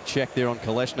 well, big check there on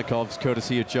Kalashnikov's,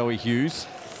 courtesy of Joey Hughes.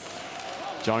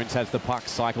 Jones has the puck,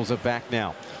 cycles it back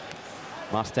now.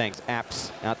 Mustangs,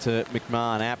 Apps out to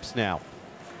McMahon. Apps now.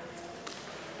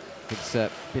 It's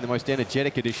been the most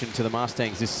energetic addition to the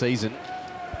Mustangs this season.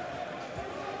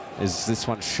 As this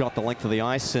one shot the length of the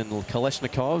ice, and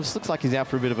Kalashnikov's looks like he's out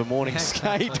for a bit of a morning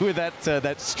skate with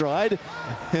that stride,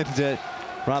 and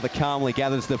rather calmly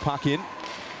gathers the puck in.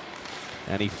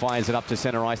 And he fires it up to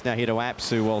centre ice now here to Apps,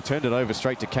 who will turn it over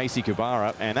straight to Casey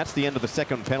Kubara. And that's the end of the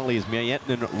second penalty as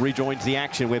Miettinen rejoins the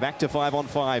action. We're back to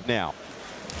 5-on-5 now.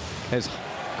 There's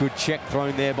good check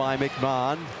thrown there by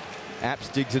McMahon.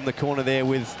 Apps digs in the corner there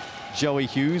with Joey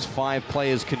Hughes. 5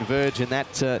 players converge in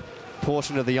that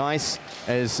portion of the ice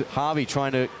as Harvey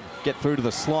trying to get through to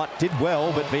the slot. Did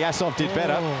well, but Vyasov did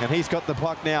better. And he's got the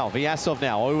puck now. Vyasov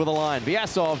now over the line.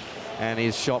 Vyasov, and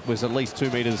his shot was at least 2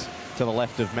 meters to the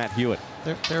left of Matt Hewitt.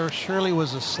 There surely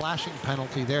was a slashing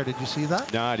penalty there. Did you see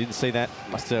that? No, I didn't see that.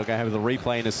 Must go have the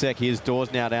replay in a sec. Here's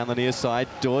Dawes now down the near side.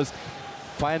 Dawes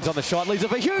fans on the shot, leaves it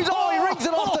for Hughes. Oh, he rings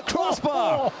it off the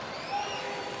crossbar.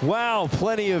 Wow,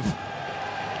 plenty of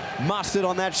mustard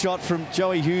on that shot from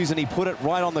Joey Hughes, and he put it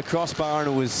right on the crossbar,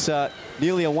 and it was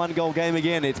nearly a 1-goal game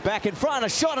again. It's back in front, a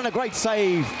shot and a great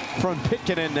save from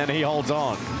Pitkinen, and he holds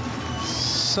on.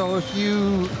 So if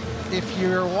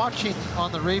you're watching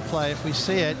on the replay, if we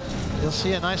see it, you'll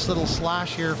see a nice little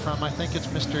slash here from, I think it's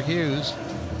Mr. Hughes.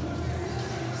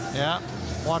 Yeah,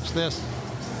 watch this.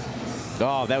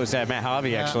 Oh, that was Matt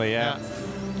Harvey, actually, yeah.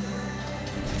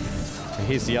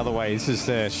 Here's the other way. This is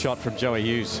the shot from Joey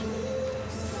Hughes.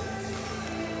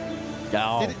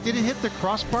 Oh. Did it hit the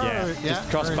crossbar? Yeah, or, just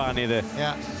crossbar near the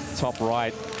top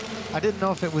right. I didn't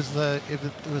know if it was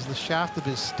the shaft of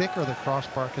his stick or the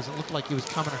crossbar, because it looked like he was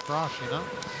coming across, you know.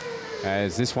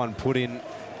 As this one put in,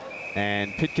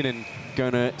 and Pitkinen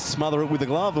going to smother it with the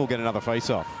glove. We'll get another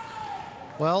face-off.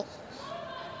 Well,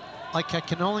 like, I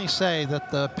can only say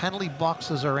that the penalty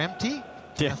boxes are empty.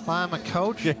 Yeah. If I'm a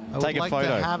coach, I would like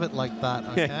to have it like that,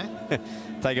 okay? Yeah.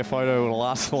 Take a photo, it'll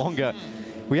last longer.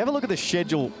 We have a look at the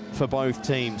schedule for both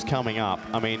teams coming up.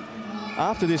 I mean,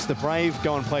 after this, the Brave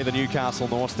go and play the Newcastle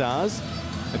North Stars,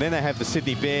 and then they have the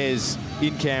Sydney Bears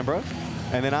in Canberra,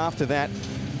 and then after that,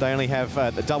 they only have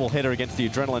the double header against the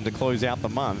Adrenaline to close out the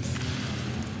month.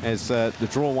 As the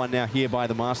draw one now here by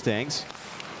the Mustangs.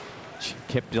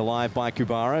 Kept alive by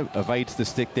Kubara, evades the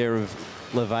stick there of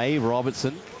LeVay.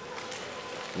 Robertson,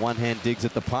 one-hand digs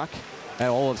at the puck. And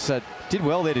all it's did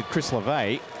well there, did Chris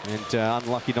LeVay, and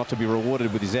unlucky not to be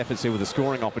rewarded with his efforts here with a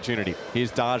scoring opportunity. Here's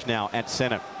Darge now at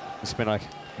centre. He spent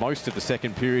most of the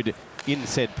second period in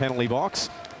said penalty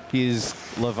box. Here's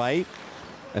LeVay,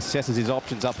 assesses his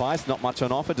options up ice, not much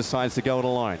on offer, decides to go it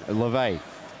alone. LeVay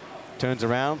turns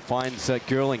around, finds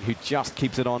Gerling, who just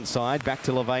keeps it onside. Back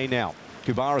to LeVay now.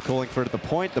 Kubara calling for it at the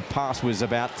point. The pass was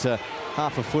about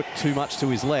half a foot too much to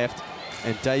his left,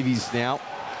 and Davies now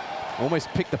almost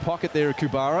picked the pocket there of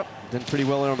Kubara. Done pretty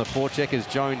well there on the forecheck as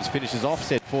Jones finishes off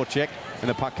said forecheck, and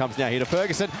the puck comes now here to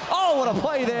Ferguson. Oh, what a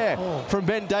play there from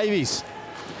Ben Davies.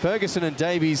 Ferguson and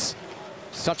Davies,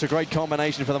 such a great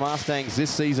combination for the Mustangs this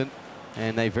season,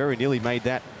 and they very nearly made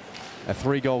that a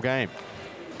 3-goal game.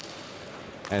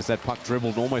 As that puck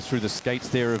dribbled almost through the skates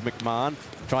there of McMahon.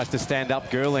 Tries to stand up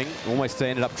Gerling, almost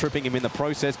ended up tripping him in the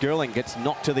process. Gerling gets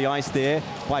knocked to the ice there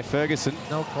by Ferguson.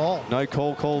 No call. No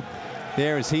call called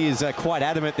there, as he is quite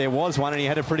adamant there was one, and he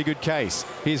had a pretty good case.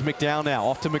 Here's McDowell now,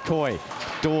 off to McCoy.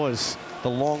 Dawes, the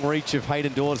long reach of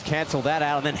Hayden Dawes, cancelled that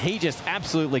out, and then he just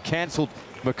absolutely cancelled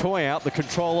McCoy out. The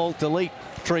Control-Alt-Delete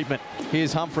treatment.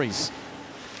 Here's Humphries.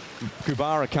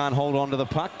 Kubara can't hold on to the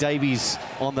puck. Davies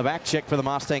on the back check for the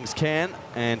Mustangs can,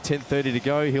 and 10:30 to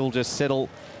go. He'll just settle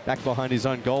back behind his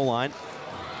own goal line.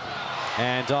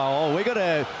 And we got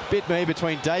a bit made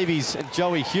between Davies and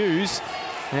Joey Hughes,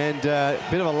 and a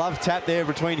bit of a love tap there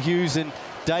between Hughes and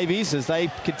Davies as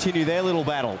they continue their little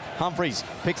battle. Humphries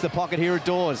picks the pocket here at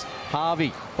Dawes.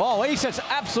 Harvey. Oh, he just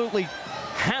absolutely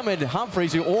hammered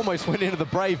Humphries, who almost went into the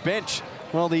Brave bench.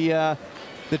 Well, the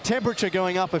temperature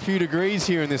going up a few degrees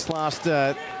here in this last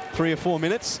 3 or 4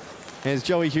 minutes. As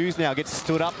Joey Hughes now gets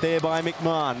stood up there by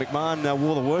McMahon. McMahon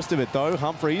wore the worst of it, though.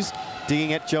 Humphries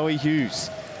digging at Joey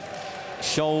Hughes.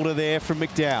 Shoulder there from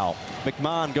McDowell.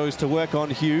 McMahon goes to work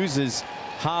on Hughes as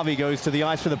Harvey goes to the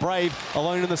ice for the Brave.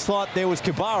 Alone in the slot, there was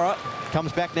Kubara.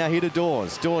 Comes back now here to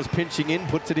Dawes. Dawes pinching in,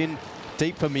 puts it in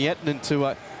deep for Miettinen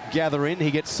to gather in.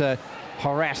 He gets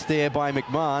harassed there by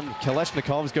McMahon.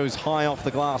 Kalashnikovs goes high off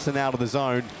the glass and out of the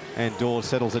zone. And Dawes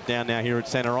settles it down now here at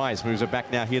center ice. Moves it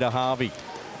back now here to Harvey.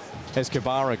 As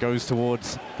Kubara goes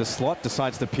towards the slot,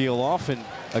 decides to peel off, and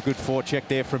a good forecheck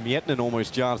there from Miettinen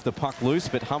almost jars the puck loose,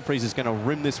 but Humphries is going to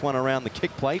rim this one around the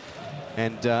kick plate,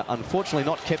 and unfortunately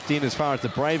not kept in as far as the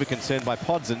Brave are concerned by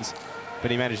Podzins,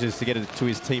 but he manages to get it to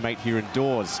his teammate here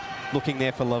indoors. Looking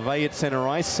there for LeVay at center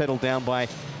ice, settled down by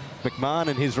McMahon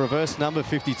and his reverse number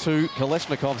 52.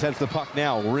 Kalashnikovs has the puck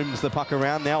now, rims the puck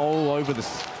around now all over the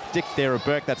stick there of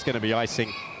Burke. That's going to be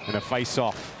icing and a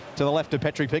face-off to the left of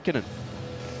Petri Pikkinen.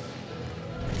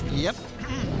 Yep.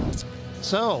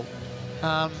 So,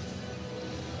 yeah,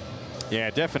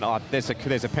 definitely.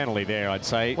 There's a penalty there, I'd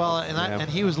say. Well, and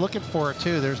he was looking for it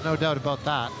too. There's no doubt about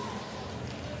that.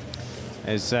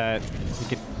 As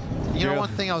you know, one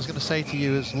thing I was going to say to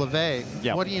you is LeVay.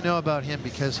 Yep. What do you know about him?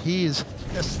 Because he's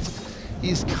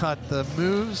got the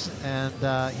moves, and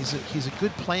he's a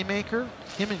good playmaker.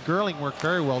 Him and Gerling work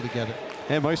very well together.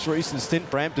 Yeah, most recent stint,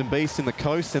 Brampton Beast in the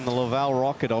Coast and the Laval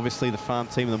Rocket, obviously the farm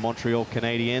team of the Montreal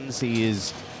Canadiens. He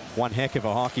is one heck of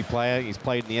a hockey player. He's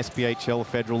played in the SPHL,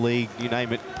 Federal League, you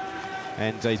name it.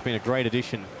 And he's been a great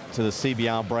addition to the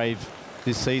CBR Brave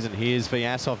this season. Here's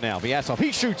Vyasov now. Vyasov,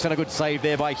 he shoots, and a good save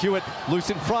there by Hewitt. Loose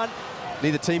in front.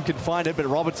 Neither team can find it, but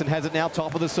Robertson has it now,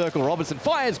 top of the circle. Robertson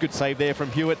fires, good save there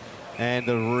from Hewitt. And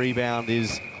the rebound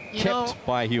is kept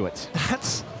by Hewitt.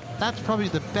 That's probably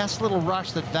the best little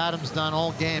rush that Vadum's done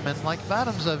all game. And like,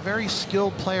 Vadum's a very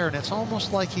skilled player, and it's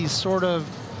almost like he's sort of,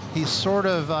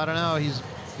 I don't know, he's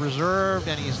reserved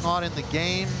and he's not in the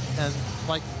game. And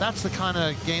like, that's the kind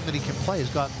of game that he can play.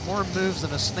 He's got more moves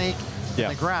than a snake in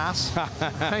the grass.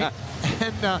 Right?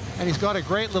 And he's got a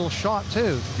great little shot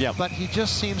too. Yep. But he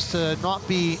just seems to not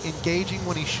be engaging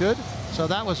when he should. So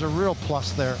that was a real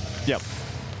plus there. Yep.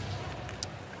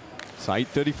 So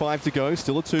 8:35 to go,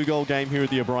 still a 2-goal game here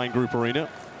at the O'Brien Group Arena.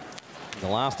 The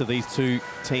last of these two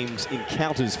teams'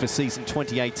 encounters for season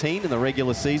 2018 in the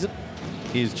regular season.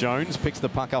 Here's Jones, picks the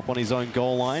puck up on his own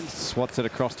goal line, swats it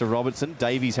across to Robertson.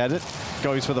 Davies has it,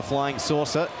 goes for the flying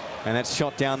saucer, and that's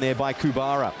shot down there by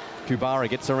Kubara. Kubara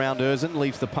gets around Erzin,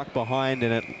 leaves the puck behind,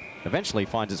 and it eventually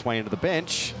finds its way into the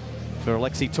bench for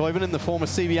Alexei Toivonen, the former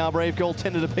CBR Brave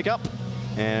goaltender, to pick up.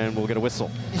 And we'll get a whistle.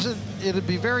 It'd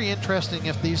be very interesting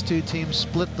if these two teams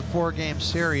split the 4-game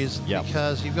series,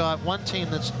 because you've got one team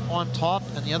that's on top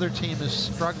and the other team is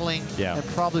struggling and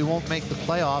probably won't make the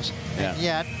playoffs, and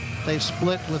yet they've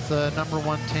split with the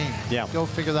 #1 team. Go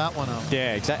figure that one out.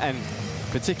 Yeah, exactly. And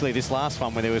particularly this last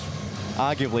one, where there was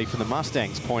arguably, from the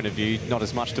Mustangs' point of view, not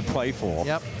as much to play for.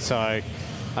 So, I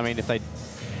mean,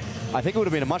 I think it would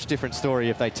have been a much different story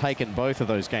if they'd taken both of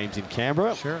those games in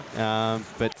Canberra. Sure.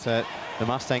 But the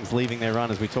Mustangs leaving their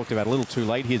run, as we talked about, a little too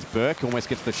late. Here's Burke, almost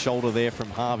gets the shoulder there from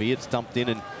Harvey. It's dumped in,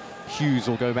 and Hughes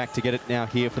will go back to get it now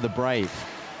here for the Brave.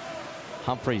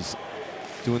 Humphries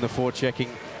doing the forechecking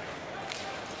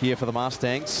here for the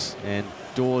Mustangs, and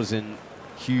Dawes and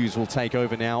Hughes will take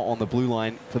over now on the blue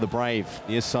line for the Brave.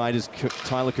 Near side is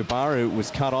Tyler Kubara, who was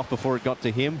cut off before it got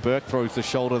to him. Burke throws the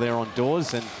shoulder there on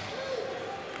Dawes, and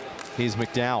here's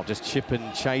McDowell, just chip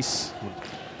and chase.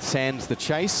 Sands the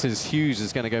chase as Hughes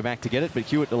is going to go back to get it, but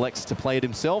Hewitt elects to play it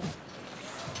himself.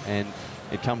 And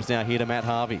it comes now here to Matt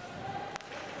Harvey.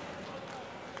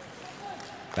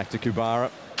 Back to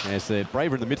Kubara as the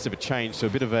Brave are in the midst of a change, so a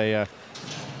bit of a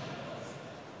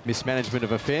mismanagement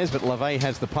of affairs, but LeVay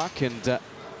has the puck and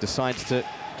decides to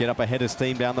get up ahead of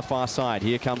steam down the far side.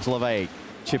 Here comes LeVay.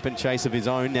 Chip and chase of his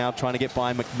own now, trying to get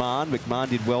by McMahon. McMahon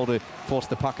did well to force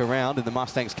the puck around, and the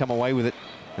Mustangs come away with it.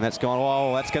 And that's gone,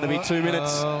 oh, that's going to be 2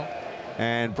 minutes.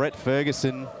 And Brett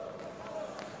Ferguson,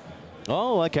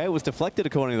 oh, okay, it was deflected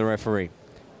according to the referee.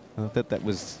 I thought that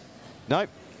was, nope.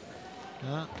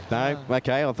 No,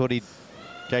 okay, I thought he'd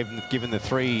given the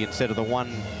 3 instead of the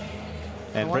 1.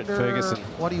 And Brett Ferguson.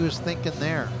 What he was thinking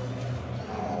there.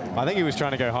 I think he was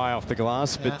trying to go high off the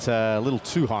glass, but a little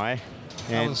too high.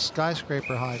 That was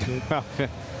skyscraper high, dude.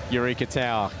 Eureka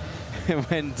Tower.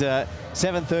 And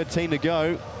 7:13 to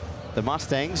go. The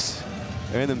Mustangs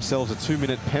earn themselves a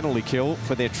 2-minute penalty kill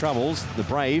for their troubles. The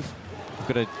Brave have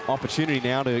got an opportunity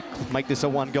now to make this a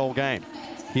 1-goal game.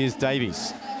 Here's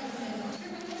Davies.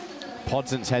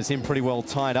 Podsons has him pretty well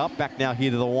tied up. Back now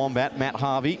here to the Wombat, Matt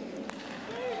Harvey.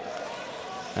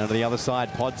 And to the other side,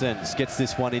 Podsons gets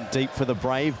this one in deep for the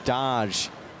Brave. Darge,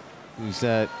 who's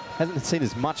hasn't seen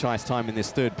as much ice time in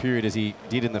this third period as he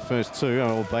did in the first two,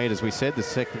 albeit, as we said, the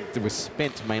second was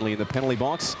spent mainly in the penalty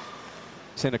box.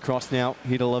 Sent across now,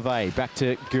 here to LeVay. Back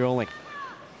to Girling.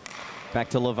 Back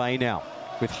to LeVay now,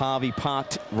 with Harvey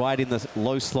parked right in the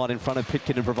low slot in front of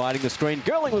Pitkin and providing the screen.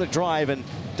 Girling with a drive, and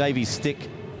Davies' stick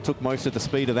took most of the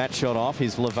speed of that shot off.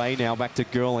 Here's LeVay now, back to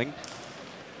Girling.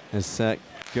 As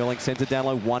Girling sends it down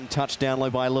low, one touch down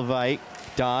low by LeVay.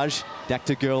 Darge, back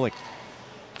to Girling.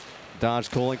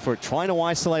 Darge calling for it, trying to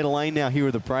isolate a lane now here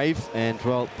with the Brave, and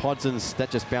well, Podsons,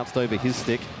 that just bounced over his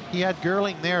stick. He had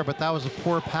Girling there, but that was a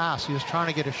poor pass. He was trying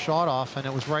to get a shot off, and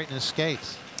it was right in his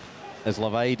skates. As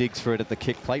LeVay digs for it at the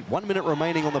kick plate. 1 minute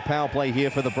remaining on the power play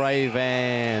here for the Brave,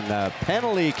 and a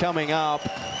penalty coming up.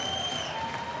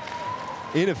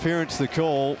 Interference the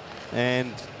call,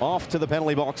 and off to the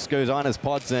penalty box goes Ines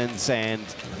Podsons, and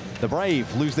the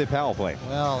Brave lose their power play.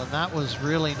 Well, and that was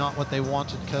really not what they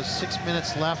wanted, because 6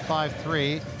 minutes left,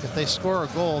 5-3. If they score a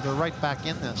goal, they're right back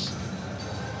in this.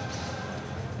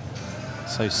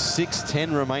 So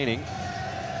 6:10 remaining.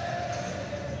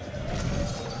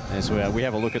 As we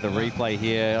have a look at the replay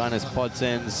here, Ines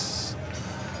Podsons.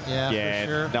 Yeah, for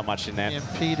sure. Not much in that. He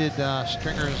impeded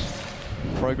Stringer's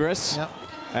progress. Yep.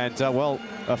 And, well,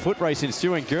 a foot race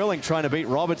ensuing. Girling trying to beat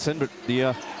Robertson, but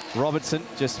the Robertson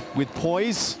just with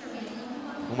poise.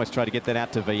 Almost tried to get that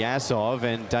out to Vyasov,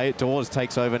 and Dawes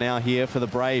takes over now here for the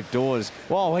Brave. Dawes,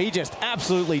 well, he just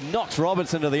absolutely knocks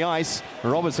Robertson to the ice.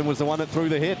 Robertson was the one that threw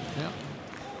the hit. Yep.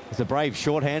 As the Brave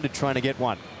short-handed trying to get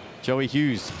one. Joey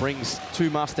Hughes brings two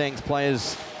Mustangs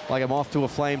players like a moth to a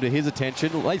flame to his attention.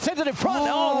 He sends it in front.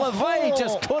 Oh, LeVay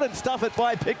just couldn't stuff it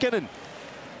by Pitkin.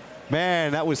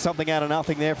 Man, that was something out of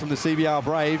nothing there from the CBR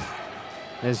Brave.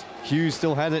 As Hughes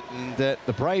still has it, and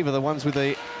the Brave are the ones with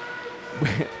the...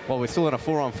 well, we're still in a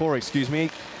 4-on-4, excuse me,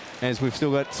 as we've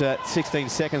still got 16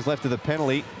 seconds left of the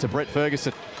penalty to Brett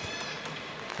Ferguson.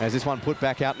 As this one put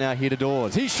back out now here to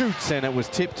Dawes. He shoots, and it was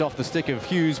tipped off the stick of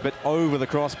Hughes, but over the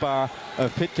crossbar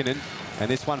of Pitkin. And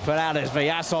this one put out as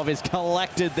Vyasov is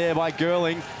collected there by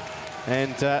Girling.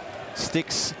 And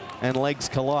sticks and legs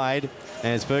collide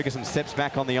as Ferguson steps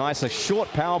back on the ice. A short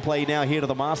power play now here to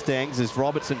the Mustangs as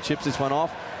Robertson chips this one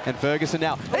off. And Ferguson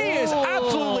now, he is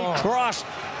absolutely crushed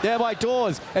there by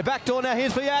Dawes. And back door now,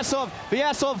 here's Vyasov.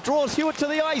 Vyasov draws Hewitt to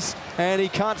the ice, and he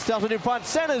can't stuff it in front.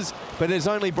 Centers, but there's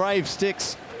only Brave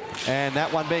sticks. And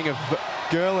that one being of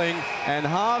Girling, and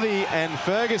Harvey and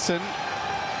Ferguson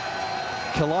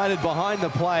collided behind the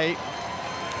play.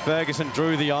 Ferguson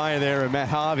drew the eye there of Matt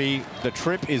Harvey. The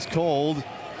trip is called,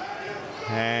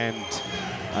 and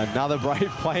another Brave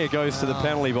player goes to the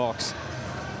penalty box.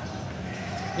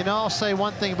 You know, I'll say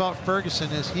one thing about Ferguson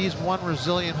is he's one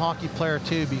resilient hockey player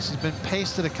too, because he's been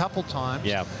pasted a couple times.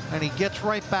 Yeah. And he gets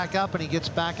right back up and he gets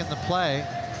back in the play,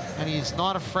 and he's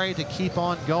not afraid to keep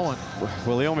on going.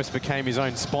 Well, he almost became his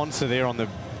own sponsor there on the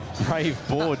Brave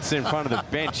boards in front of the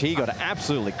bench. He got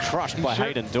absolutely crushed by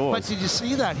Hayden Dawes. But did you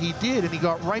see that? He did, and he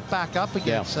got right back up again.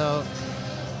 Yeah. So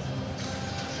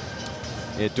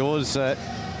yeah, Dawes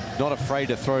not afraid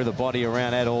to throw the body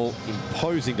around at all.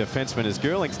 Imposing defenseman, as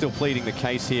Girling still pleading the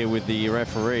case here with the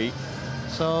referee.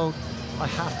 So I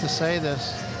have to say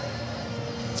this.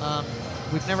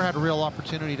 We've never had a real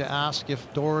opportunity to ask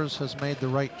if Dawes has made the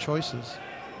right choices.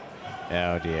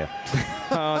 Oh, dear.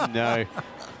 Oh, no.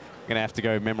 Going to have to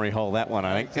go memory hole that one,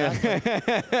 I think.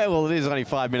 Exactly. Well, it is only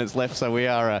 5 minutes left, so we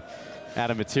are out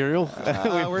of material.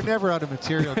 We're never out of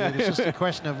material, dude. It's just a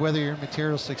question of whether your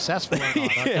material's successful or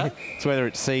not. Okay? It's whether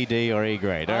it's C, D, or E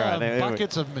grade. All right.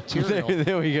 Buckets of material.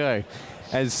 There we go.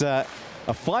 As a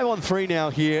 5-on-3 now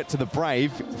here to the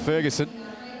Brave. Ferguson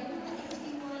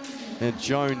and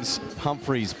Jones,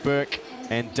 Humphreys, Burke,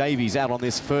 and Davies out on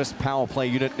this first power play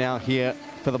unit now here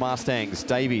for the Mustangs.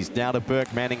 Davies now to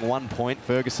Burke, manning 1 point.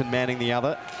 Ferguson manning the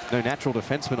other. No natural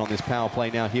defenseman on this power play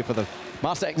now here for the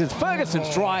Mustangs. It's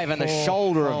Ferguson's drive, and the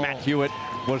shoulder of Matt Hewitt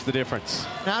was the difference.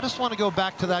 Now, I just want to go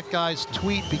back to that guy's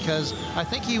tweet, because I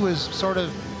think he was sort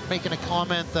of making a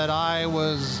comment that I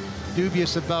was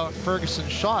dubious about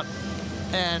Ferguson's shot,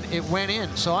 and it went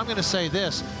in. So I'm going to say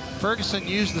this. Ferguson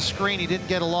used the screen. He didn't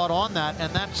get a lot on that,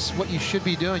 and that's what you should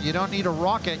be doing. You don't need a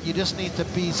rocket. You just need to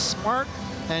be smart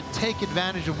and take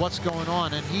advantage of what's going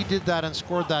on, and he did that and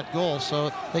scored that goal.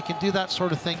 So they can do that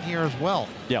sort of thing here as well.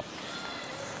 Yep.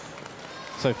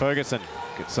 So Ferguson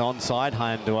It's onside,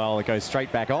 and well, it goes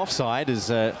straight back offside as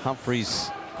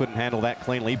Humphries couldn't handle that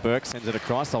cleanly. Burke sends it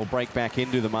across. They'll break back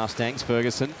into the Mustangs.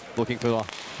 Ferguson looking for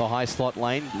the high slot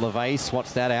lane. LeVay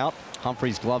swats that out.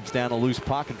 Humphries gloves down a loose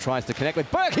puck and tries to connect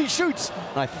with Burke. He shoots.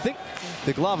 And I think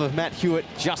the glove of Matt Hewitt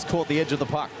just caught the edge of the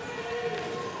puck.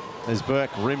 As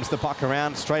Burke rims the puck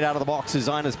around, straight out of the box is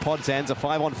Ines Podsands, a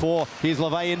 5-on-4. Here's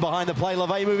LeVay in behind the play.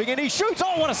 LeVay moving in. He shoots.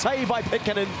 Oh, what a save by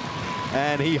Pitkänen.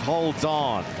 And he holds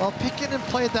on. Well, Pitkänen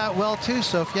played that well too,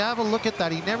 so if you have a look at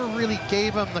that, he never really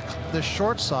gave him the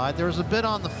short side. There was a bit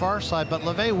on the far side, but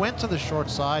LeVay went to the short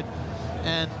side,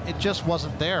 and it just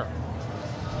wasn't there.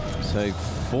 So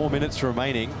 4 minutes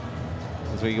remaining.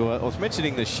 As I was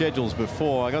mentioning the schedules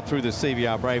before, I got through the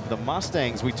CBR Brave. The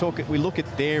Mustangs, we look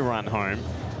at their run home,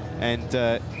 and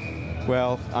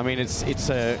well, I mean, it's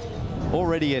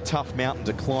already a tough mountain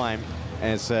to climb.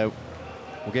 As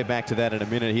we'll get back to that in a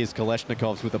minute. Here's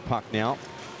Kalashnikov's with the puck now.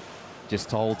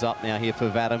 Just holds up now here for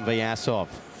Vadim Vyasov,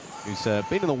 who's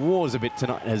been in the wars a bit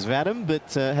tonight as Vadim,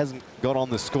 but hasn't got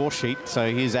on the score sheet.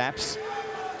 So here's Apps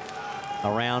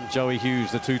around Joey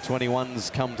Hughes. The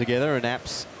 221s come together, and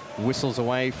Apps whistles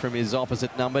away from his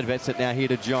opposite number. Bets it now here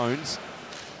to Jones.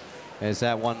 As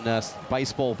that one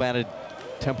baseball batted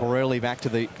temporarily back to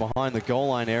the behind the goal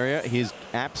line area. Here's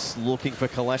Apps looking for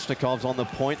Kalashnikov's on the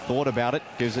point. Thought about it.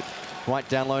 Gives it right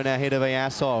down low now here to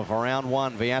Vyasov. Around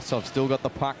one. Vyasov still got the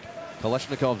puck.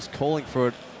 Kalashnikov's calling for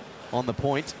it on the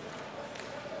point.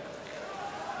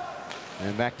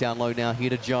 And back down low now here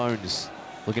to Jones.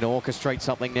 Looking to orchestrate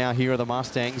something now here are the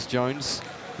Mustangs. Jones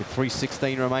with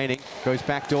 3:16 remaining. Goes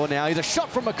back door now. Here's a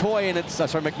shot from McCoy, and it's,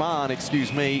 sorry, McMahon,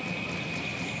 excuse me.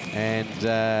 And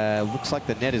looks like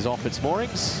the net is off its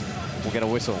moorings. We'll get a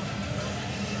whistle.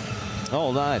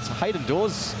 Oh, no, it's Hayden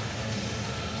Dawes.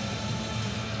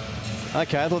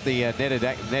 Okay, I thought the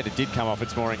net did come off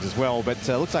its moorings as well, but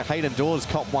looks like Hayden Dawes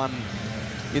copped one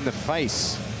in the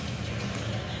face.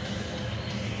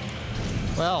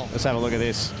 Well, let's have a look at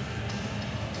this.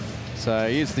 So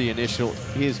here's the initial.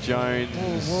 Here's Jones.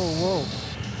 Whoa.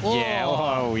 Whoa. Yeah,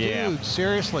 oh yeah. Dude,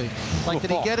 seriously. Like,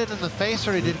 did he get it in the face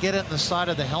or did he get it in the side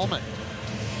of the helmet?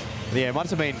 Yeah, it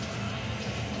must have been.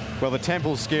 Well, the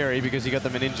temple's scary because you got the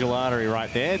meningeal artery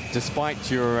right there, despite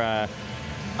your I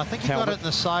think he got it in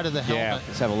the side of the helmet. Yeah,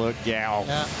 let's have a look. Yeah.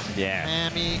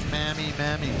 Mammy.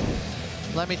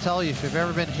 Let me tell you, if you've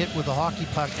ever been hit with a hockey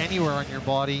puck anywhere on your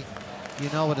body, you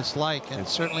know what it's like. And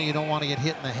certainly you don't want to get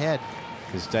hit in the head.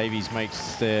 Because Davies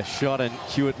makes the shot and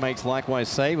Hewitt makes likewise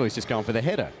save. Well, he's just going for the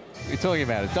header. You're talking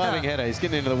about it. Diving header. He's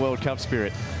getting into the World Cup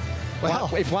spirit.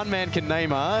 Well, if one man can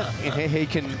Neymar, he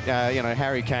can, you know,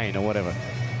 Harry Kane or whatever.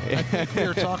 I think we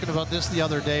were talking about this the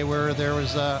other day, where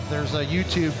there's a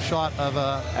YouTube shot of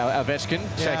Ovechkin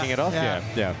shaking it off.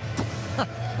 Yeah.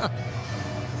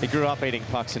 He grew up eating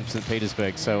pucks in St.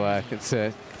 Petersburg, so it's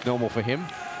normal for him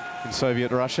in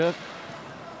Soviet Russia.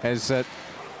 Has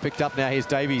picked up now. Here's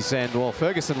Davies, and well,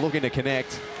 Ferguson looking to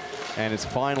connect, and it's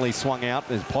finally swung out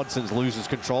as Podsons loses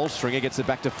control. Stringer gets it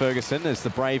back to Ferguson as the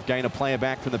Brave gain a player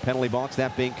back from the penalty box,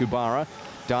 that being Kubara.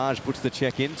 Daj puts the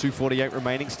check in. 2:48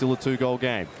 remaining, still a 2-goal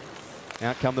game.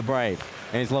 Out come the Brave.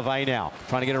 And it's LeVay now,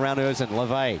 trying to get around Erzin.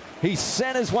 LeVay, he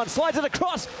centers one, slides it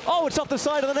across. Oh, it's off the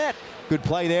side of the net. Good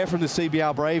play there from the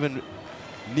CBR Brave, and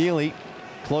nearly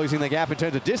closing the gap in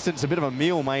terms of distance. A bit of a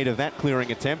meal made of that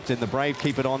clearing attempt, and the Brave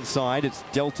keep it onside. It's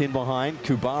dealt in behind.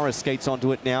 Kubara skates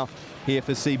onto it now here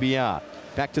for CBR.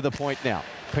 Back to the point now.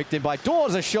 Picked in by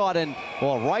Dawes, a shot, and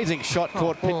well, rising shot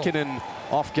caught Pitkänen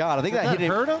off guard. I think that hit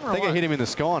him. I think it hit him in the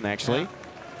scone actually,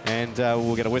 and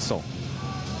we'll get a whistle.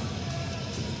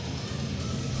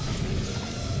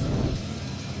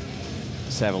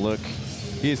 Let's have a look.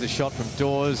 Here's the shot from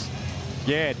Dawes.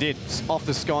 Yeah, it did. It's off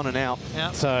the scone and out.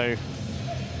 Yeah. So,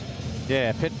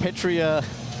 yeah, Petria,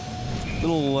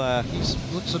 little.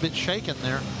 He looks a bit shaken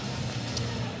there.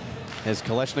 As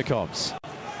Kalashnikov's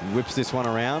whips this one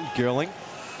around. Girling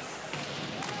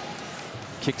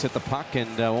kicks at the puck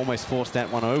and almost forced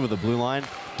that one over the blue line.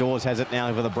 Dawes has it now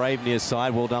over the Brave near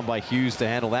side. Well done by Hughes to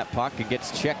handle that puck, and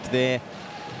gets checked there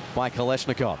by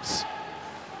Kalashnikov's.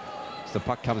 The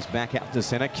puck comes back out to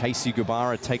center. Casey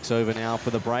Gubara takes over now for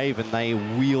the Brave, and they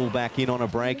wheel back in on a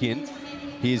break-in.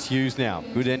 Here's Hughes now.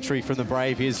 Good entry from the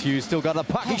Brave. Here's Hughes, still got the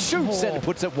puck. He shoots and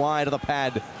puts it wide of the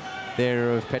pad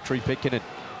there of Petri Pitkänen.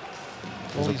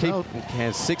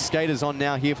 Has 6 skaters on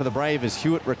now here for the Brave as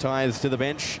Hewitt retires to the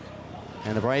bench.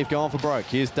 And the Brave going for broke.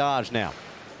 Here's Daj now.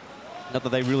 Not that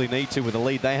they really need to with the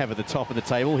lead they have at the top of the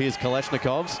table. Here's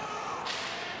Kalashnikov's.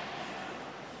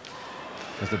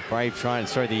 As the Brave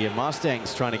the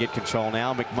Mustangs trying to get control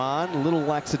now. McMahon, a little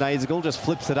lackadaisical, just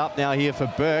flips it up now here for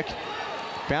Burke.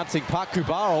 Bouncing puck,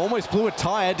 Kubara almost blew a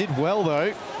tyre, did well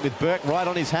though, with Burke right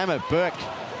on his hammer. Burke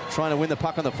trying to win the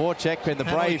puck on the forecheck, and the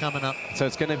Penalty Brave coming up. So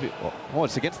it's going to be, oh,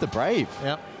 it's against the Brave.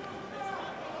 Yep.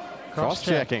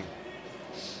 Cross-checking.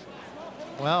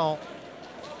 Well.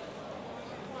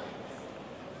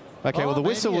 Okay, well the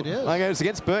whistle, it is. okay, it was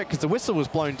against Burke because the whistle was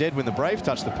blown dead when the Brave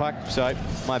touched the puck, so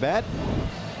my bad.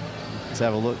 Let's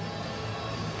have a look.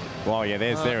 Well, yeah,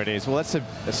 there it is. Well, that's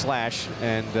a slash,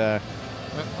 and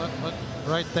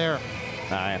right there.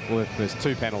 Well, there's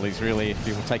 2 penalties really, if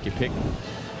you will take your pick.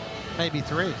 Maybe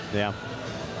 3. Yeah.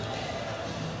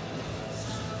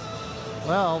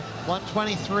 Well,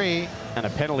 123. And a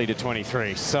penalty to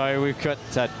 23. So we've got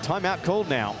a timeout called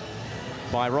now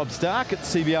by Rob Stark at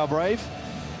the CBR Brave.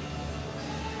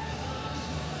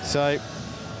 So,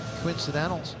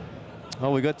 coincidentals.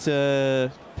 Oh, we got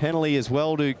a penalty as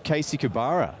well to Casey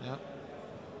Kubara. Yep.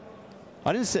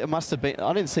 I didn't see, it must have been,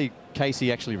 I didn't see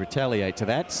Casey actually retaliate to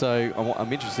that, so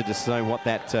I'm interested to know what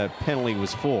that penalty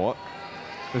was for.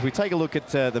 If we take a look at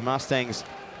the Mustangs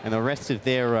and the rest of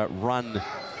their run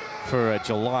for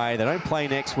July, they don't play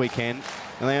next weekend,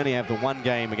 and they only have the 1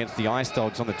 game against the Ice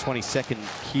Dogs on the 22nd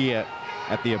here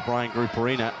at the O'Brien Group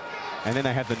Arena, and then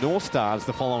they have the North Stars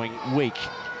the following week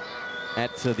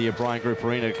at the O'Brien Group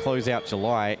Arena to close out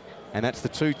July, and that's the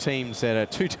two teams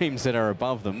that are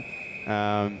above them,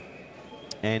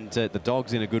 and the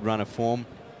Dogs in a good run of form,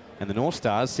 and the North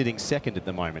Stars sitting 2nd at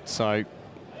the moment. So,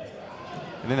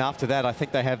 and then after that, I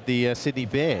think they have the Sydney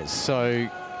Bears. So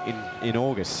in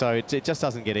August. So it just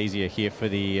doesn't get easier here for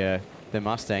the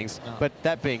Mustangs. No. But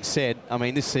that being said, I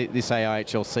mean this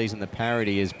AIHL season, the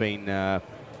parity has been,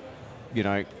 you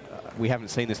know, we haven't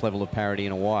seen this level of parity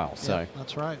in a while. So yeah,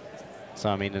 that's right. So,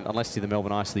 I mean, unless you're the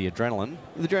Melbourne Ice, the Adrenaline,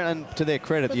 to their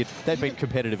credit, they've been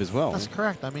competitive as well. That's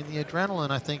correct. I mean, the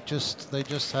Adrenaline, I think they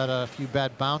just had a few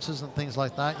bad bounces and things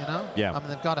like that, you know? Yeah. I mean,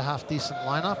 they've got a half-decent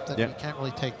lineup. That you can't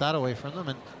really take that away from them.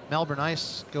 And Melbourne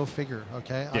Ice, go figure,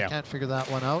 okay? I can't figure that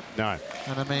one out. No.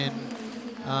 And I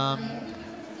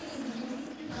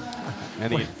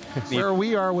mean, where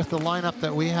we are with the lineup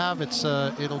that we have,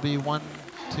 it'll be one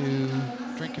to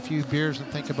drink a few beers and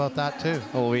think about that too.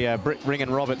 Well, we bringing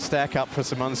Robert Stack up for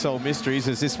some unsolved mysteries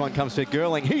as this one comes to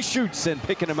Gerling. He shoots and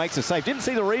Pickens makes a save. Didn't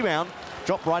see the rebound.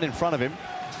 Dropped right in front of him.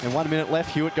 And 1 minute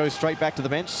left. Hewitt goes straight back to the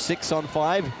bench. 6 on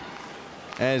 5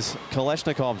 as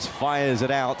Kalashnikovs fires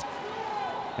it out.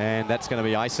 And that's going to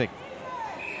be icing.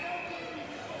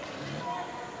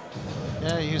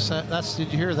 Yeah, you said that's.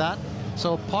 Did you hear that?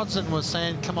 So Podson was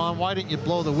saying, come on, why didn't you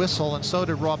blow the whistle? And so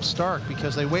did Rob Stark,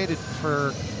 because they waited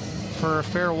for a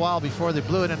fair while before they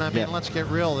blew it. And I mean, let's get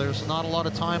real. There's not a lot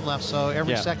of time left, so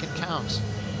every second counts.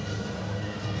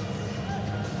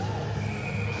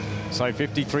 So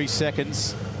 53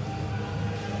 seconds.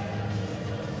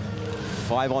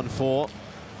 5 on 4,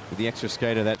 with the extra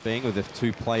skater that being, with the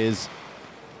 2 players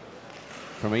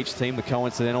from each team, the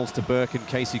coincidentals to Burke and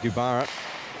Casey Kubara.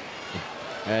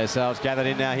 As it's gathered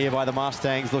in now here by the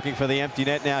Mustangs, looking for the empty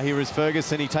net. Now here is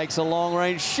Ferguson. He takes a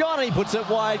long-range shot. He puts it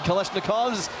wide.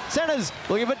 Kalashnikovs centers,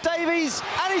 looking for Davies,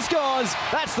 and he scores.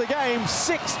 That's the game.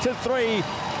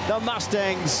 6-3. The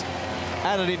Mustangs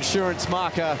at an insurance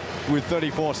marker with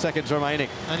 34 seconds remaining.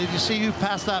 And did you see who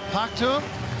passed that puck to him?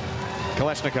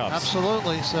 Kalashnikovs.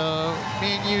 Absolutely. So me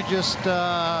and you just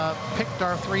picked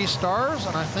our 3 stars,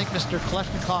 and I think Mr.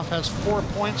 Kalashnikov has 4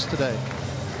 points today.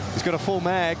 He's got a full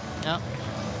mag. Yeah.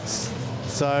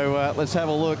 So let's have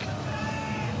a look.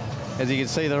 As you can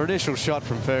see, the initial shot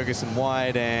from Ferguson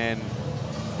wide, and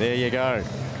there you go.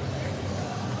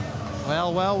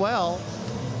 Well, well, well.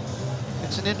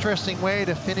 It's an interesting way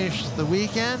to finish the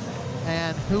weekend,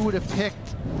 and who would have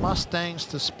picked Mustangs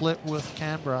to split with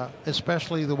Canberra,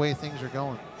 especially the way things are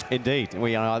going? Indeed. To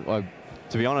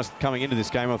be honest, coming into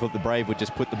this game, I thought the Brave would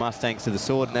just put the Mustangs to the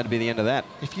sword, and that'd be the end of that.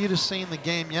 If you'd have seen the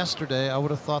game yesterday, I would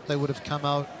have thought they would have come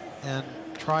out and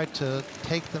tried to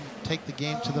take the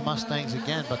game to the Mustangs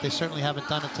again, but they certainly haven't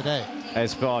done it today.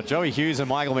 As for Joey Hughes and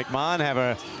Michael McMahon have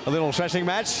a little stretching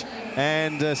match,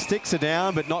 and sticks are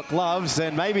down, but not gloves,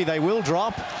 and maybe they will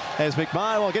drop as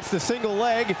McMahon gets the single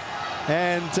leg,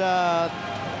 and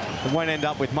it won't end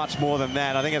up with much more than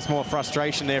that. I think it's more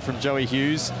frustration there from Joey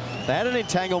Hughes. They had an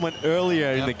entanglement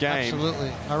earlier in the game.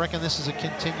 Absolutely. I reckon this is a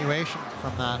continuation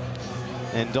from that.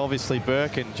 And obviously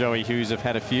Burke and Joey Hughes have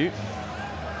had a few.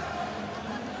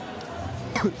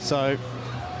 So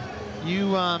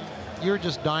you were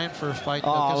just dying for a fight,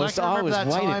 though,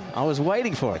 I was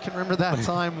waiting for it. I can remember that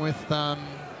time with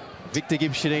Victor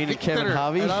Gibshadeen and Kevin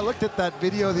Harvey. And I looked at that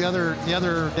video the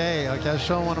other day. Like, I was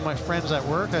showing one of my friends at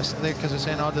work. Because they're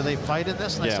saying, "Oh, do they fight in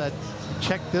this?" And I said,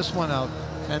 "Check this one out."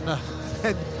 And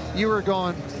you were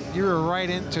going, You were right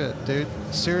into it, dude.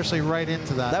 Seriously, right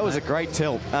into that. That was a great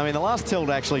tilt. I mean, the last tilt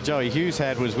actually Joey Hughes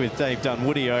had was with Dave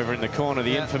Dunwoody over in the corner,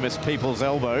 the infamous People's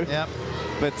Elbow. Yep.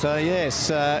 But yes,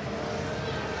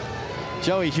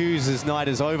 Joey Hughes' night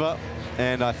is over,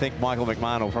 and I think Michael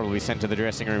McMahon will probably be sent to the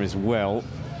dressing room as well.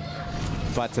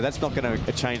 But that's not going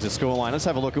to change the scoreline. Let's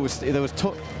have a look. There was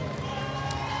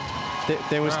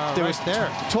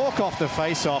talk off the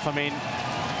face-off. I mean,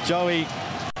 Joey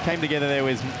came together there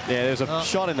with, there was a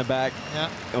shot in the back. Yeah.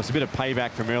 There was a bit of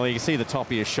payback from earlier. You can see the top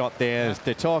of your shot there. Yeah.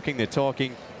 They're talking.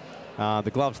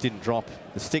 The gloves didn't drop.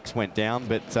 The sticks went down,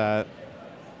 but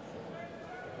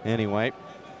anyway.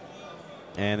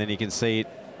 And then you can see it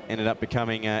ended up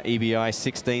becoming EBI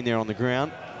 16 there on the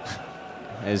ground.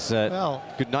 As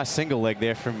good, nice single leg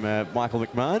there from Michael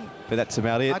McMahon, but that's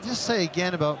about it. I'll just say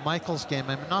again about Michael's game.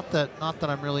 I mean, not that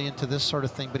I'm really into this sort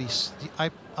of thing, but I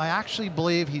actually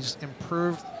believe he's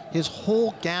improved. His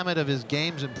whole gamut of his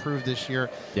games improved this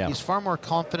year. Yeah. He's far more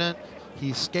confident.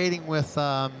 He's skating with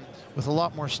a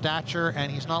lot more stature,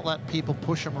 and he's not letting people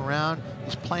push him around.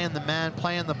 He's playing the man,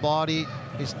 playing the body.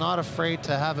 He's not afraid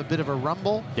to have a bit of a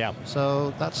rumble. Yeah.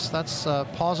 So that's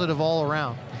positive all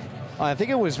around. I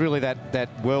think it was really that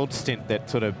world stint that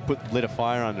sort of lit a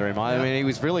fire under him. I mean, he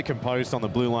was really composed on the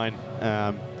blue line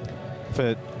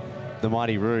for the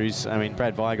Mighty Roos. I mean,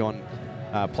 Brad Vigon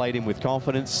played him with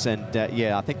confidence, and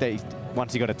yeah, I think that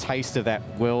once he got a taste of that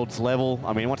world's level,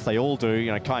 I mean, once they all do,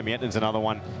 you know, Kai Miettinen's another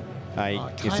one.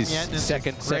 It's his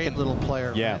second little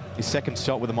player. Yeah, man. His second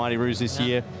shot with the Mighty Roos this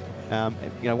year. You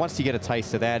know, once you get a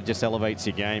taste of that, it just elevates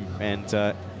your game. And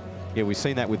yeah, we've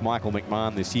seen that with Michael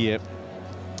McMahon this year.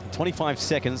 25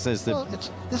 seconds as the... Well,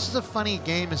 this is a funny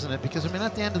game, isn't it? Because, I mean,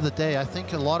 at the end of the day, I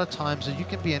think a lot of times that you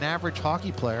can be an average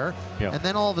hockey player, and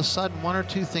then all of a sudden one or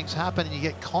two things happen and you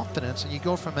get confidence and you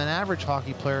go from an average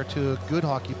hockey player to a good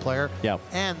hockey player,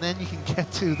 and then you can get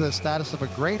to the status of a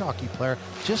great hockey player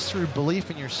just through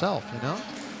belief in yourself, you know?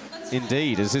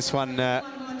 Indeed. As this one,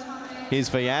 here's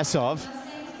Vyasov,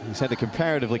 who's had a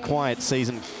comparatively quiet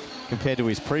season compared to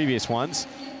his previous ones.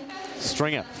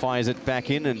 Stringer fires it back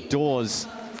in, and Dawes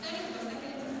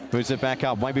moves it back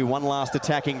up. Maybe one last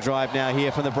attacking drive now here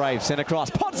from the Braves. Sent across.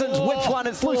 Podson's whips one.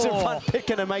 It's loose in front.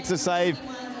 Pitkin makes a save.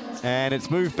 And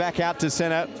it's moved back out to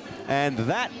center. And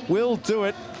that will do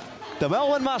it. The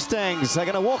Melbourne Mustangs are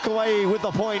going to walk away with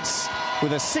the points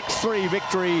with a 6-3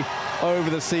 victory over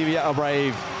the CBR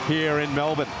Brave here in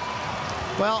Melbourne.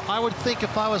 Well, I would think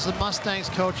if I was the Mustangs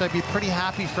coach, I'd be pretty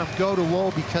happy from go to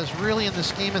woe, because really in the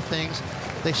scheme of things,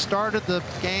 they started the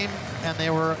game and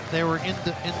they were in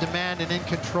demand and in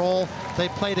control. They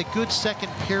played a good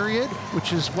second period,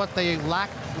 which is what they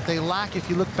lack if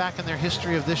you look back in their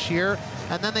history of this year.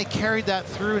 And then they carried that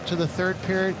through into the third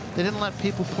period. They didn't let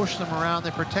people push them around.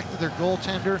 They protected their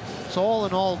goaltender. So all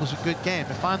in all, it was a good game.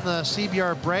 If I'm the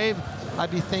CBR Brave,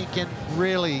 I'd be thinking,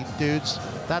 really, dudes,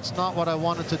 that's not what I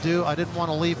wanted to do. I didn't want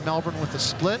to leave Melbourne with a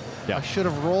split. I should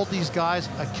have rolled these guys.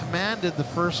 I commanded the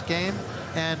first game,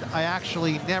 and I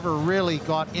actually never really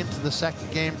got into the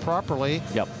second game properly.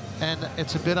 And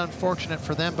it's a bit unfortunate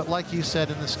for them, but like you said,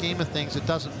 in the scheme of things, it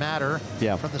doesn't matter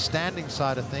from the standing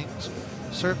side of things.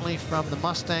 Certainly from the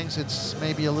Mustangs, it's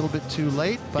maybe a little bit too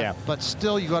late, but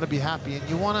still you got to be happy. And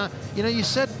you want to, you know, you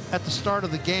said at the start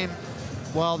of the game,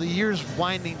 well, the year's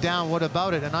winding down, what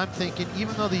about it? And I'm thinking,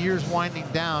 even though the year's winding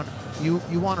down, you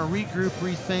want to regroup,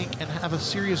 rethink, and have a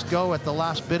serious go at the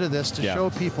last bit of this to show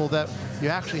people that you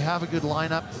actually have a good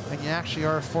lineup and you actually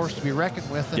are a force to be reckoned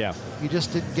with. And you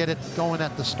just didn't get it going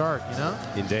at the start, you know?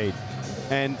 Indeed.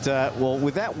 And, well,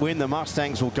 with that win, the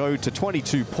Mustangs will go to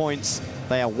 22 points.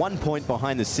 They are 1 point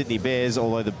behind the Sydney Bears,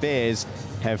 although the Bears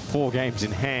have 4 games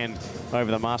in hand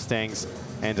over the Mustangs.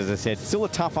 And as I said, still a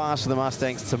tough ask for the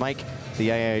Mustangs to make the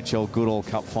AAHL Goodall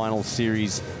Cup Final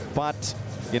Series. But,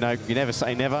 you know, you never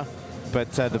say never.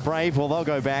 But the Brave, well, they'll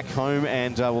go back home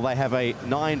and, well, they have a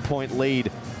 9-point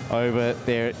lead over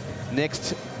their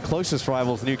next closest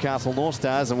rivals, Newcastle North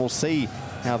Stars. And we'll see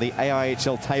how the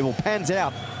AIHL table pans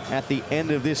out at the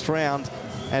end of this round.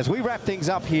 As we wrap things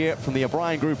up here from the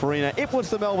O'Brien Group Arena, it was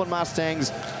the Melbourne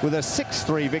Mustangs with a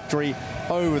 6-3 victory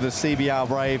over the CBR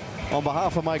Brave. On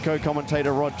behalf of my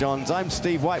co-commentator Rod Johns, I'm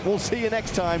Steve White. We'll see you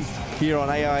next time here on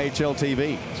AIHL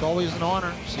TV. It's always an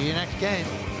honor. See you next game.